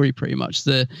that story pretty much.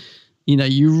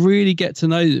 You really get to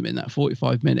know them in that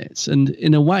 45 minutes, and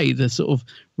in a way the sort of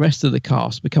rest of the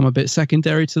cast become a bit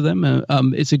secondary to them.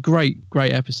 It's a great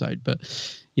episode, but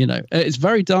it's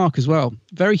very dark as well,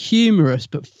 very humorous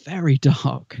but very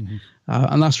dark.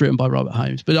 And that's written by Robert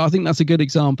Holmes. But I think that's a good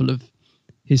example of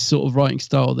his sort of writing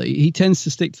style, that he tends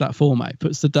to stick to that format,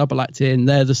 puts the double act in,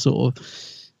 they're the sort of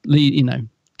lead,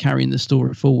 carrying the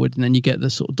story forward, and then you get the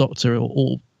sort of Doctor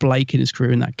or Blake and his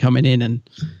crew and that coming in, and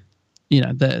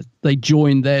they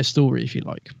join their story, if you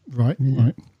like. Right.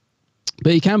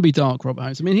 But he can be dark, Robert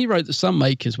Holmes. I mean, he wrote The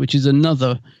Sunmakers, which is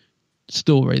another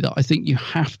story that I think you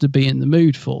have to be in the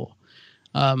mood for.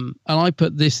 And I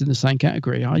put this in the same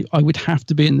category. I would have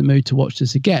to be in the mood to watch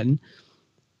this again.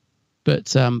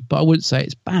 But I wouldn't say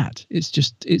it's bad. It's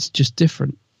just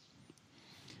different.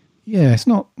 Yeah, it's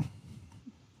not.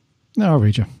 No, I'll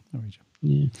read you.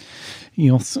 Yeah.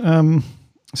 Yes.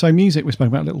 So music we spoke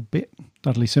about a little bit.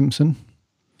 Dudley Simpson.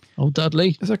 Oh,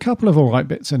 Dudley. There's a couple of all right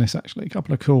bits in this, actually. A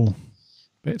couple of cool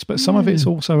bits, but some of it's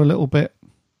also a little bit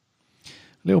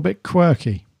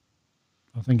quirky.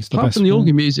 I think it's the Apart best. From the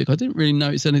organ music, I didn't really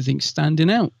notice anything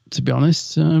standing out, to be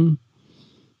honest.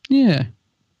 Yeah,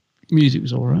 music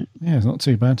was all right. Yeah, it's not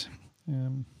too bad.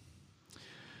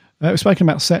 We've spoken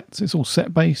about sets. It's all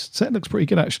set-based. Set looks pretty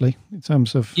good, actually, in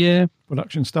terms of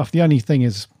production stuff. The only thing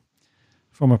is,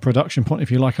 from a production point of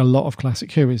view, like a lot of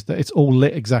classic Who, is that it's all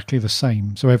lit exactly the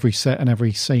same. So every set and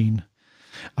every scene,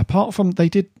 apart from they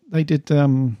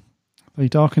darkened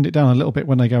it down a little bit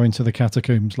when they go into the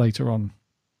catacombs later on.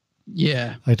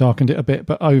 Yeah, they darkened it a bit,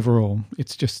 but overall,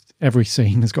 it's just every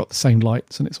scene has got the same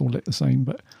lights and it's all lit the same.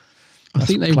 But I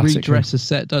think they redress a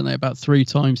set, don't they, about 3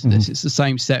 times in this. It's the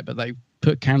same set, but they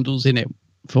put candles in it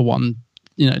for one,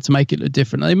 to make it look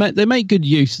different. They make good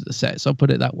use of the sets, I'll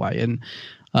put it that way. And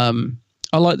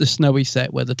I like the snowy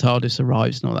set where the TARDIS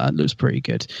arrives and all that. It looks pretty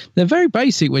good. They're very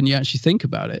basic when you actually think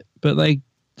about it, but they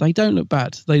don't look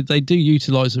bad. They do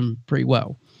utilise them pretty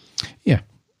well. Yeah.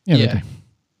 They do.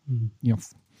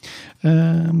 Yes.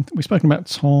 We've spoken about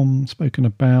Tom, spoken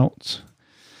about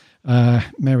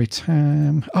Mary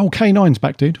Tam. Oh, K9's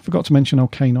back, dude. Forgot to mention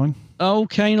K9. Oh,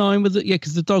 K9 with it,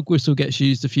 because the dog whistle gets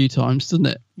used a few times, doesn't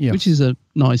it? Yeah. Which is a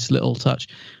nice little touch.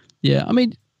 Yeah, I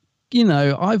mean,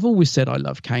 I've always said I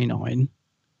love K9,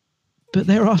 but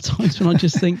there are times when I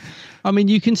just think, I mean,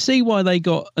 you can see why they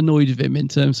got annoyed with him in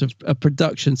terms of a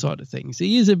production side of things.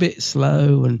 He is a bit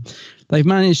slow, and they've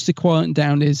managed to quieten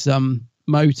down his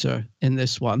motor in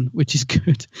this one, which is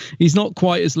good. He's not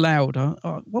quite as loud.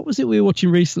 What was it we were watching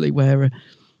recently where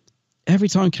every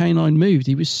time K9 moved,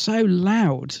 he was so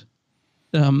loud.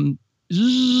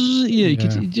 You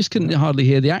just couldn't hardly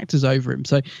hear the actors over him.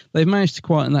 So they've managed to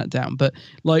quieten that down. But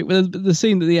like the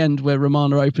scene at the end where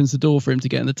Romana opens the door for him to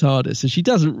get in the TARDIS, and she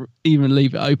doesn't even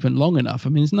leave it open long enough. I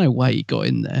mean, there's no way he got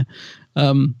in there.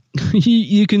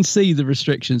 You can see the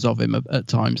restrictions of him at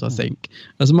times, I think,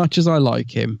 as much as I like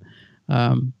him.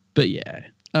 But yeah,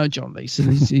 John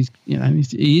Leeson. He's he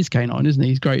is K9, isn't he?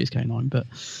 He's great as K9. But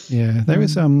yeah, there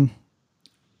is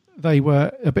They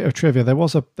were a bit of trivia. They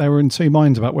were in two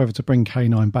minds about whether to bring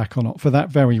K9 back or not. For that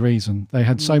very reason, they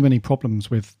had so many problems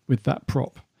with that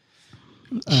prop.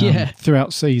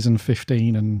 Throughout season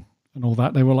 15 and all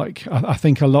that, they were like, I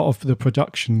think a lot of the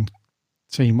production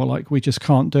team were like, we just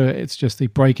can't do it. It's just he's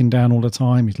breaking down all the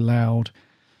time. He's loud.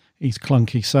 He's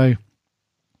clunky. So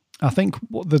I think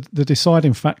what the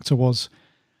deciding factor was,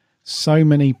 so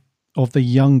many of the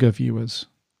younger viewers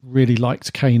really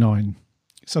liked K9.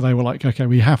 So they were like, okay,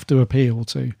 we have to appeal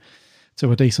to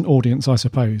a decent audience, I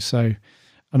suppose. So,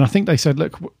 and I think they said,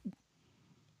 look,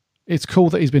 it's cool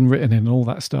that he's been written in and all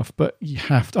that stuff, but you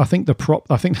have to, I think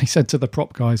they said to the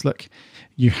prop guys, look,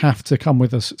 you have to come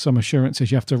with us some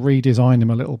assurances. You have to redesign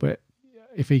him a little bit.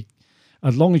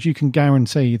 As long as you can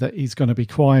guarantee that he's going to be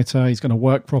quieter, he's going to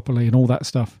work properly and all that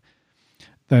stuff,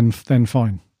 then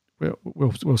fine.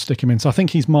 We'll stick him in. So I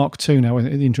think he's Mark II now, in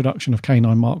the introduction of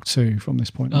K9 Mark II from this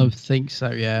point on. I think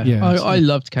so, yeah. I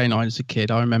loved K9 as a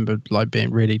kid. I remember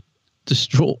being really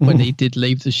distraught when he did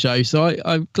leave the show. So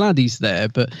I'm glad he's there.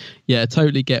 But yeah,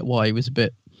 totally get why he was a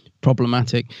bit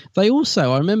problematic. They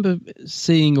also, I remember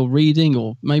seeing or reading,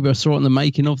 or maybe I saw it in the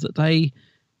making of, that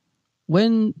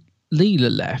when Leela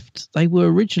left, they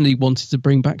were originally wanted to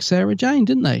bring back Sarah Jane,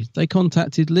 didn't they? They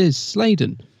contacted Liz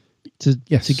Sladen to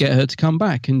get her to come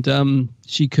back, and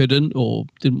she couldn't or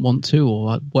didn't want to,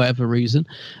 or whatever reason.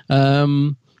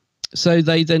 So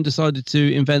they then decided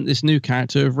to invent this new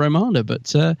character of Romana.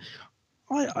 But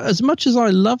as much as I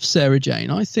love Sarah Jane,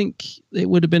 I think it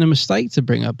would have been a mistake to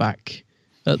bring her back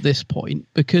at this point,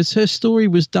 because her story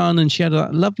was done and she had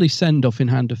a lovely send-off in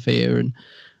Hand of Fear. And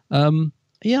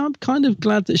I'm kind of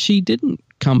glad that she didn't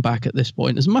come back at this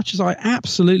point. As much as I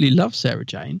absolutely love Sarah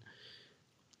Jane,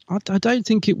 I don't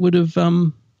think it would have...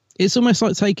 it's almost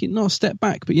like taking, not a step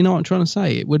back, but you know what I'm trying to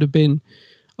say? It would have been,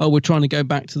 we're trying to go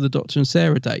back to the Doctor and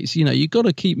Sarah days. You've got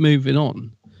to keep moving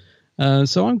on.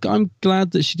 So I'm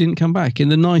glad that she didn't come back in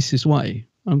the nicest way.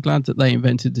 I'm glad that they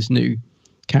invented this new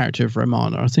character of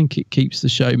Romana. I think it keeps the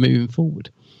show moving forward.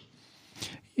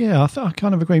 Yeah, I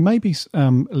kind of agree. Maybe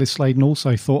Liz Sladen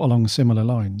also thought along similar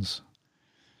lines,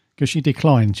 because she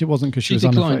declined. It wasn't because she was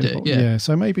unavailable. Yeah,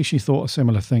 so maybe she thought a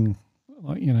similar thing.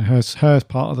 Like, her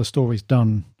part of the story's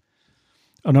done.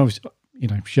 And obviously,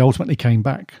 she ultimately came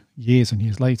back years and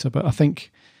years later. But I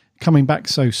think coming back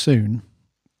so soon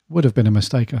would have been a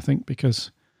mistake, I think,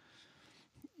 because,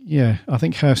 I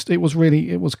think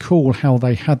it was cool how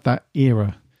they had that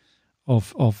era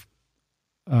of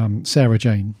Sarah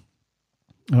Jane.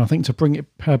 And I think to bring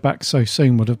her back so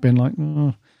soon would have been like,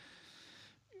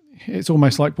 it's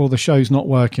almost like, well, the show's not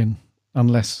working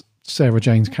unless Sarah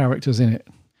Jane's character's in it.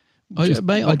 I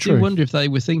do wonder if they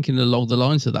were thinking along the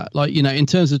lines of that. Like, in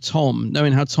terms of Tom,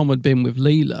 knowing how Tom had been with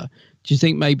Leela, do you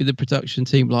think maybe the production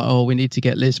team we need to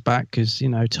get Liz back because,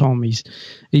 Tom,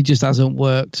 he just hasn't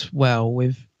worked well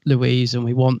with Louise, and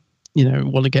we want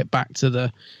to get back to the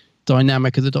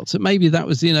dynamic of the Doctor. Maybe that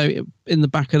was, in the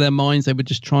back of their minds, they were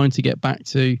just trying to get back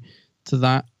to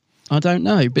that. I don't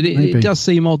know, but it does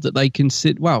seem odd that they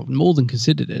more than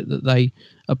considered it, that they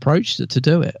approached it to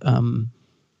do it.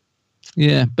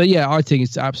 I think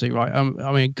it's absolutely right.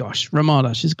 I mean, gosh,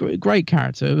 Romana, she's a great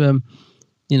character.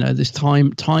 This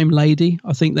time lady.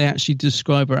 I think they actually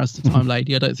describe her as the time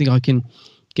lady. I don't think I can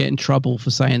get in trouble for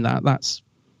saying that. That's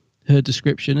her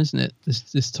description, isn't it?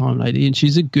 This time lady, and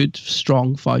she's a good,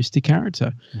 strong, feisty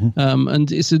character. Mm-hmm. And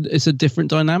it's a different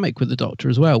dynamic with the Doctor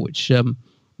as well, which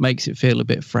makes it feel a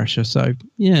bit fresher. So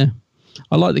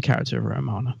I like the character of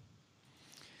Romana.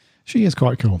 She is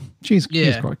quite cool. She's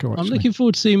quite cool, actually. I'm looking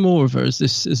forward to seeing more of her as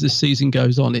this season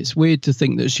goes on. It's weird to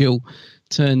think that she'll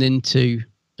turn into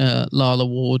Lala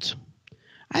Ward.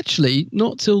 Actually,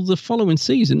 not till the following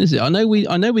season, is it? I know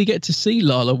we get to see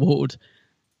Lala Ward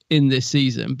in this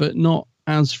season, but not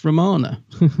as Romana.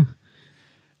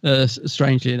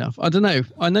 Strangely enough, I don't know.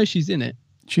 I know she's in it.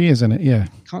 She is in it. Yeah.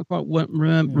 Can't quite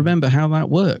remember how that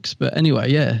works, but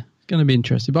anyway, it's going to be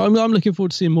interesting. But I'm looking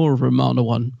forward to seeing more of Romana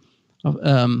 1.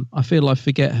 I feel I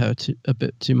forget her a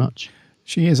bit too much.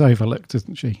 She is overlooked,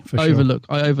 isn't she? I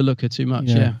overlook her too much.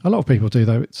 Yeah. A lot of people do,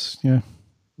 though. It's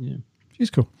she's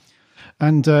cool.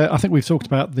 And I think we've talked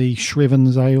about the Shriven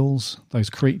Zales. Those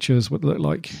creatures would look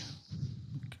like.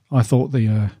 I thought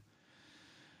the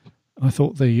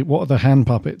what are the hand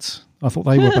puppets? I thought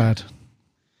they were bad.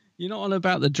 You're not on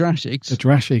about the Drashigs. The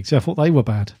Drashigs. I thought they were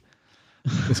bad.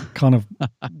 This kind of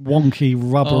wonky,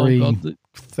 rubbery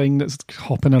thing that's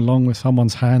hopping along with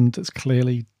someone's hand. That's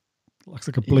clearly looks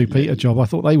like a Blue Peter job. I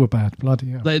thought they were bad.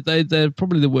 Bloody hell. They're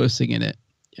probably the worst thing in it.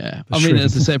 Yeah, I mean,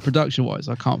 as I said, production-wise,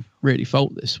 I can't really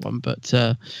fault this one, but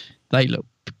they look.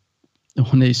 I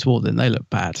nearly swore then they look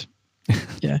bad.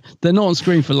 Yeah, they're not on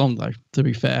screen for long though. To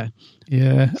be fair.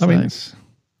 Yeah, I mean,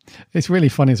 it's really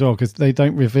funny as well because they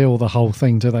don't reveal the whole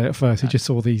thing, do they? At first, you just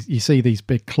saw you see these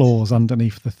big claws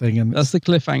underneath the thing, and that's the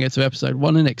cliffhanger to episode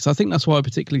 1, isn't it? Because I think that's why I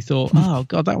particularly thought, oh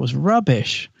god, that was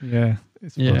rubbish. Yeah,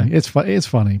 it's funny. It's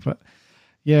funny, but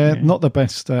not the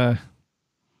best. I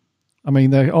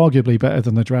mean, they're arguably better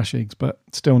than the Drashigs, but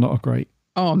still not a great.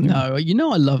 Oh no!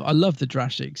 I love the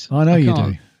Drashigs. I know you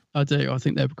do. I do. I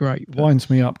think they're great. It winds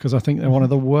me up because I think they're one of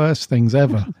the worst things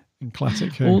ever in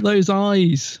classic Who. All those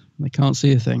eyes, they can't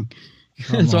see a thing.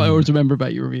 That's what I always remember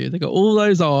about your review. They got all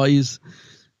those eyes,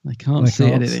 they can't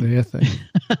see anything. See a thing.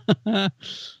 Yeah,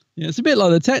 it's a bit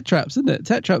like the Tetraps, isn't it?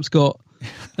 Tetrap's got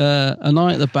an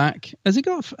eye at the back. Has it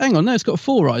got? Hang on, no, it's got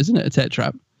 4 eyes, isn't it? A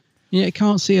Tetrap. Yeah, it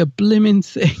can't see a blimmin'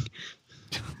 thing.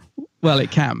 Well,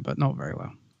 it can, but not very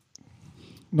well.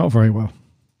 Not very well.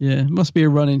 Yeah, it must be a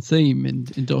running theme in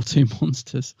Dotty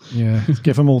Monsters. Yeah,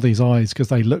 give them all these eyes because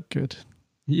they look good.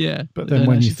 Yeah. But then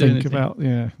when you think about...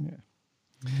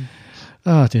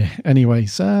 Oh, dear.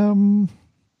 Anyways, I don't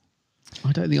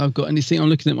think I've got anything. I'm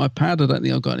looking at my pad. I don't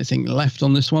think I've got anything left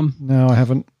on this one. No, I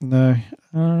haven't. No.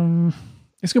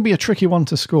 It's going to be a tricky one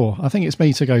to score. I think it's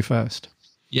me to go first.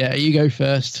 Yeah, you go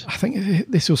first. I think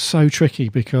this was so tricky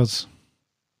because,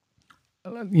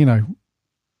 you know,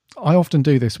 I often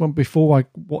do this. Before I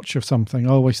watch something,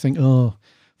 I always think,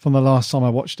 from the last time I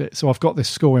watched it. So I've got this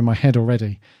score in my head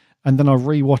already. And then I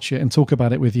rewatch it and talk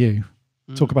about it with you.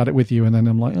 And then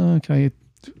I'm like, okay.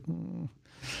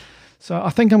 So I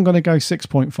think I'm going to go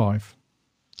 6.5.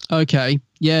 Okay.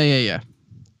 Yeah.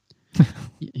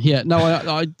 Yeah, no,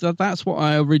 I that's what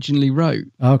I originally wrote.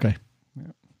 Okay.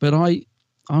 But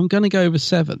I'm going to go over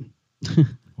 7.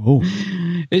 Oh.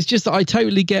 It's just that I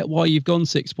totally get why you've gone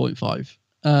 6.5.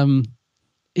 I'm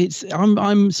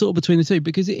sort of between the two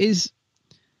because it is.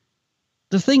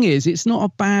 The thing is, it's not a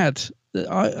bad.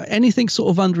 Anything sort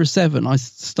of under a 7, I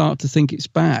start to think it's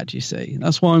bad. You see,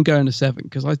 that's why I'm going to 7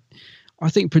 because I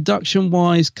think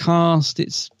production-wise, cast,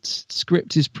 its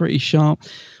script is pretty sharp.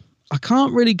 I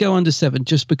can't really go under 7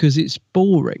 just because it's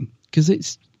boring because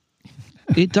it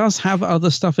does have other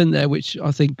stuff in there which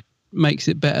I think makes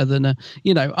it better than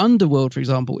Underworld, for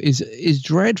example, is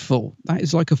dreadful. That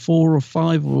is like a 4 or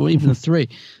 5 or even a 3.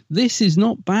 This is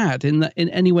not bad in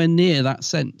anywhere near that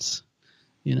sense,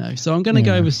 so I'm going to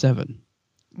go over 7.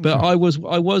 But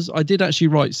okay. I did actually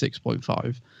write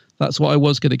 6.5. That's what I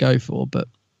was going to go for, but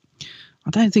I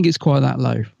don't think it's quite that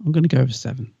low. I'm going to go over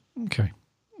 7. Okay,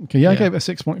 I gave it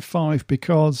a 6.5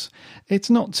 because it's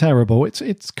not terrible.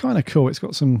 It's kind of cool. It's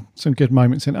got some good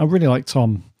moments in it. I really like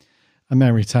Tom and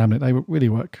Mary Tamlet. They really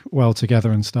work well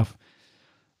together and stuff.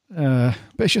 But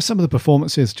it's just some of the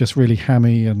performances just really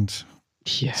hammy and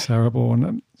terrible.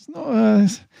 And it's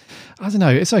not. I don't know.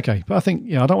 It's okay, but I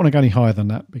think I don't want to go any higher than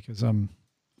that because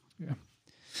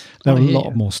there are a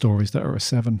lot more stories that are a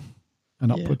 7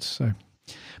 and upwards. So,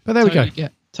 but there we go.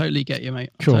 Totally get you,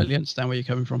 mate. Cool. I totally understand where you're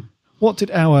coming from. What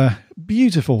did our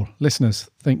beautiful listeners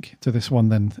think to this one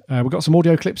then? We've got some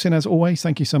audio clips in as always.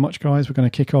 Thank you so much, guys. We're going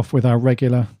to kick off with our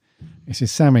regular. This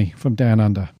is Sammy from Down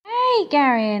Under. Hey,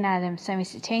 Gary and Adam. Sammy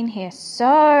Satine here.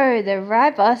 So, the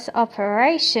Reeboss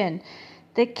operation.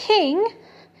 The king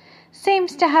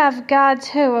seems to have guards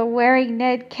who are wearing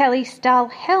Ned Kelly-style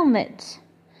helmets.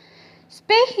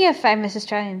 Speaking of famous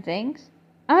Australian things,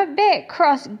 I'm a bit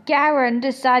cross Garen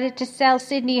decided to sell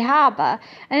Sydney Harbour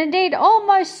and indeed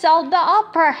almost sold the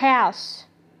Opera House.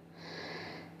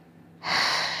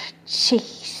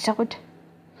 Cheeky sod.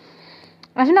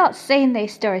 I've not seen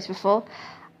these stories before.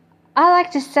 I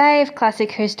like to save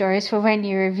classic Who stories for when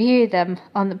you review them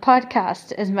on the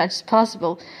podcast as much as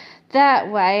possible.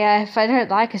 That way, if I don't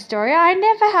like a story, I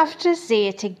never have to see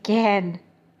it again.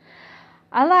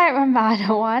 I like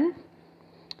Romana one.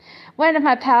 One of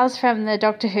my pals from the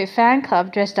Doctor Who fan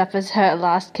club dressed up as her at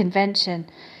last convention.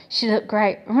 She looked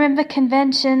great. Remember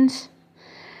conventions?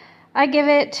 I give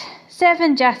it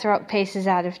 7 Jathrock pieces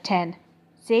out of 10.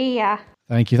 See ya.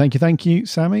 Thank you,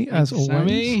 Sammy, as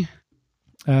always.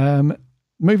 Sammy.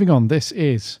 Moving on, this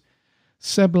is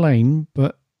Seb Lane,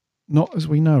 but not as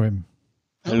we know him.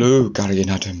 Hello, Gary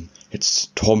and Adam. It's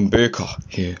Tom Baker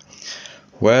here.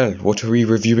 Well, what are we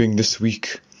reviewing this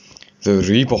week? The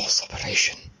Reeboss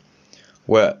operation.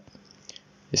 Well,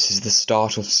 this is the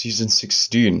start of season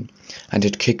 16, and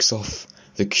it kicks off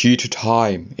the Key to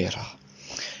Time era.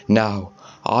 Now,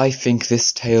 I think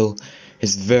this tale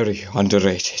is very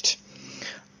underrated.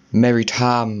 Mary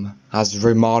Tam as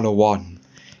Romana 1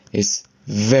 is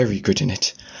very good in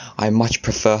it. I much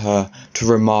prefer her to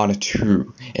Romana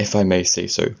too, if I may say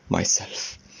so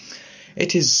myself.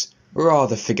 It is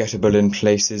rather forgettable in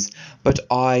places, but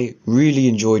I really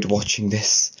enjoyed watching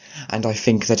this, and I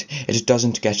think that it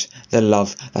doesn't get the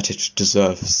love that it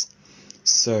deserves.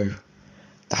 So,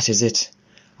 that is it.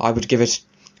 I would give it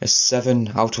a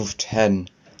 7 out of 10.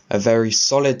 A very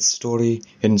solid story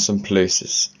in some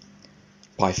places.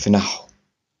 Bye for now.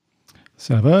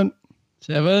 7.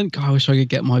 God, I wish I could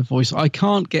get my voice. I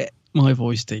can't get my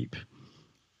voice deep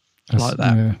like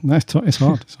that. Yeah, it's hard.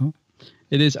 It's hard.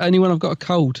 It is. Only when I've got a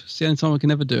cold. It's the only time I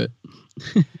can ever do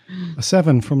it. A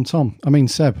 7 from Tom. I mean,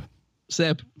 Seb.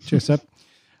 Cheers, Seb.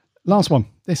 Last one.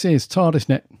 This is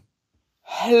TARDISnet.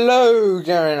 Hello,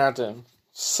 Gary and Adam.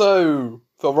 So,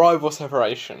 the rival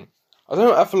separation. I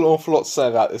don't have an awful lot to say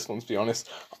about this one, to be honest.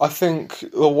 I think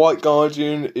The White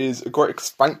Guardian is a great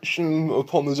expansion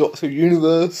upon the Doctor Who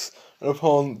universe and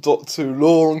upon Doctor Who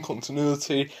lore and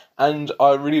continuity, and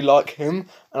I really like him.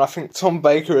 And I think Tom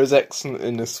Baker is excellent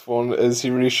in this one, as he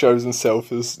really shows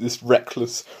himself as this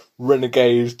reckless,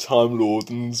 renegade Time Lord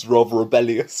and is rather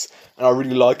rebellious. And I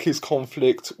really like his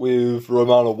conflict with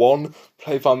Romana 1,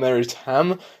 played by Mary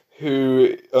Tam,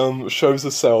 who shows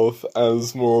herself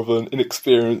as more of an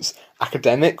inexperienced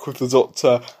academic, with the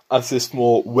Doctor as this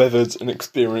more weathered and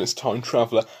experienced time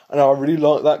traveller. And I really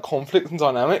like that conflict and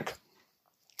dynamic.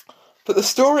 But the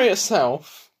story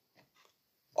itself,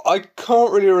 I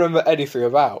can't really remember anything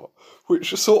about,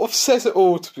 which sort of says it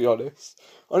all, to be honest.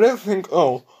 I never think,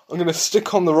 I'm going to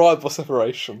stick on the rival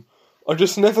separation. I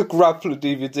just never grab for the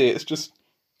DVD. It's just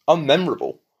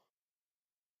unmemorable.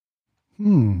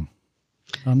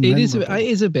 It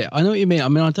is a bit. I know what you mean. I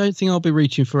mean, I don't think I'll be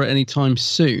reaching for it anytime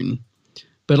soon,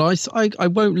 but I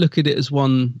won't look at it as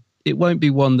one. It won't be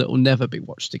one that will never be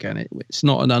watched again. It's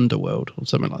not an Underworld or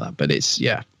something like that. But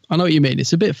I know what you mean.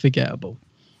 It's a bit forgettable.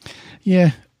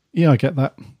 Yeah, I get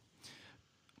that.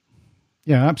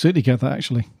 Yeah, I absolutely get that,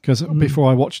 actually. Because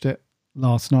before I watched it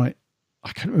last night,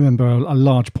 I couldn't remember a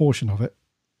large portion of it.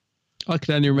 I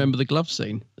can only remember the glove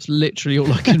scene. It's literally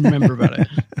all I can remember about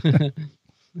it.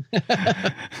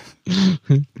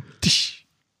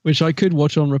 Which I could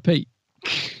watch on repeat.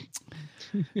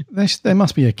 There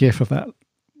must be a GIF of that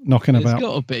knocking about. It's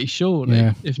got to be, surely.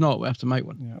 Yeah. If not, we'll have to make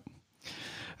one. Yeah.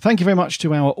 Thank you very much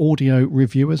to our audio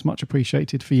reviewers. Much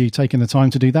appreciated for you taking the time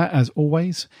to do that, as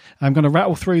always. I'm going to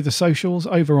rattle through the socials.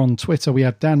 Over on Twitter, we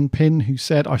had Dan Pin, who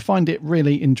said, I find it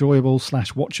really enjoyable /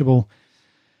 watchable.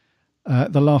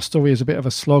 The last story is a bit of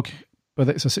a slog, but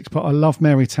it's a 6-part. I love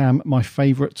Mary Tam, my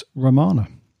favourite Romana.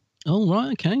 Oh,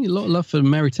 right, okay. A lot of love for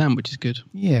Mary Tam, which is good.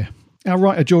 Yeah. Our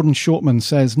writer Jordan Shortman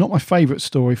says, not my favourite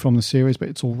story from the series, but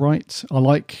it's all right. I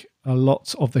like a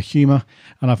lot of the humour,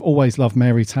 and I've always loved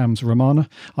Mary Tam's Romana.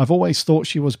 I've always thought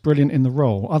she was brilliant in the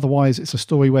role. Otherwise, it's a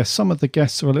story where some of the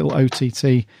guests are a little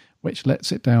OTT, which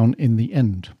lets it down in the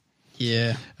end.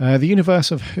 Yeah. The Universe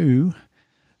of Who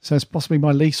says, possibly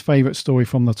my least favourite story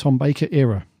from the Tom Baker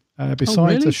era.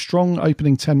 Besides a strong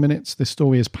opening 10 minutes, this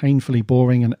story is painfully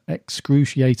boring and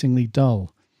excruciatingly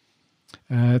dull.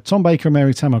 Tom Baker and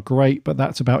Mary Tam are great, but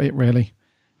that's about it, really.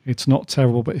 It's not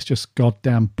terrible, but it's just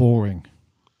goddamn boring.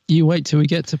 You wait till we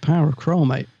get to Power of Kroll,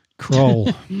 mate. Kroll.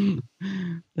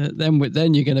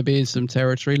 Then you're going to be in some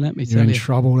territory, let me tell you. You're in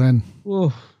trouble then.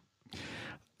 Whoa.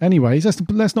 Anyways,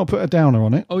 let's not put a downer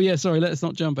on it. Oh, yeah, sorry, let's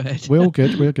not jump ahead. We're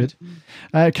good.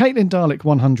 Caitlin Dalek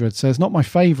 100 says, not my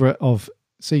favourite of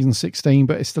season 16,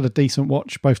 but it's still a decent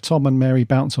watch. Both Tom and Mary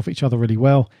bounce off each other really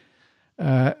well.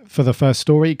 For the first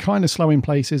story, kind of slow in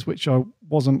places, which I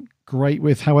wasn't great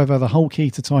with. However, the whole key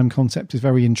to time concept is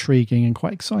very intriguing and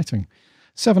quite exciting.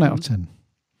 7 out of 10.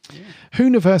 Yeah.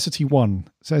 Whoniversity 1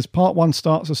 says, part 1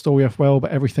 starts the story off well,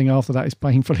 but everything after that is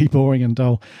painfully boring and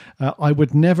dull. I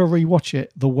would never rewatch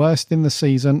it. The worst in the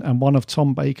season and one of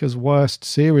Tom Baker's worst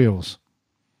serials.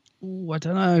 Oh, I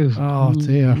don't know. Oh,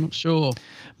 dear. I'm not sure.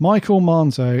 Michael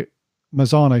Mazzano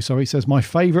says, my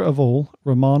favourite of all,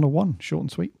 Romana 1. Short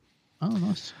and sweet. Oh,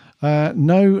 nice.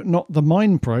 No, not the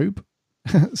Mind Probe.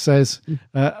 Says,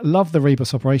 love the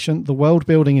Reeboss operation. The world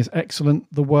building is excellent.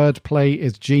 The wordplay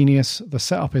is genius. The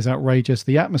setup is outrageous.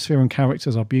 The atmosphere and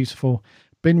characters are beautiful.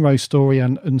 Binro's story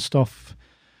and Unstoff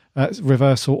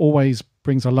reversal always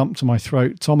brings a lump to my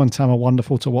throat. Tom and Tam are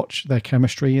wonderful to watch. Their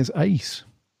chemistry is ace.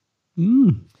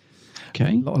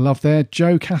 Okay. A lot of love there.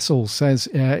 Joe Castle says,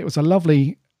 it was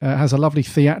has a lovely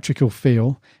theatrical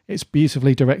feel. It's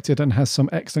beautifully directed and has some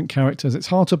excellent characters. It's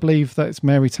hard to believe that it's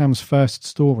Mary Tam's first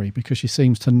story because she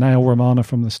seems to nail Romana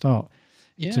from the start.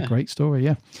 Yeah. It's a great story,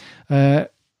 yeah.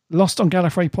 Lost on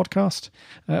Gallifrey podcast.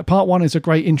 Part 1 is a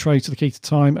great intro to the key to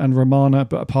time and Romana,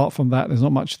 but apart from that, there's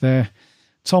not much there.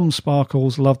 Tom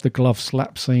sparkles, loved the glove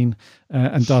slap scene,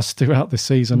 and does throughout the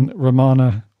season.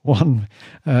 Romana 1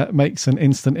 makes an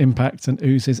instant impact and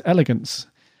oozes elegance.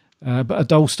 But a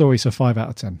dull story, so 5 out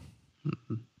of 10.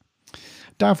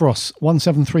 Davros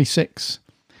 1736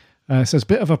 says,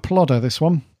 bit of a plodder, this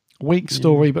one. Weak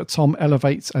story, but Tom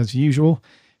elevates as usual.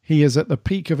 He is at the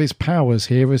peak of his powers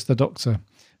here as the Doctor.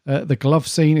 The glove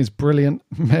scene is brilliant.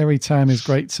 Mary Tam is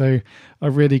great too.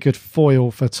 A really good foil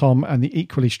for Tom and the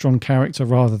equally strong character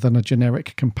rather than a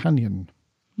generic companion.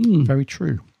 Very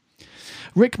true.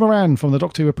 Rick Moran from the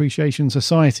Doctor Who Appreciation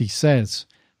Society says,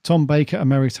 Tom Baker and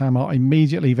Mary Tam are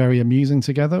immediately very amusing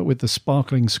together, with the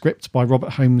sparkling script by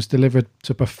Robert Holmes delivered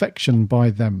to perfection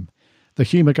by them. The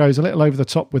humour goes a little over the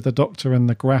top with the Doctor and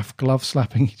the Graf glove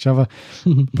slapping each other,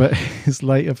 but is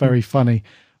later very funny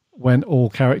when all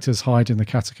characters hide in the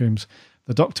catacombs.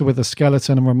 The Doctor with the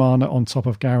skeleton and Romana on top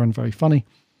of Garen, very funny.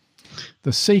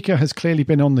 The Seeker has clearly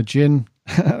been on the gin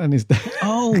and is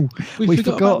we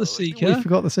forgot about the Seeker. We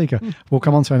forgot the Seeker. We'll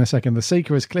come on to it in a second. The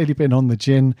Seeker has clearly been on the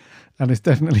gin and is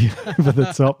definitely over the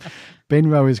top.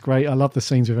 Binro is great. I love the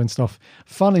scenes with him and stuff.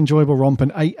 Fun, enjoyable romp,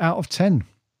 and 8 out of 10.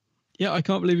 Yeah, I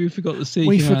can't believe we forgot the Seeker.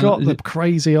 We forgot the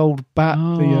crazy old bat.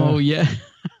 Yeah.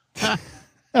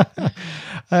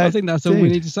 I think that's all we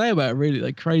need to say about it, really.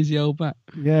 Like crazy old bat.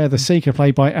 Yeah, the Seeker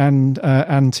played by Anne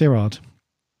Tirard.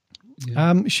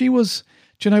 Yeah. She was.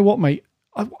 Do you know what, mate?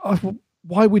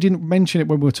 Why we didn't mention it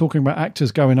when we were talking about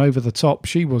actors going over the top?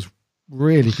 She was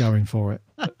really going for it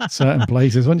at certain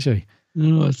places, wasn't she?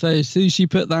 Oh, so as soon as she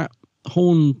put that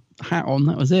horn hat on,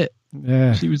 that was it.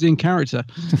 Yeah, she was in character.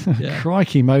 Yeah.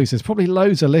 Crikey Moses! Probably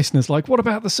loads of listeners like, what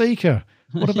about the Seeker?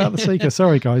 What about the Seeker?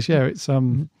 Sorry, guys. Yeah, it's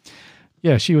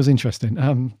Yeah, she was interesting.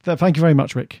 Thank you very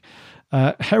much, Rick.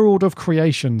 Herald of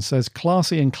Creation says,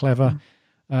 classy and clever.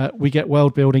 We get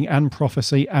world building and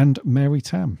prophecy and Mary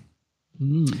Tam.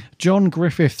 John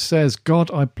Griffith says,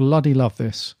 God, I bloody love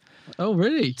this. Oh,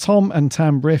 really? Tom and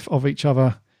Tam riff of each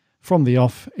other from the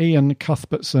off. Ian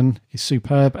Cuthbertson is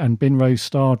superb and Binro's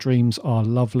Star Dreams are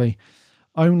lovely.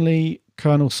 Only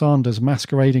Colonel Sanders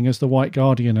masquerading as the White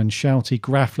Guardian and shouty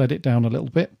Graf let it down a little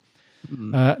bit.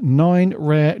 9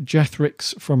 rare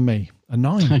Jethricks from me. A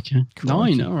 9. Okay.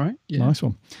 9, all right. Yeah. Nice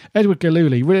one. Edward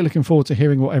Galuli, really looking forward to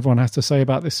hearing what everyone has to say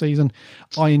about this season.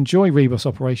 I enjoy Reeboss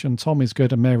Operation. Tom is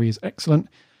good and Mary is excellent.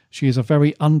 She is a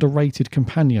very underrated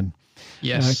companion.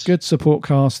 Yes. Good support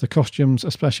cast. The costumes,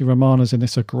 especially Romana's in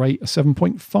this, are great. A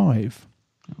 7.5.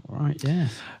 All right, yeah.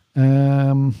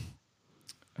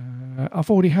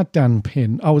 I've already had Dan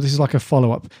Pin. Oh, this is like a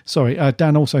follow-up. Sorry.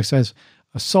 Dan also says,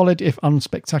 a solid, if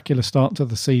unspectacular start to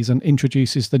the season,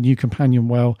 introduces the new companion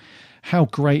well. How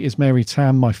great is Mary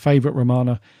Tam, my favourite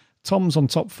Romana. Tom's on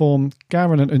top form.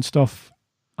 Garen and Unstoff,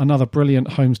 another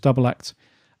brilliant Holmes double act.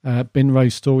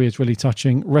 Binro's story is really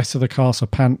touching. Rest of the cast are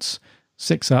pants.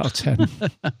 6 out of 10.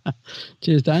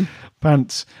 Cheers, Dan.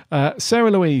 Pants. Sarah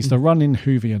Louise, the running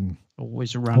Whovian.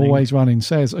 Always running. Always running.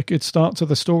 Says, a good start to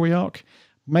the story arc.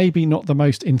 Maybe not the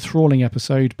most enthralling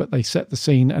episode, but they set the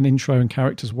scene and intro and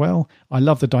characters well. I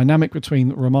love the dynamic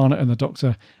between Romana and the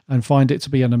Doctor and find it to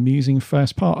be an amusing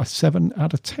first part. A 7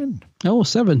 out of 10. Oh,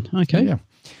 7. Okay. Yeah.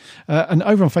 And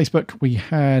over on Facebook, we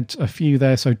had a few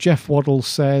there. So Jeff Waddle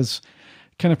says,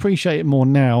 can appreciate it more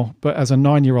now, but as a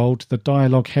 9-year-old, the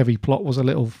dialogue-heavy plot was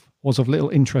of little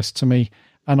interest to me,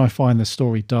 and I find the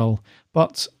story dull.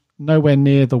 But nowhere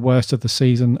near the worst of the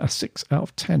season. A 6 out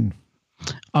of 10.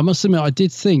 I must admit, I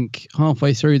did think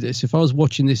halfway through this, if I was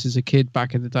watching this as a kid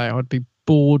back in the day, I'd be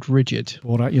bored rigid.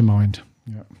 Bored out your mind.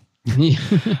 Yeah.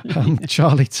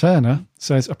 Charlie Turner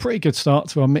says, a pretty good start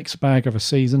to a mixed bag of a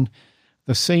season.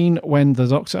 The scene when the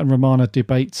Doctor and Romana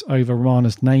debate over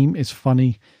Romana's name is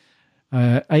funny.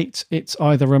 8, it's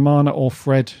either Romana or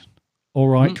Fred. All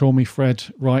right, call me Fred.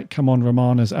 Right, come on,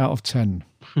 Romana's out of 10.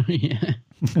 Yeah.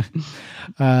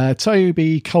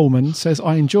 Toby Coleman says,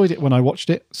 I enjoyed it when I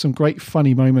watched it. Some great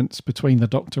funny moments between the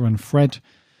Doctor and Fred.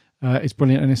 It's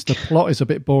brilliant, and the plot is a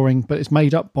bit boring, but it's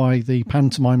made up by the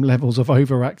pantomime levels of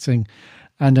overacting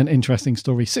and an interesting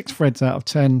story. 6 Freds out of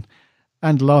 10.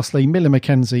 And lastly, Miller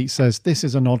Mackenzie says, this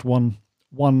is an odd one.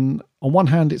 On one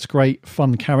hand, it's great,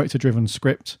 fun, character-driven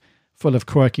script, full of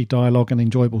quirky dialogue and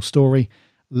enjoyable story.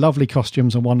 Lovely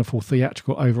costumes and wonderful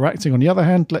theatrical overacting. On the other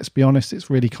hand, let's be honest, it's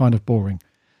really kind of boring.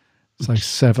 So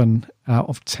 7 out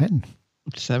of 10.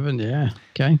 7, yeah.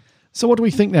 Okay. So what do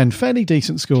we think then? Fairly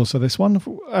decent scores for this one.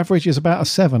 Average is about a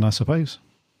 7, I suppose.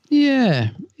 Yeah.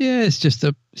 Yeah, it's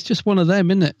just one of them,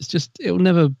 isn't it? It'll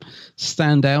never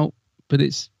stand out, but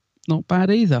it's not bad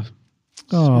either.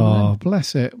 Oh,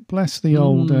 bless it. Bless the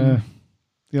old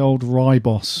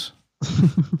Reeboss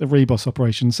The Reeboss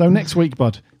operation. So next week,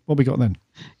 bud, what we got then?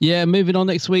 Yeah, moving on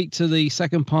next week to the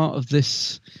second part of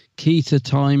this Key to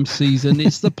Time season.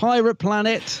 It's the Pirate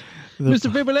Planet.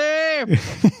 Mr. Fibbly!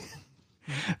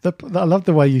 I love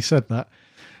the way you said that.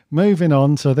 Moving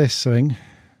on to this thing,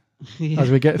 as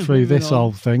we get through this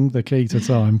old thing, the Key to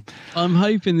Time. I'm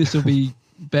hoping this will be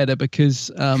better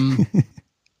because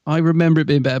I remember it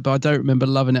being better, but I don't remember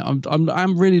loving it.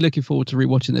 I'm really looking forward to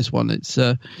rewatching this one. It's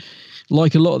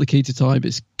like a lot of the Key to Time.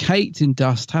 It's caked in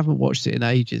dust. Haven't watched it in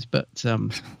ages, but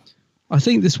I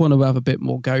think this one will have a bit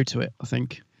more go to it. I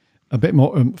think a bit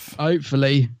more oomph.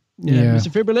 Hopefully, yeah. Mr.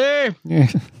 Fibbly. Yeah.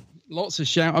 Lots of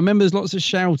shout. I remember there's lots of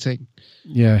shouting.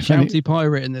 Yeah, shouty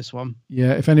pirate in this one.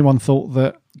 Yeah, if anyone thought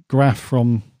that Graf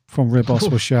from Reeboss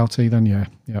was shouty, then yeah.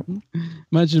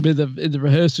 Imagine in the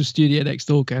rehearsal studio next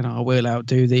door going, "I will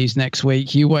outdo these next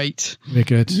week. You wait. We're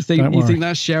good. You think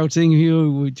that's shouting?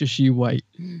 You wait."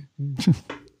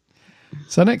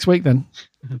 So next week then,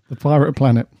 the Pirate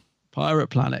Planet. Pirate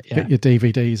Planet. Yeah. Get your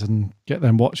DVDs and get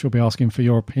them watched. We'll be asking for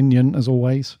your opinion as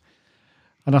always,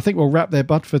 and I think we'll wrap there,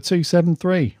 bud, for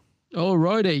 273.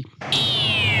 Alrighty.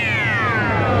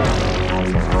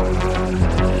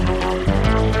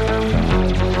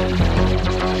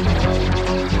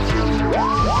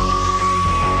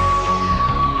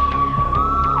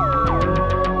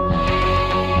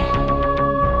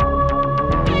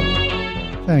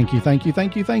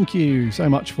 Thank you so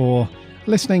much for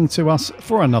listening to us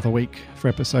for another week for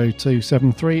episode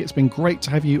 273. It's been great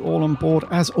to have you all on board.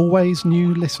 As always,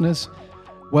 new listeners,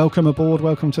 welcome aboard.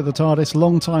 Welcome to the TARDIS.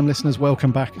 Long-time listeners,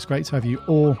 welcome back. It's great to have you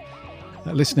all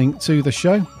listening to the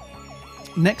show.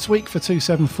 Next week for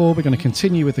 274, we're going to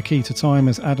continue with the Key to Time,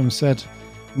 as Adam said.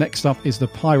 Next up is the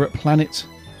Pirate Planet.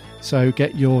 So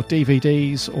get your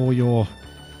DVDs or your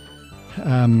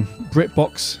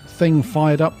BritBox thing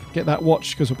fired up. Get that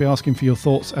watched because we'll be asking for your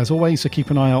thoughts as always. So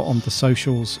keep an eye out on the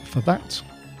socials for that.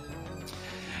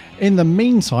 In the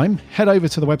meantime, head over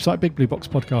to the website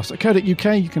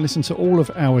bigblueboxpodcast.co.uk. You can listen to all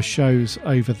of our shows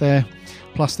over there.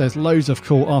 Plus there's loads of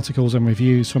cool articles and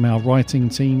reviews from our writing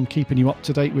team, keeping you up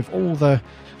to date with all the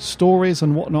stories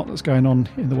and whatnot that's going on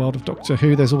in the world of Doctor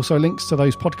Who. There's also links to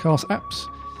those podcast apps.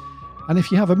 And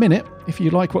if you have a minute, if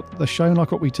you like what the show,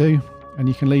 like what we do, and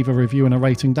you can leave a review and a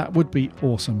rating, that would be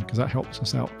awesome because that helps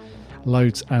us out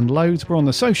loads and loads. We're on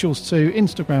the socials too,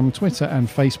 Instagram, Twitter and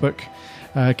Facebook.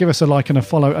 Give us a like and a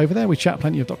follow over there. We chat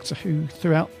plenty of Doctor Who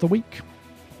throughout the week.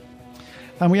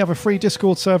 And we have a free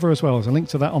Discord server as well. There's a link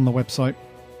to that on the website.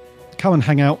 Come and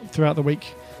hang out throughout the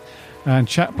week and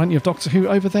chat plenty of Doctor Who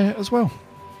over there as well.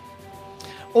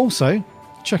 Also,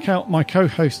 check out my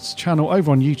co-host's channel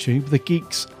over on YouTube, The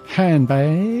Geek's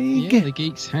Handbag. Yeah, The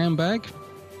Geek's Handbag.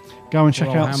 Go and check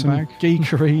out some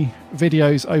geekery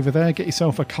videos over there. Get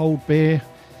yourself a cold beer,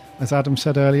 as Adam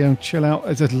said earlier, and chill out.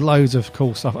 There's loads of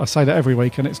cool stuff. I say that every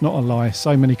week, and it's not a lie.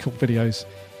 So many cool videos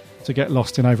to get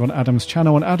lost in over on Adam's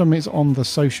channel. And Adam is on the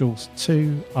socials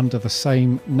too, under the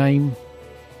same name,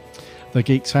 The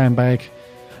Geek's Handbag.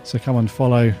 So come and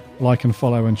follow, like and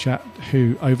follow and chat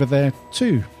Who over there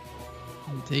too.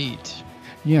 Indeed.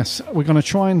 Yes, we're going to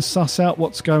try and suss out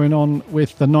what's going on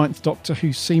with the Ninth Doctor,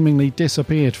 who seemingly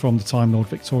disappeared from the Time Lord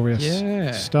Victorious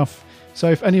stuff.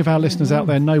 So if any of our listeners out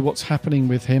there know what's happening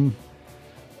with him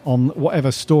on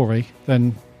whatever story,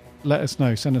 then let us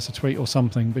know. Send us a tweet or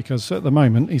something, because at the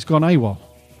moment he's gone AWOL.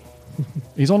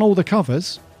 He's on all the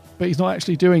covers, but he's not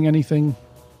actually doing anything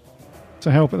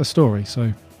to help at the story.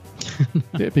 So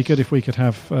it'd be good if we could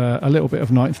have a little bit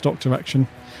of Ninth Doctor action.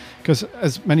 Because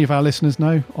as many of our listeners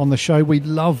know on the show, we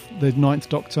love the Ninth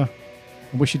Doctor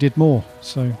and wish he did more.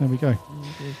 So there we go.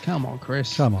 Come on,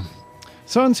 Chris. Come on.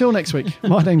 So until next week,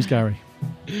 my name's Gary.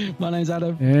 My name's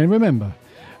Adam. And remember,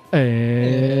 Elondie.